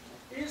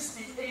is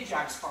the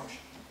AJAX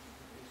function.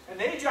 An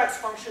AJAX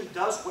function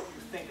does what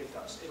you think it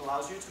does. It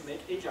allows you to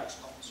make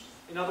AJAX calls.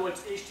 In other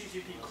words,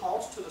 HTTP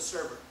calls to the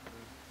server.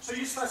 So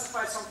you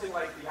specify something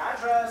like the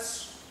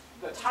address,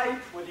 the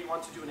type, whether you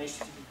want to do an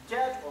HTTP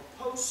GET or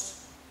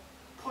POST,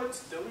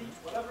 put, delete,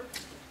 whatever.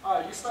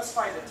 You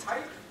specify the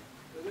type.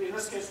 In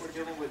this case, we're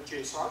dealing with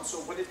JSON. So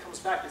when it comes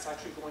back, it's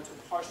actually going to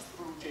parse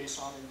through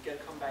JSON and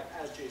come back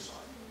as JSON.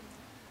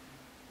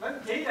 Then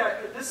data,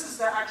 this is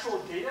the actual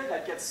data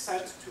that gets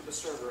sent to the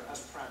server as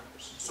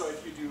parameters. So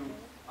if you do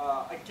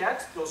a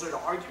GET, those are the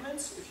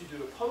arguments. If you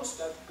do the POST,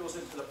 that goes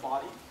into the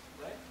body,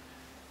 right?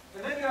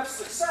 And then you have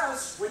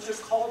success, which is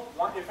called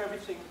one if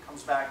everything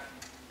comes back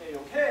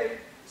A-OK.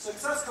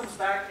 Success comes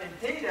back, and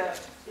data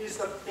is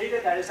the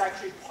data that is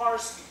actually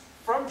parsed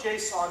from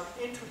JSON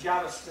into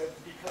JavaScript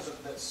because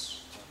of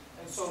this.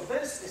 And so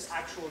this is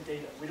actual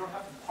data. We don't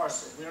have to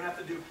parse it. We don't have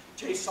to do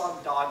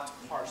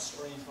JSON.parse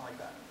or anything like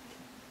that.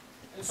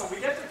 And so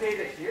we get the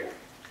data here,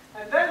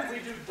 and then we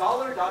do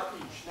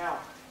 $.each. Now,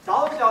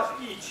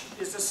 $.each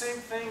is the same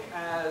thing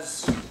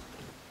as,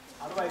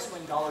 how do I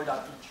explain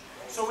 $.each?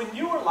 So in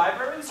newer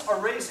libraries,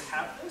 arrays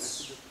have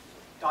this,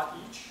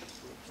 .each,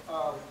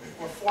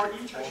 or for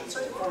each, I should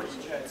say, for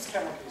each. Yeah, it's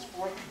camel case,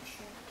 for each.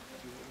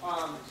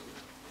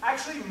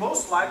 Actually,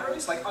 most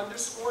libraries, like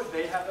underscore,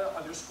 they have an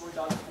underscore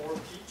 .for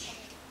each.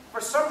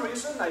 For some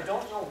reason, I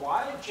don't know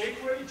why,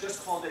 JQuery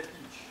just called it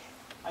each.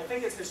 I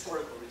think it's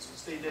historical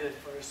reasons. They did it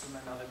first, and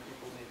then other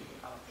people maybe,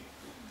 I don't know.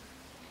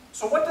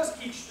 So what does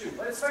each do?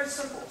 Well, it's very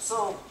simple.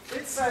 So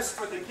it says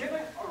for the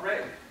given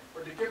array,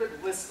 or the given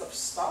list of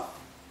stuff,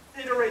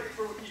 iterate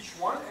through each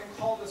one and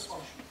call this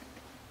function.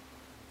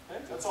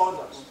 Okay? That's all it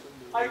does.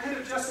 I could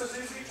have just as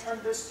easily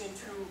turned this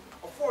into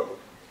a for loop,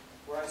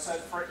 where I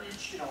said for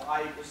each,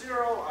 I equals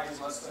 0, I is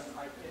less than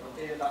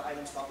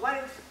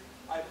data.items.length,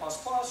 I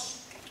plus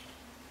plus.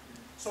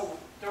 So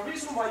the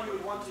reason why you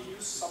would want to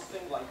use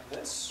something like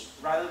this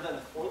rather than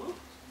a for loop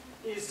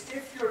is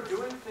if you're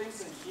doing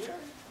things in here.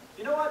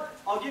 You know what?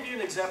 I'll give you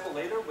an example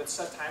later with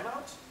set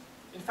timeout.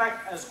 In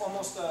fact, as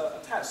almost a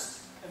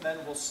test, and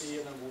then we'll see,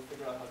 and then we'll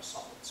figure out how to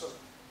solve it. So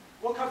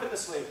we'll cover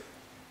this later.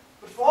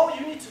 But for all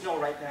you need to know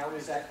right now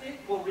is that it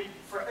will read,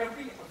 for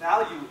every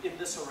value in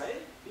this array,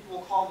 it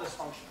will call this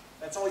function.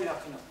 That's all you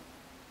have to know.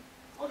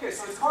 Okay,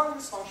 so it's calling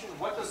this function.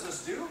 What does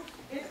this do?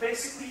 It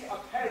basically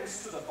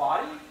appends to the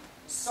body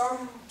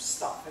some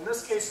stuff. In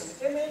this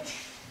case, an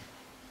image.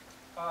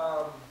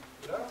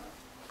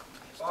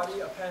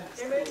 Body append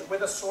image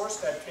with a source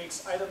that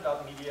takes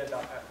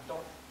item.media.app.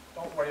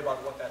 Don't worry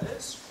about what that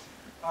is.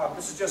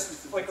 This is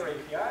just Flickr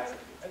API.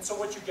 And so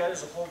what you get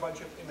is a whole bunch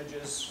of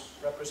images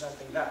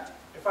representing that.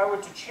 If I were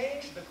to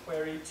change the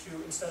query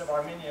to, instead of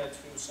Armenia,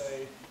 to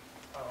say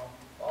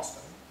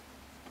Boston,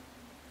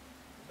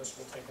 this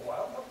will take a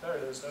while. Oh, there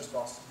it is. There's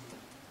Boston.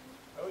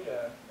 Oh,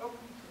 yeah. Oh,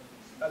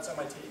 that's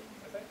MIT,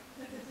 I think.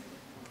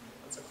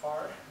 That's a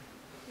car.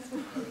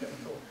 Okay,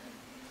 cool.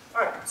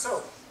 All right,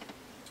 so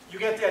you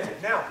get the idea.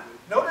 Now,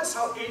 notice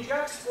how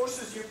AJAX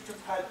forces you to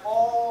put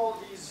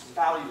all these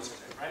values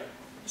in it, right?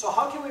 So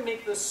how can we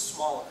make this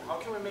smaller? How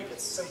can we make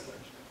it simpler?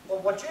 Well,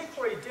 what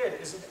jQuery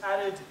did is it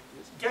added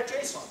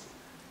getJSON.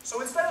 So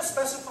instead of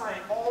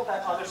specifying all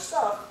that other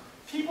stuff,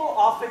 people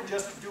often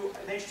just do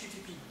an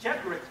HTTP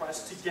GET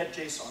request to get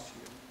JSON to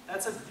you.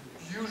 That's a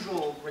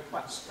usual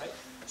request, right?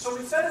 So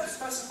instead of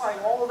specifying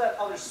all that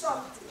other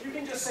stuff, you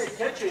can just say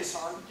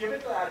getJSON, give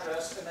it the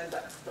address, and then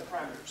the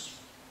parameters.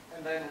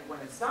 And then when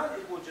it's done,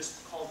 it will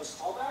just call this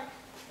callback,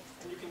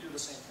 and you can do the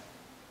same thing.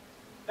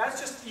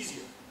 That's just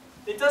easier.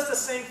 It does the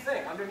same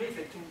thing. Underneath,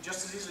 it can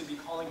just as easily be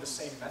calling the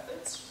same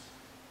methods,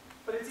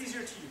 but it's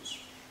easier to use.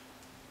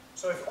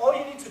 So if all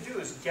you need to do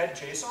is get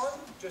JSON,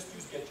 just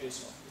use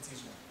getJSON. It's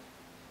easier.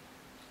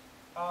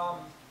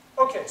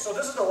 Okay, so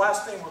this is the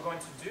last thing we're going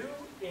to do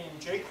in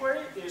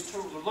jQuery is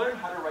to learn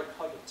how to write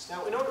plugins.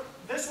 Now,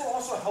 this will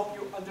also help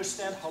you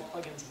understand how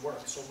plugins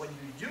work. So when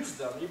you use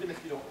them, even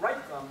if you don't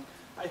write them,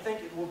 I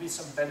think it will be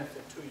some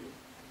benefit to you.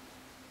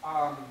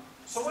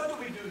 So what do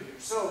we do here?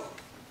 So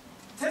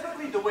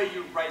typically the way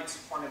you write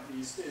one of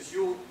these is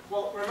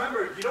well,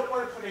 remember, you don't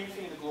want to put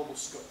anything in the global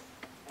scope,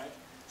 right?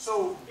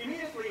 So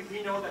immediately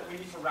we know that we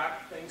need to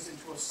wrap things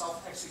into a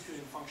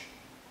self-executing function,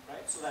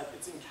 right? So that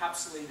it's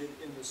encapsulated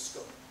in the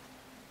scope.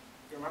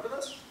 You remember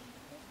this?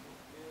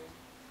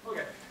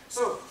 Okay,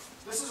 so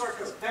this is our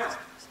code. Now,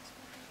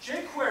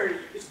 jQuery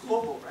is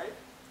global, right?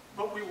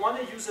 But we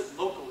want to use it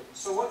locally.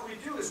 So what we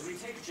do is we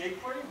take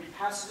jQuery, we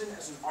pass it in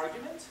as an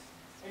argument,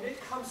 and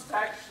it comes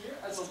back here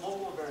as a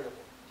local variable.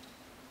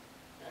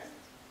 Okay?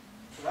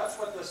 So that's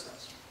what this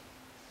does.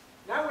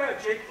 Now we have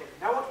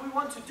jQuery. Now what we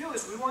want to do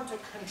is we want to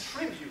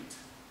contribute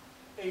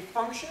a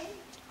function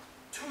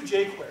to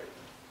jQuery.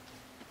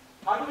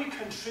 How do we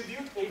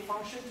contribute a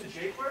function to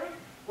jQuery?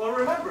 Well,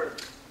 remember,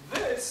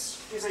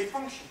 this is a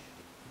function.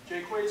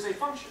 jQuery is a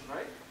function,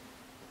 right?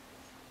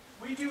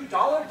 We do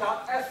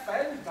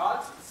 $.fn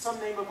dot some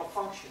name of a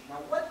function. Now,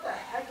 what the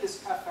heck is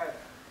fn?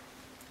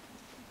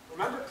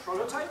 Remember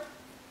prototype?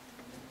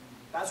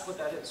 That's what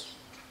that is.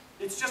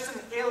 It's just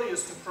an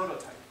alias to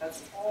prototype.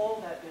 That's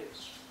all that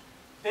is.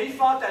 They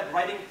thought that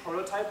writing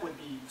prototype would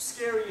be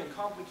scary and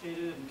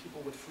complicated and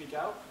people would freak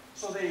out.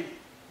 So they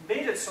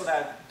made it so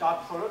that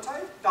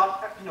 .prototype,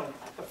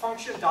 the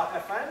function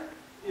 .fn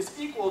is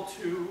equal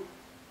to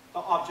the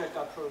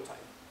object.prototype.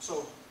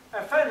 So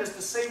fn is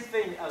the same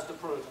thing as the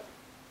prototype.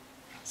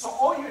 So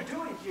all you're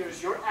doing here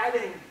is you're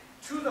adding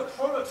to the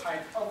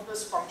prototype of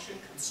this function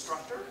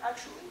constructor,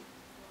 actually,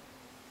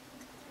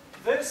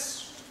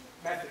 this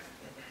method.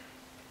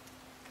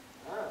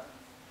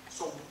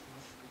 So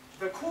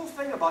the cool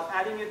thing about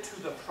adding it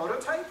to the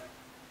prototype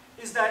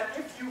is that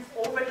if you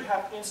already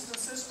have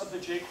instances of the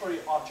jQuery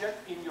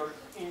object in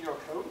your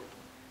code,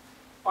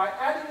 by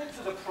adding it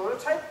to the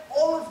prototype,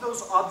 all of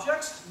those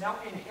objects now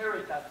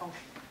inherit that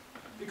function.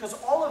 Because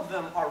all of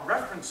them are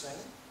referencing,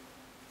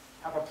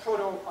 have a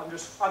proto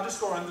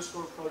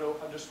underscore proto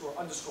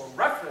underscore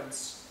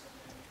reference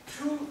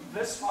to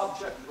this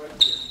object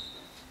right here.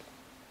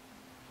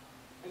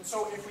 And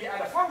so if we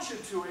add a function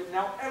to it,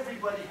 now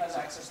everybody has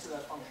access to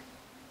that function.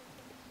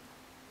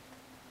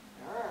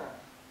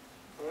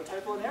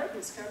 Prototypal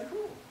inheritance, kind of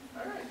cool.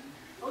 All right.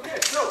 Okay,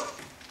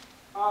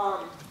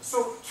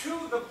 so to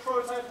the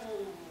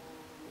prototypal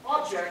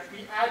object, we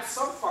add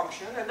some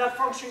function, and that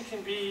function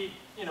can be,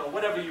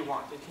 whatever you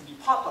want. It can be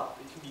pop-up,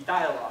 it can be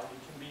dialogue,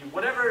 it can be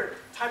whatever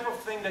type of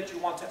thing that you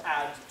want to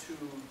add to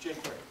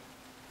jQuery.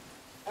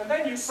 And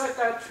then you set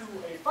that to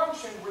a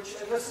function,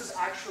 and this is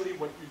actually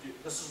what you do.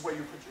 This is where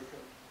you put your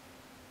code.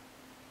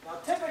 Now,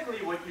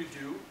 typically what you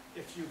do,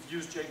 if you've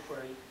used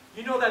jQuery,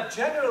 you know that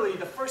generally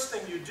the first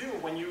thing you do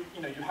when you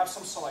have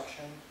some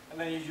selection, and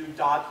then you do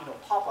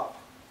pop-up,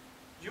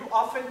 you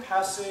often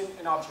pass in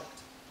an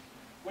object,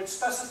 which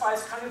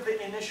specifies kind of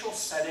the initial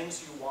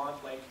settings you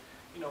want, like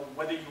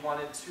whether you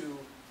want it to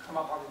come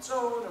up on its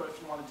own, or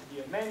if you want it to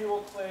be a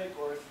manual click,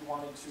 or if you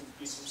want it to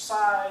be some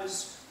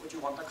size, what you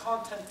want the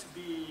content to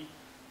be,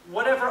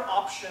 whatever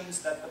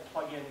options that the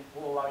plugin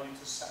will allow you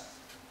to set.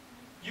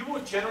 You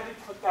will generally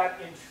put that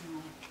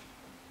into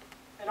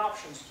an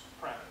options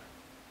parameter.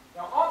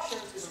 Now,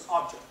 options is an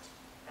object,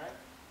 right?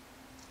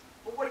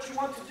 But what you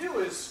want to do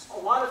is, a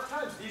lot of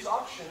times, these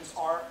options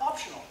are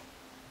optional.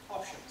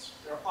 Options,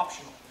 they're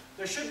optional.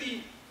 There should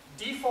be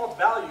default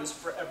values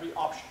for every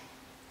option.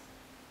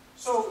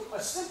 So a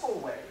simple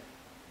way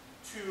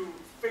to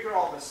figure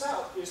all this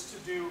out is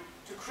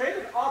to create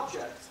an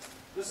object,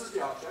 this is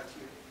the object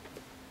here,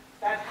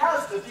 that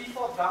has the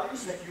default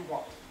values that you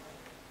want.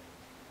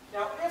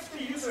 Now, if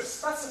the user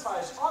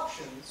specifies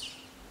options,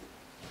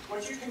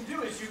 what you can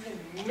do is you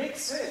can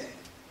mix in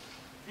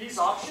these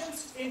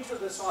options into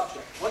this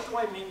object. What do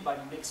I mean by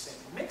mix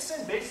in? Mix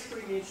in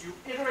basically means you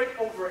iterate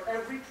over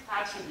every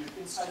attribute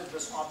inside of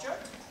this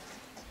object,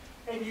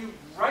 and you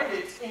write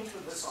it into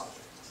this object.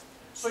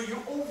 So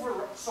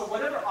so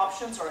whatever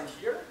options are in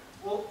here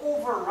will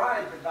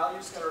override the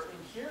values that are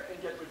in here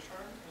and get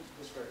returned into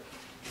this variable.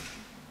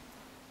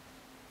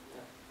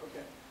 Yeah,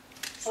 okay.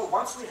 So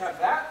once we have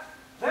that,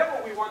 then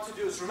what we want to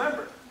do is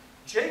remember,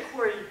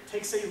 jQuery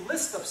takes a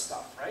list of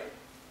stuff, right?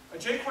 A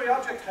jQuery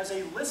object has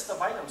a list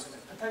of items in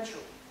it,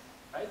 potentially,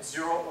 right?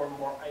 0 or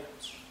more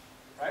items,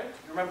 right?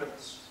 You remember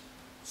this.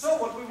 So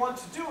what we want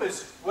to do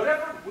is,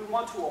 whatever we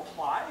want to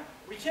apply,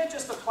 we can't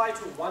just apply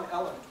to one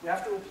element. We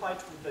have to apply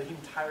to the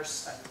entire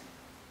set.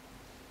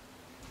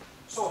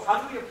 So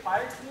how do we apply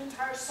it to the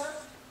entire set?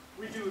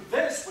 We do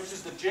this, which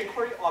is the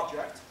jQuery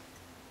object,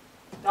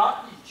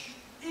 dot each.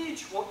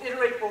 Each will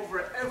iterate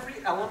over every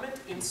element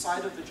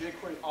inside of the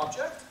jQuery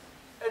object,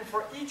 and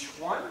for each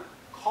one,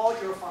 call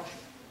your function.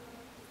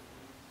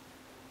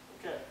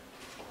 Okay,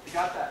 we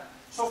got that.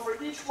 So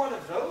for each one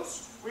of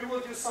those, we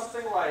will do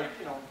something like,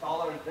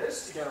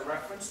 $this to get a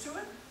reference to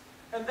it,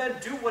 and then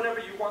do whatever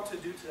you want to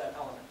do to that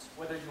element.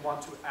 Whether you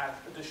want to add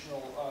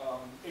additional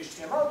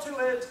HTML to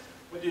it,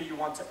 whether you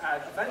want to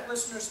add event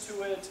listeners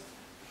to it,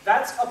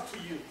 that's up to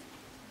you.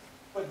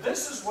 But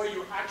this is where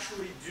you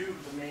actually do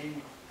the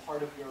main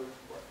part of your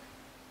work.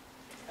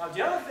 Now,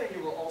 the other thing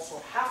you will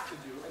also have to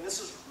do, and this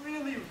is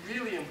really,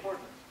 really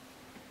important,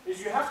 is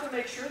you have to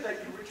make sure that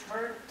you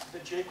return the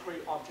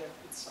jQuery object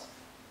itself.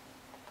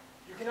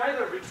 You can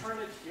either return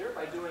it here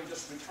by doing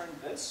just return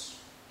this,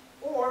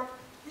 or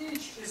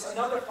each is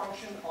another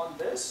function on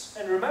this,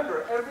 and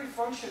remember, every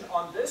function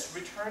on this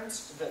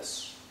returns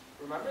this.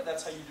 Remember,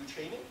 that's how you do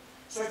chaining.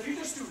 So if you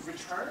just do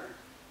return,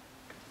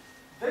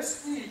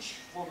 this each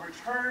will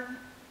return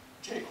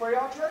jQuery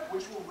object,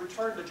 which will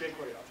return the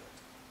jQuery object.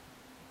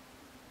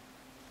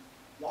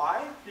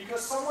 Why?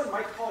 Because someone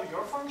might call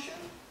your function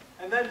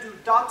and then do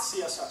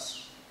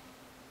 .css.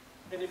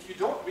 And if you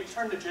don't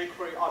return the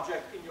jQuery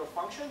object in your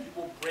function,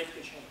 you will break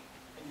the chain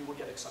and you will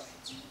get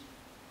exceptions.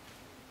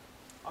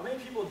 How many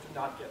people do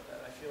not get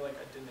that? I feel like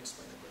I didn't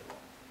explain it very well.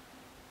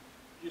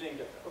 You didn't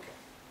get that, okay.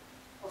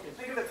 Okay,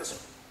 think of it this way.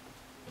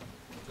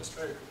 Just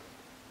very quick.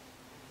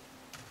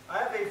 I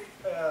have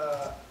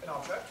an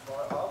object,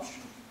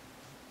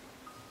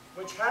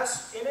 which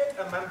has in it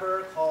a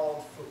member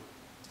called foo.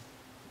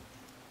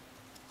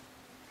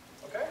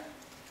 Okay?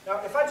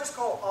 Now, if I just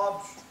call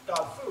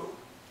obj.foo,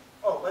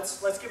 oh,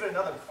 let's give it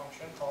another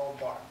function called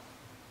bar.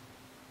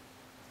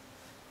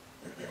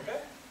 Okay?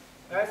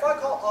 Now, if I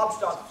call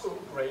obj.foo,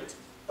 great,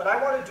 but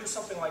I want to do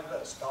something like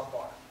this, dot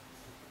bar.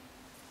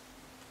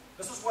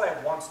 This is what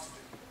I want to do.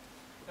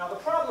 Now, the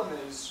problem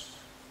is,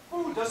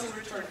 foo doesn't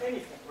return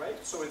anything,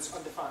 right? So it's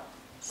undefined.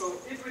 So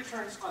it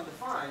returns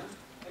undefined,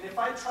 and if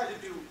I try to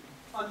do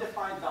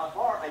undefined dot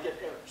bar, I get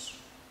errors,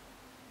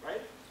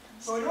 right?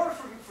 So in order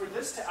for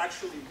this to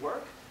actually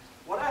work,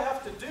 what I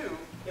have to do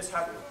is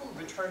have foo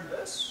return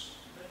this,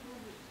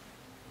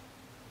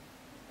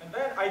 and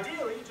then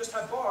ideally just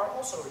have bar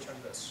also return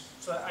this,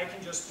 so that I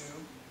can just do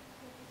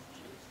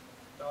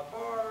dot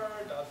bar,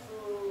 dot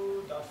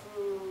foo, dot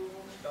foo,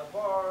 dot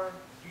bar.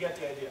 You get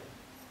the idea.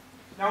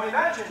 Now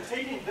imagine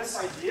taking this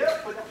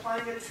idea but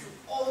applying it to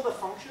all the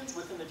functions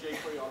within the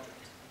jQuery object.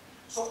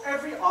 So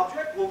every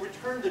object will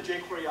return the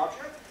jQuery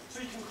object,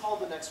 so you can call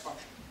the next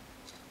function.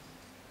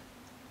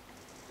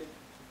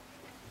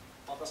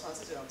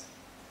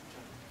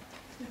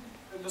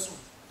 And this one.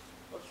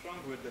 What's wrong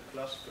with the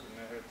classical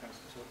inheritance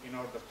in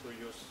order to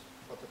use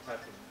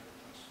phototypal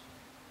inheritance?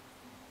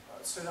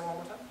 Say that one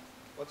more time.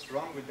 What's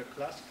wrong with the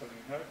classical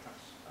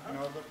inheritance in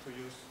order to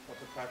use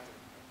phototypal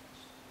inheritance?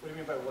 What do you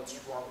mean by what's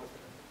wrong with it?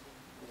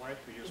 Why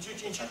to use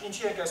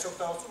Ինչի եք այս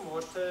օգտագործում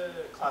ոչ թե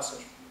class-ը։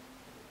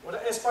 Որը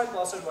S-file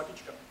class-ը ուղղակի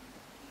չկա։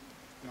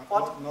 Not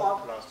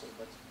cluster,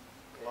 but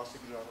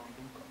classic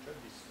ժառանգում կա, չէ՞,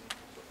 դիսնի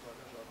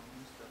սոֆտվարի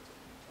ժառանգումից ստեղծել։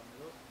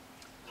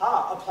 Հա,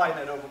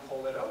 apply-ներով ու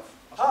call-երով։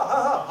 Հա,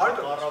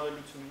 հարդո։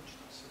 Առավելությունը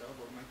ի՞նչն է սրա,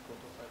 որ մենք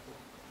phototype-ով։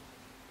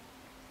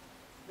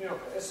 Մի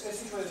րոպե, այս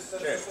ինչ որ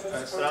Չէ,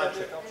 սրա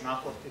չէ,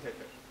 նախորդի հետ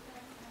է։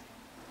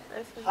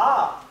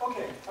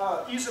 Okay,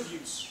 ease of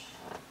use.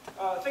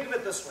 Think of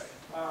it this way.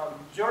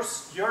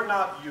 You're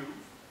not you.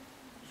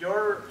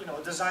 You're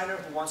a designer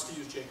who wants to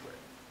use jQuery,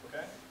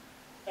 okay?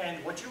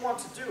 And what you want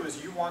to do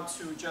is you want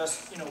to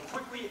just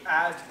quickly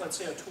add, let's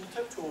say, a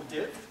tooltip to a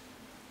div,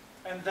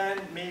 and then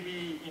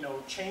maybe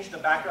change the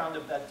background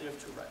of that div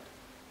to red,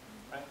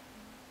 right?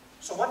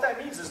 So what that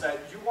means is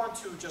that you want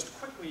to just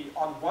quickly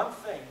on one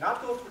thing,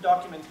 not go through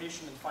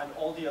documentation and find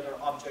all the other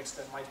objects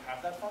that might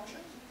have that function,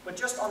 but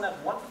just on that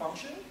one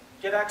function,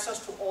 get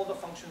access to all the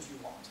functions you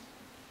want.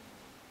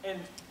 And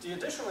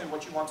additionally,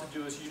 what you want to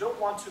do is you don't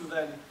want to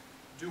then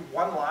do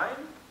one line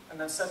and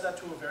then set that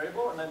to a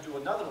variable and then do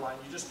another line.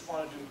 You just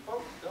want to do boom,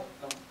 dum,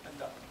 dum, and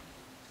dum.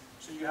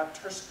 So you have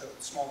terse code,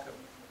 small code.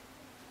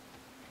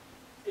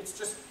 It's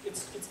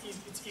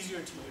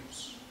easier to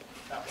use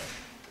that way.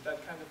 Did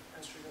that kind of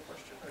answer your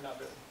question, or not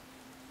really?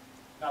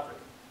 Not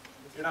really.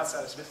 You're not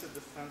satisfied. This is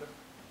the standard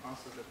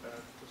answer that I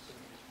have to say,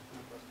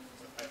 but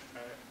I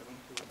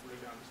don't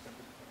really understand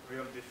the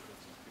real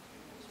differences between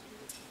these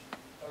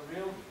two. A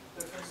real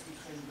difference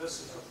between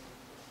this and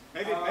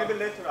Maybe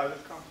later I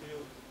will come to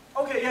you.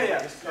 Okay,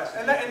 yeah.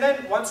 And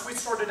then once we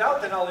sort it out,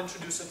 then I'll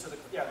introduce it to the.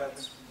 Yeah, that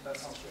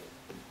sounds great.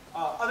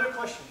 Other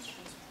questions?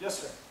 Yes,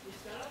 sir.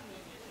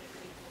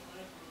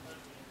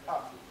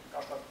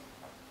 Gosh.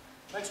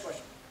 Next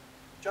question,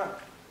 John.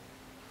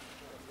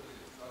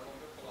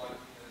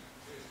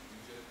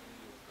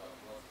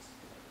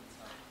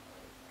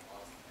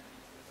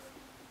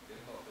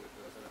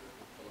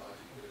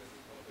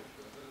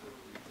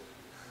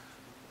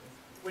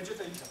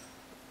 Widget editor.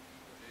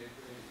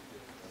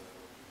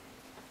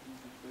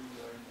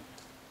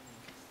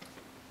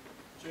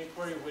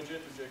 jQuery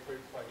widget or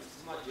jQuery plugin?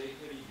 It's not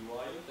jQuery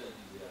UI that is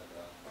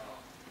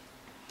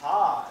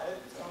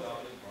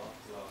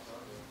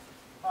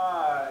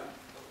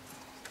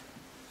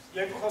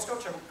երկու խոսքով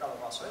չեմ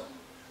կարող ասել,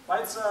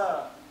 բայց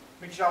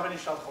մի քիչ ավելի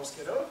շատ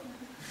խոսքերով,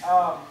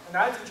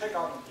 նայած ինչ եք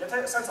անում, եթե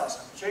սենց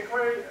ասեմ,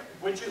 jQuery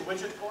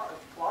widget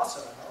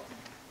class-ը,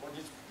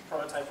 որից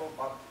prototype-ով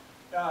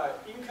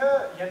ինքը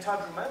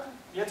ենթադրում եմ,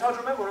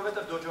 որովհետև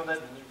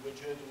դոջոներն ունի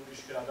widget,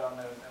 ուրիշ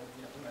գրադարներ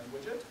ունեն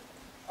widget,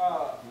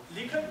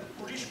 լիքը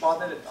ուրիշ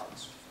բաներ է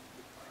տալիս։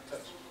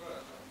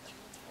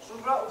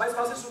 Բայց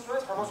բացի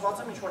ստրուկայից համոզված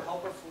եմ ինչ-որ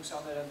helper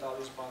ֆունկցիաներ են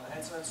տալիս բանը,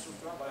 հենց այն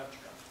ստրուկտուրան բայավ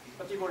չկա։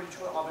 Պետք է որ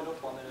ինչ-որ ավելորդ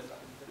բաներ է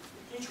տալիս։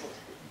 Ինչ-որ։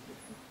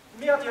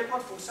 Մի հատ երկու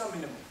հատ ֆունկցիա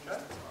մինիմում, չէ՞։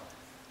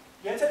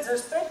 Եթե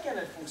ձեզ պետք են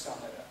այդ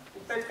ֆունկցիաները,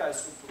 ու պետք է այս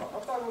ստրուկտուրան,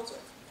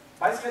 օգտագործեք։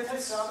 Բայց եթե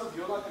սրանը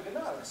վիոլա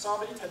կգնա, սա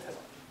ավելի թեթև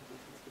է։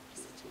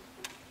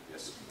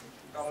 Ես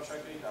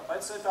կարողացակի դա,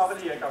 բայց այդ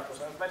ավելի երկար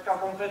խոսք, պետք է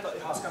կոնկրետ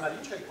հասկանալ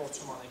ինչ եք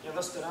փորձում անեք, եւ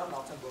ըստ դրան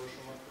արդեն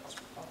որոշումը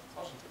կասվի, հա։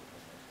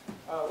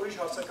 Ուրիշ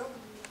հարցեր կա։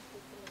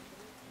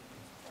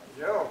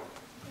 Yo.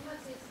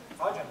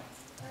 Hacım.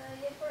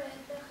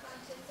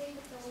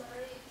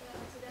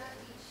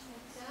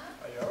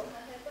 Ayo.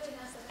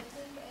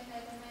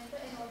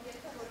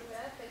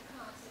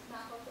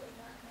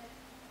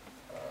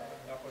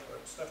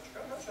 Step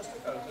çıkar. Ha, сейчас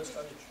çıkar.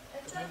 Zostawić.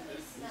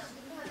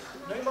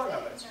 No i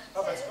bana bez.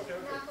 Ha, bez. Okay.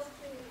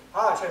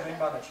 Ha, şey benim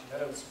bana için.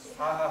 Neresi?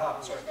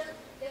 Ha. Sorry.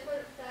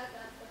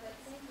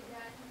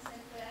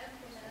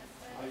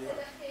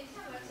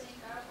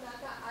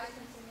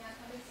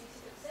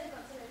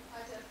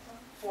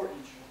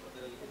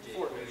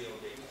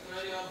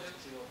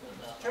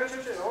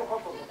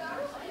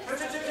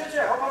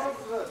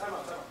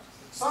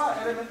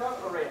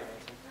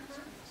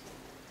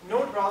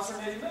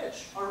 բարձրների մեջ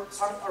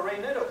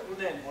array-ները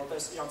ունեն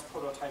որպես իրանց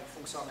prototype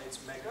ֆունկցիաներից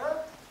մեկը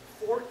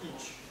for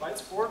each, բայց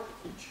for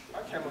each, հա,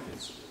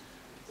 camel-ից։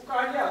 Ու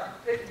կարելի է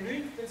այդ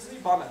նույն էսի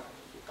բանը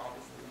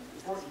կանել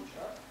for each,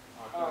 հա։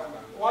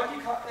 Ուղղակի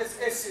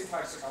այս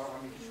syntax-ը կարող է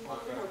մի քիչ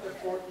փոխվել, որտեղ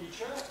for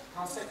each-ը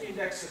concept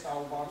index-ը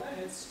տալու բանը,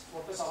 հենց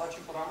որպես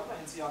առաջին պարամետրը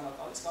հենց իրանա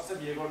տալիս, ասեմ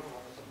երկրորդ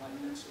պարամետրն է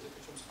index-ը, եթե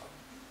չեմ սխալվում։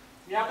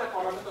 Մի հատ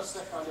պարամետր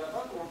ստեղ կարելի է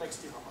տալ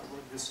context-ի համար,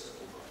 որ this-ը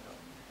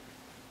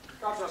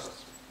կարծես։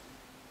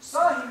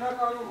 Սա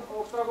հիմնականում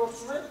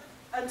օգտագործում են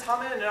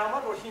ընդհանրապես նրա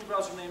համար, որ հին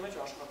բրաուզերների մեջ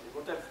աշխատի,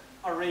 որտեղ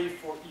array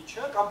for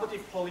each-ը կամ պետք է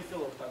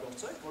polyfill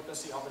օգտագործեք,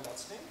 որպեսզի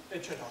ավելացնի,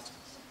 այդ չէր հարցը։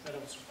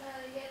 Ներողություն։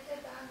 Եթե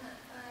բանը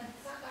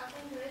սա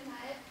կարող նույն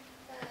նաև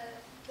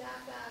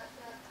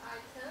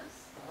data.items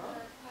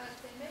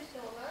parse մեջ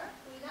dollar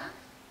ու իրանք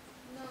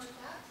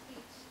no-tat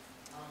each։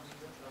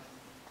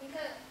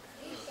 Ինքը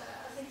each,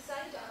 ասենք սա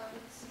ինչ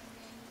առավելություն է։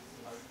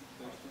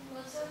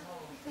 Ոնց որ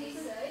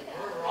this-ը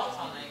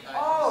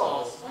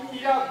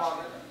իրակ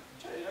բաները,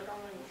 չէ,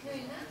 իրականում են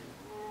նույնը։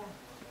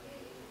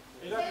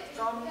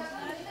 Իրականում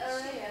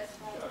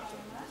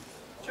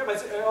չէ,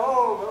 բայց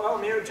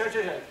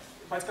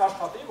բայց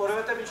կաշխատի,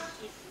 որովհետև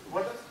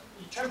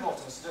չեմ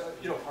փոխես,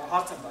 իրոք,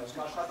 հարց եմ բայց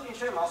կաշխատի, ինչ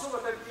եմ ասում,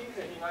 որտեղ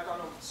ինքը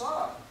հիմնականում սա,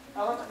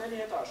 elemентների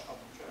հետ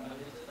աշխատում, չէ։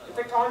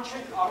 Եթե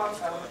կանչենք առանց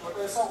element,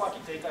 որտեղ սա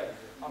ուղղակի data է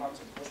առանց,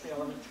 ոչ մի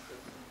element չկա։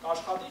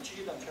 Կաշխատի,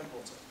 չգիտեմ, չեմ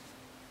փոխել։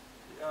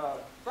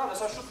 Դա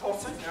հեսա շուտ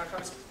փոխենք,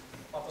 միանգամից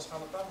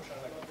պատասխանը տամ ու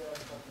շարունակենք։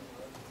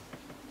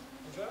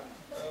 Ինչա՞։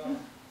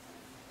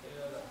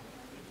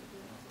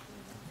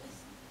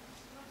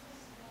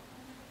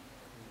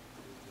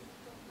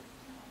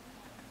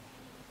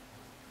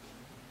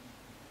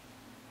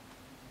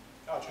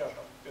 Չի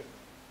աշխատում։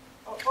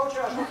 Ոչ չի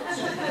աշխատում։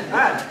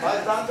 Հա, բայց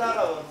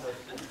դանդաղը ոնց է։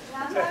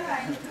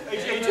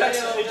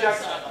 Ajax։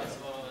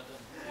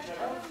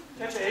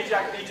 Չէ,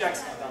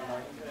 Ajax-ն է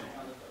դանդաղը։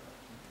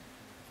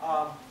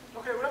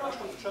 Okay, ուրեմն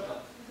աշխատում շատ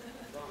լավ։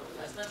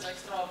 Այսպես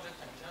extra object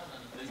ենք, չէ՞։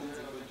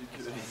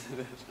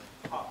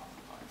 Հա,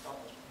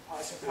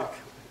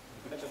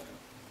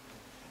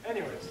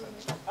 anyways,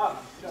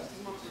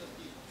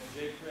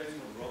 JQuery-ն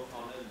row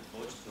անել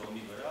ոչ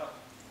DOM-ի վրա,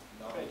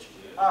 դա ոչ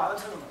է։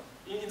 ընդունում եմ։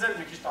 Ինձ էլ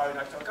մի քիչ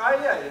տարօրինակ է։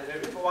 Կարելի է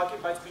երևի, ուղղակի,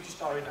 բայց մի քիչ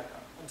տարօրինակ է։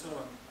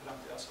 Ընդունում եմ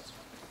դրանք ասած։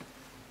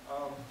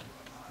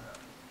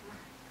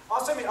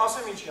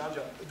 Ասեմ ինչի,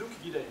 անջան, դուք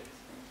գիտեիք,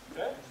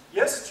 okay?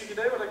 Ես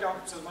չգիտեի, որ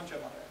կյանքումս բան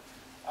չեմ արել։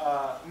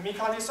 Մի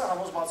քանիսը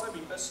համոզված եմ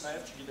ինքս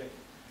նաև չգիտեի։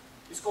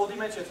 Իսկ կոդի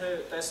մեջ եթե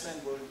տեսնեն,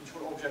 որ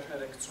ինչ-որ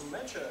օբյեկտներ է գցում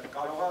մեջը,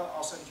 կարող է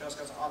ասեն,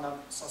 չհասկաց, անան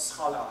սա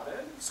սխալ է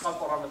արել, սխալ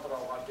պարամետր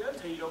ուղարկել,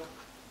 թե իրոք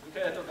դուք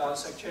հետո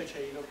գալիս եք,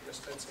 չէ, իրոք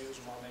այստեղ է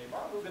ուզում անեի,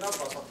 բան, ու գնաց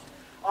բացատրում։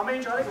 Ամեն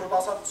ինչ արեք, որ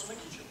բացատրությունը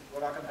քիչ է,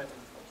 որ ակնհայտ է։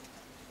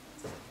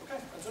 Okay,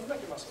 ընդունում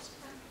եք իմ ասածը։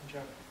 Ինչ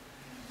է։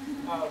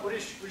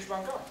 Ուրիշ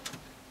բան կա։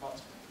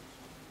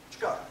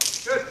 Չկա։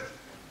 Good.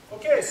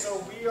 Okay, so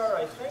we are,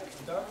 I think,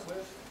 done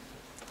with.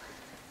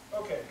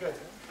 Okay, good.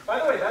 By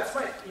the way, that's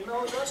my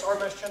email address,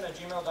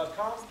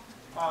 roubenmeschian@gmail.com.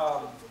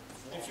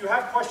 If you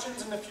have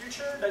questions in the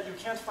future that you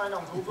can't find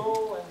on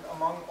Google and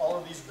among all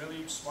of these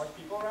really smart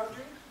people around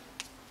you,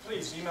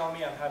 please email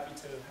me. I'm happy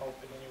to help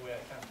in any way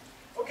I can.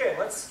 Okay,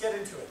 let's get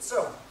into it.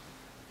 So,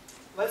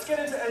 let's get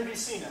into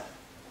MVC now.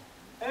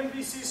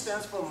 MVC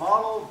stands for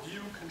Model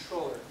View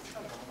Controller.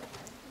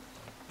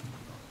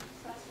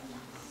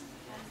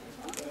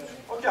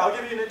 Okay, I'll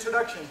give you an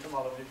introduction to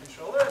Model View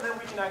Controller, and then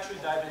we can actually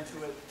dive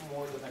into it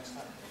more the next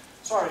time.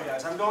 Sorry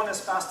guys, I'm going as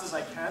fast as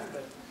I can,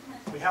 but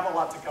we have a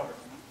lot to cover.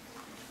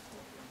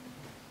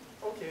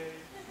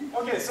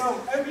 Okay, so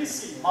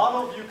MVC,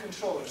 Model View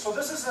Controller. So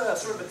this is a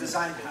sort of a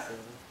design pattern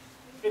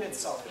in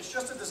itself. It's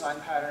just a design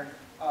pattern.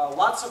 There are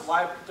lots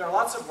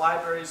of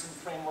libraries and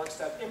frameworks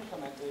that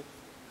implement it.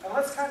 And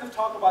let's kind of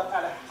talk about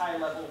at a high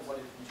level what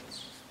it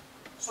means.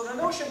 So the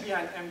notion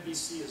behind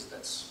MVC is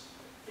this,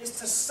 is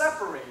to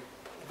separate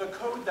the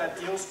code that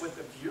deals with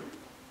the view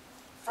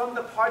from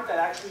the part that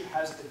actually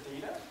has the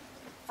data,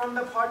 from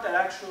the part that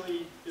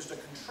actually is the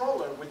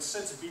controller, which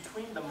sits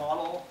between the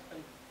model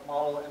and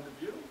the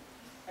view,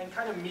 and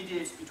kind of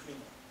mediates between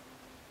them.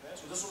 Okay?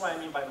 So this is what I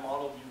mean by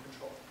model view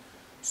controller.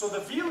 So the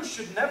view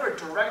should never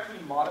directly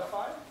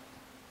modify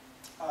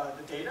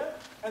the data,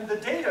 and the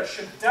data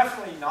should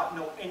definitely not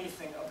know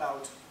anything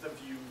about the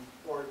view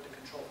or the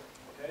controller.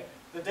 Okay?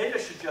 The data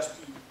should just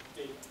be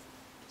data,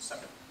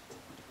 separate.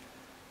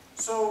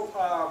 So,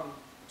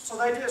 so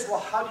the idea is, well,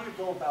 how do you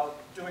go about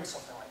doing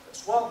something like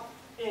this? Well,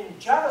 in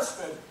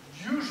JavaScript,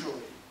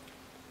 usually,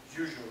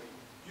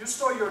 you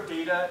store your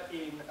data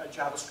in a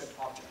JavaScript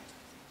object,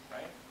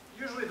 right?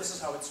 Usually this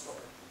is how it's stored.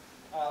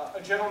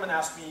 A gentleman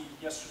asked me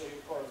yesterday,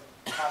 or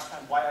last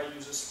time, why I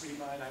use a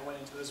schema, and I went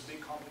into this big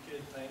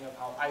complicated thing of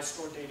how I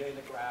store data in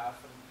a graph,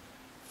 and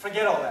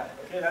forget all that,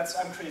 okay?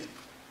 I'm crazy.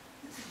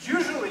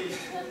 Usually,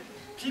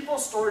 people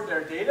store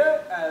their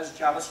data as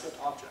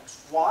JavaScript objects.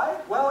 Why?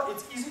 Well,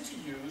 it's easy to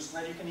use,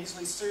 and then you can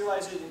easily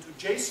serialize it into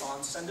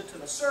JSON, send it to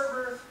the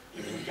server,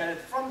 you can get it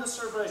from the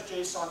server as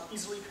JSON,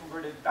 easily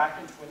convert it back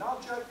into an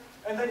object,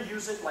 and then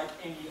use it like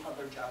any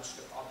other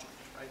JavaScript object,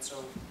 right?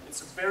 So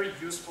it's a very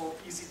useful,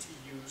 easy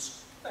to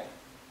use thing.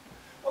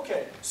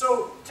 Okay,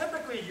 so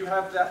typically you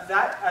have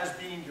that as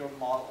being your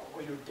model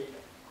or your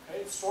data.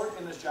 Okay, it's stored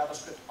in this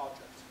JavaScript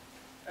object.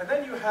 And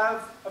then you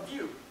have a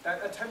view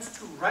that attempts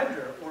to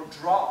render or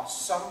draw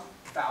some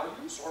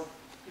values or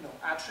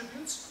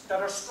attributes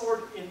that are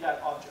stored in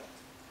that object.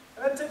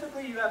 And then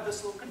typically you have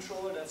this little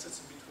controller that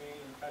sits in between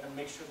and kind of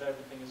makes sure that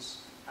everything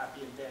is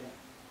happy and dandy.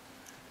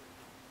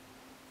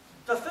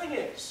 The thing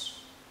is,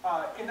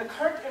 in the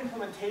current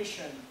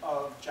implementation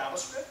of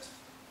JavaScript,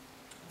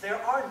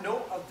 there are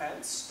no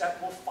events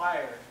that will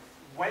fire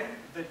when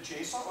the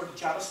JSON or the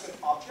JavaScript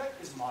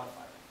object is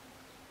modified.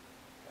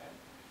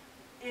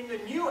 Okay? In the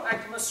new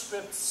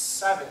ECMAScript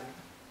 7,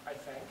 I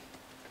think,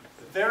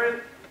 there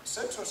is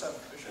 6 or 7,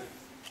 are you sure?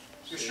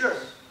 You're sure?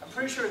 I'm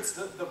pretty sure it's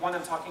the one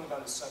I'm talking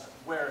about is 7,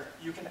 where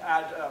you can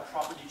add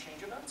property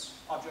change events,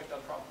 object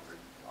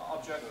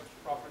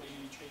property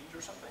change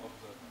or something.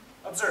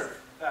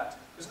 Observe that.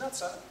 Isn't that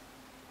 7?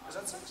 Is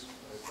that 6?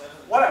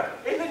 Whatever.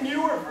 In the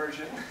newer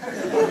version.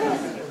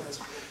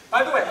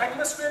 By the way,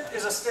 ECMAScript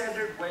is a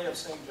standard way of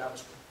saying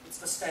JavaScript. It's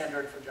the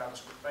standard for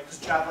JavaScript, right? Because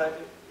Java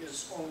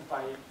is owned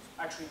by,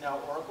 actually now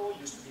Oracle,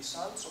 used to be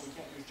Sun, so we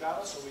can't use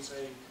Java, so we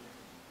say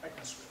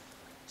ECMAScript.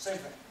 Same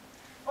thing.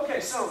 Okay,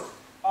 so,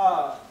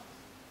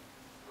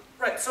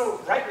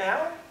 right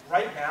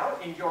now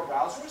in your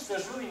browsers,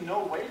 there's really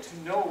no way to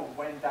know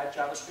when that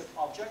JavaScript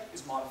object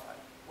is modified,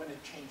 when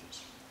it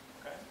changes.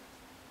 Okay?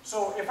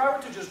 So if I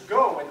were to just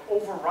go and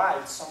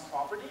override some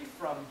property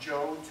from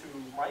Joe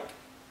to Mike,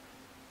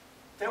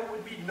 there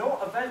would be no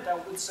event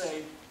that would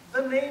say,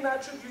 the name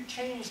attribute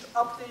changed,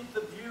 update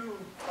the view,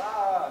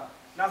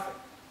 nothing.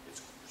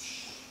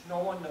 No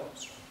one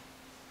knows.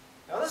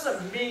 Now this is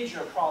a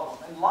major problem,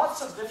 and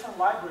lots of different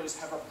libraries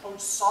have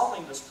approached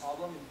solving this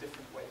problem in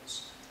different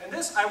ways. And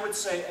this, I would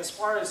say, as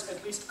far as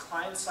at least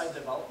client-side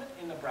development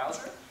in the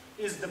browser,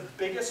 is the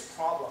biggest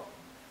problem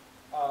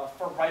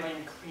for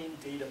writing clean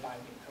data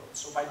binding code.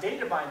 So by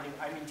data binding,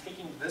 I mean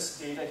taking this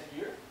data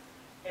here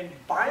and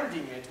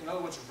binding it, in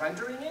other words,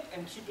 rendering it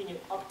and keeping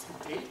it up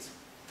to date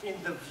in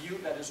the view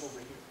that is over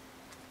here.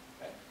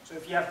 Okay? So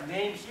if you have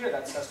name here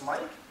that says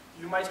Mike,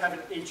 you might have an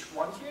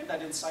H1 here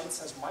that inside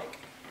says Mike.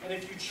 And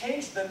if you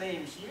change the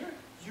name here,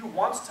 you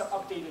want to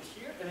update it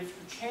here. And if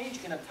you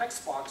change in a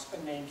text box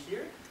a name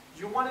here,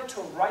 you want it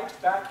to write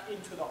back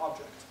into the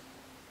object.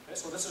 Okay?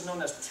 So this is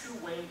known as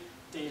two-way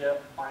data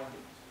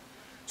binding.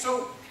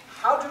 So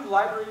how do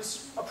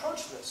libraries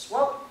approach this?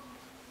 Well,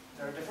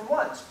 there are different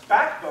ones.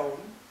 Backbone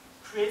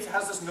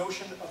has this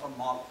notion of a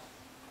model.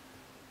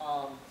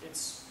 I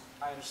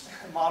understand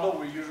a model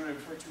we usually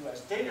refer to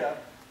as data,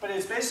 but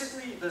it's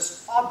basically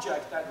this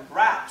object that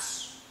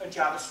wraps a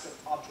JavaScript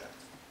object.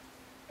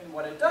 And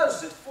what it does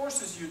is it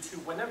forces you to,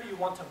 whenever you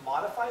want to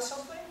modify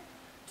something,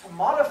 to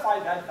modify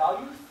that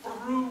value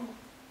through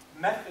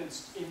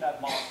methods in that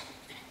model.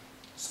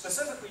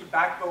 Specifically,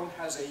 Backbone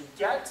has a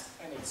get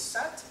and a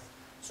set.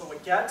 So a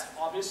get,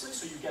 obviously,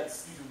 so you do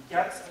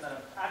get and then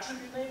an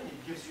attribute name, and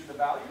it gives you the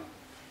value.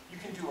 You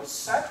can do a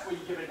set where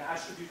you give it an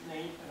attribute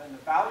name and then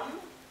the value,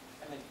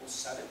 and it will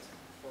set it,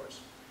 of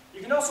course.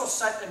 You can also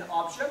set an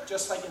object,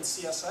 just like in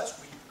CSS,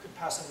 where you could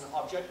pass in an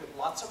object with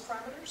lots of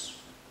parameters.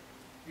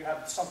 You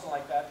have something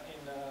like that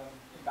in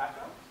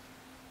Backbone.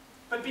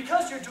 But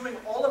because you're doing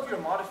all of your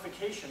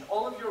modification,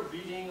 all of your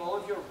reading, all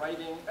of your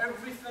writing,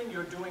 everything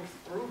you're doing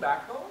through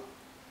Backbone,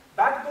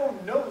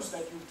 Backbone knows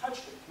that you've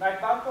touched it.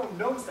 Backbone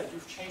knows that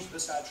you've changed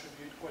this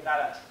attribute or that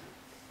attribute,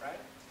 right?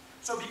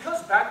 So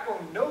because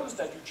Backbone knows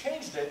that you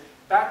changed it,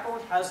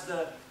 Backbone has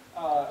the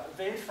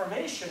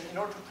information in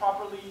order to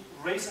properly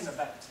raise an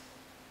event.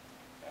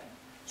 Okay?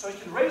 So you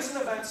can raise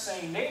an event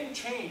saying name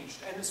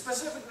changed, and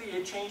specifically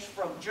it changed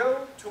from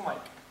Joe to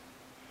Mike.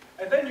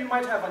 And then you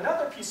might have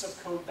another piece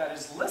of code that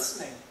is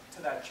listening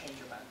to that change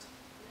event,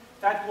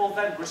 that will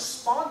then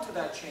respond to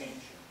that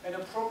change and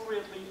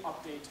appropriately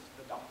update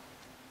the DOM.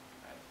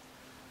 Right?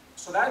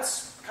 So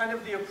that's kind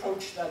of the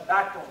approach that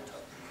Backbone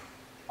took.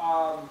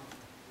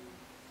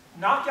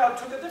 Knockout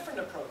took a different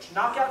approach.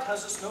 Knockout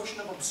has this notion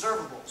of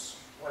observables.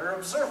 What are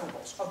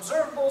observables?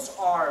 Observables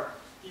are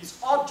these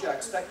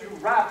objects that you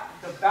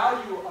wrap the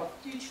value of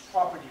each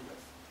property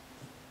with.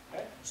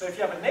 Okay? So if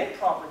you have a name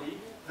property,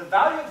 the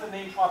value of the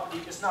name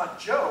property is not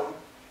Joe,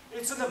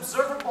 it's an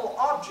observable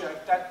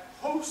object that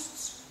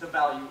hosts the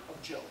value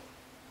of Joe.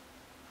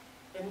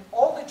 And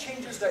all the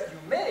changes that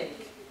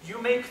you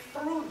make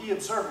through the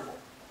observable.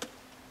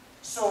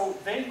 So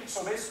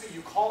basically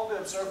you call the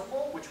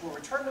observable, which will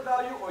return the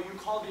value, or you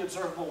call the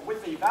observable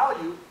with a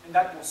value, and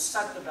that will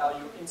set the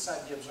value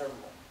inside the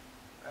observable.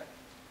 Right?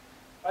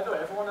 By the way,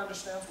 everyone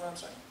understands what I'm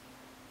saying?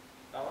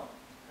 That one?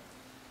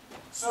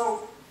 Okay.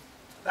 So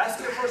that's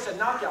the approach that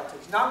Knockout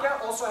takes.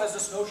 Knockout also has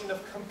this notion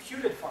of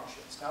computed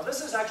functions. Now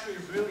this is actually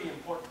really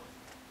important,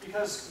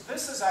 because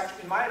this is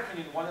actually, in my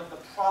opinion, one of the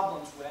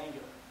problems with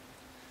Angular.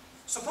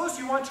 Suppose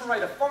you want to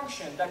write a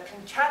function that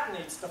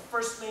concatenates the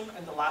first name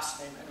and the last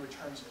name and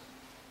returns it.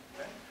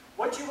 Okay?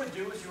 What you would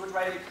do is you would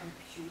write a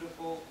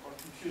computable or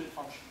computed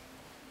function.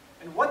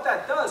 And what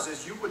that does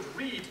is you would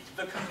read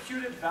the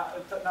computed,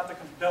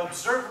 the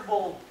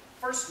observable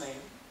first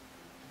name,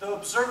 the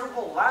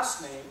observable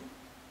last name,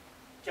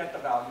 get the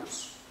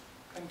values,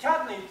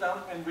 concatenate them,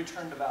 and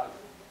return the value.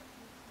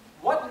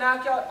 What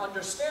knockout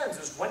understands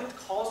is when it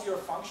calls your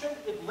function,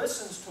 it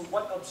listens to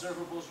what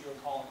observables you're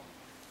calling.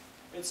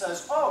 It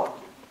says, oh,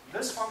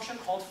 this function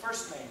called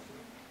first name,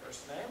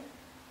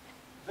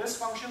 this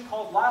function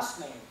called last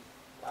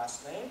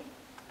name,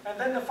 and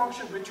then the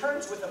function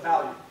returns with a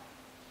value.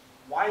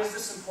 Why is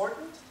this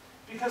important?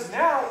 Because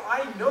now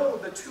I know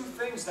the two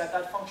things that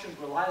that function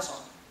relies on.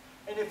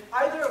 And if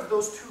either of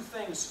those two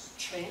things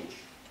change,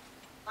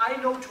 I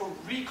know to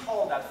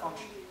recall that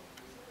function.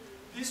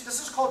 This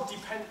is called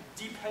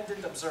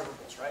dependent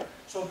observables, right?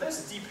 So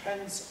this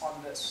depends on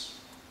this,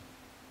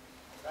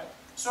 right?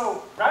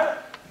 So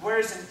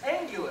whereas in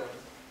Angular,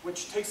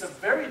 which takes a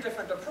very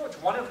different approach,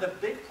 one of the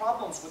big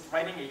problems with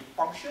writing a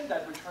function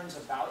that returns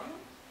a value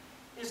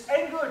is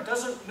Angular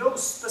doesn't know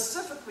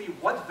specifically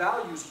what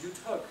values you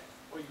took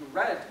or you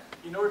read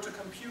in order to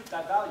compute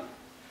that value.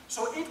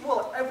 So it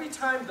will, every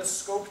time the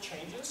scope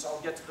changes,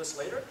 I'll get to this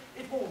later,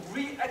 it will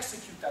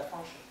re-execute that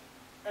function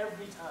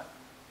every time.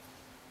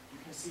 You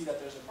can see that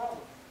there's a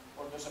problem,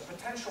 or there's a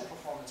potential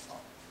performance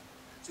problem.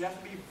 So you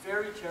have to be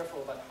very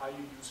careful about how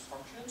you use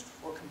functions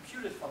or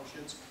computed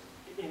functions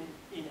in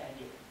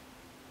Angular.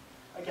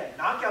 Again,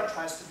 Knockout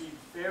tries to be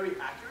very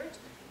accurate,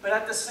 but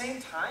at the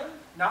same time,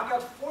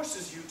 Knockout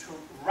forces you to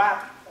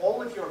wrap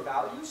all of your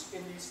values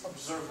in these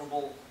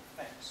observable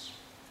things.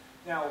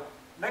 Now,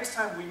 next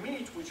time we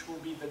meet, which will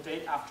be the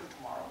day after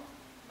tomorrow,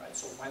 right?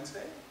 So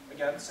Wednesday,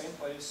 again, same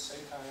place,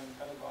 same time,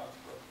 10 o'clock.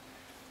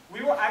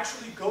 We will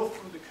actually go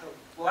through the code.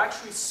 We'll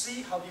actually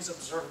see how these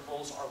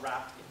observables are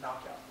wrapped in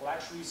Knockout. We'll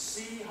actually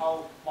see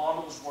how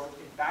models work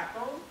in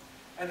Backbone.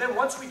 And then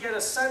once we get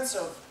a sense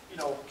of,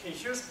 okay,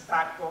 here's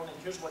Backbone and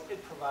here's what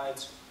it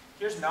provides.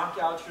 Here's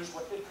Knockout, here's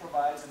what it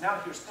provides, and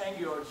now here's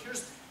Angular,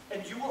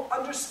 and you will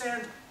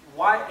understand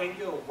why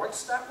Angular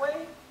works that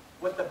way,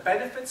 what the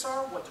benefits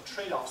are, what the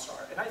trade-offs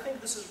are. And I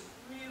think this is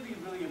really,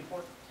 really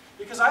important.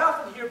 Because I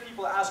often hear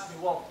people ask me,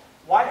 well,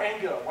 why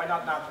Angular, why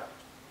not Knockout?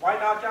 Why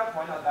Knockout,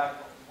 why not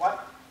Backbone? Well,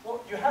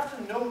 you have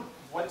to know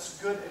what's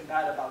good and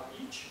bad about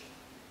each.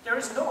 There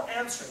is no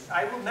answer.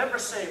 I will never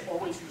say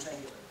always use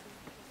Angular.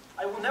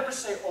 I will never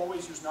say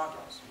always use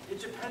Knockouts. It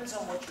depends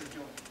on what you're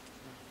doing.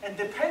 And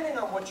depending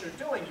on what you're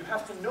doing, you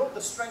have to know the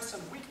strengths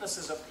and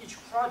weaknesses of each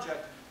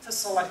project to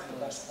select the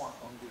best one.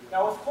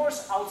 Now, of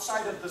course,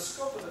 outside of the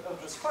scope of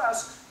this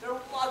class, there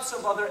are lots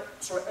of other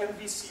sort of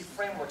MVC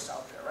frameworks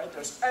out there, right?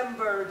 There's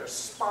Ember, there's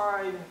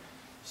Spine,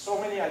 so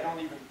many a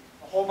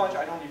whole bunch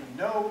I don't even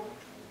know.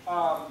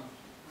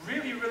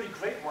 Really, really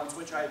great ones,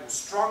 which I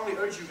strongly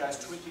urge you guys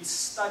to at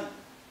least study.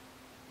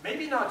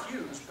 Maybe not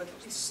use, but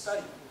at least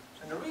study.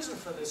 And the reason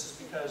for this is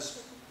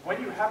because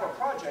when you have a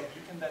project,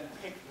 you can then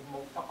pick the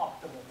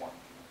optimal one.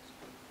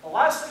 The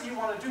last thing you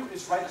want to do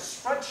is write a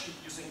spreadsheet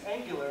using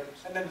Angular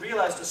and then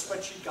realize the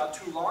spreadsheet got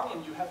too long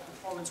and you have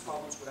performance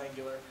problems with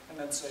Angular and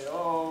then say,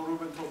 oh,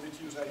 Rouben told me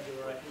to use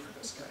Angular, I hate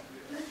this guy.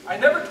 I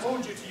never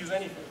told you to use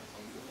anything.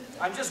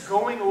 I'm just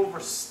going over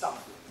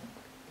stuff.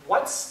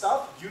 What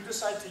stuff you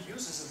decide to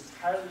use is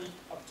entirely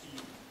up to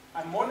you.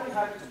 I'm more than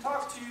happy to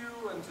talk to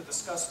you and to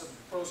discuss the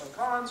pros and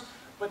cons,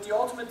 but the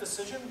ultimate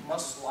decision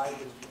must lie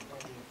with you.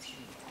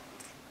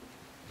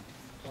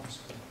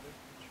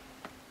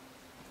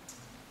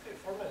 Okay,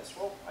 4 minutes.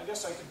 Well, I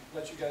guess I could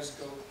let you guys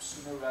go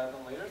sooner rather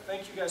than later.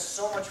 Thank you guys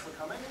so much for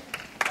coming.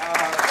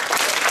 I'll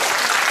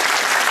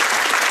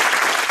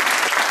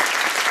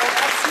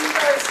see you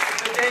guys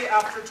the day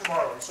after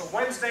tomorrow. So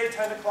Wednesday,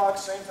 10 o'clock,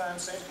 same time,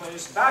 same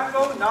place.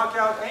 Backbone,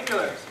 Knockout,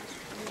 Angular.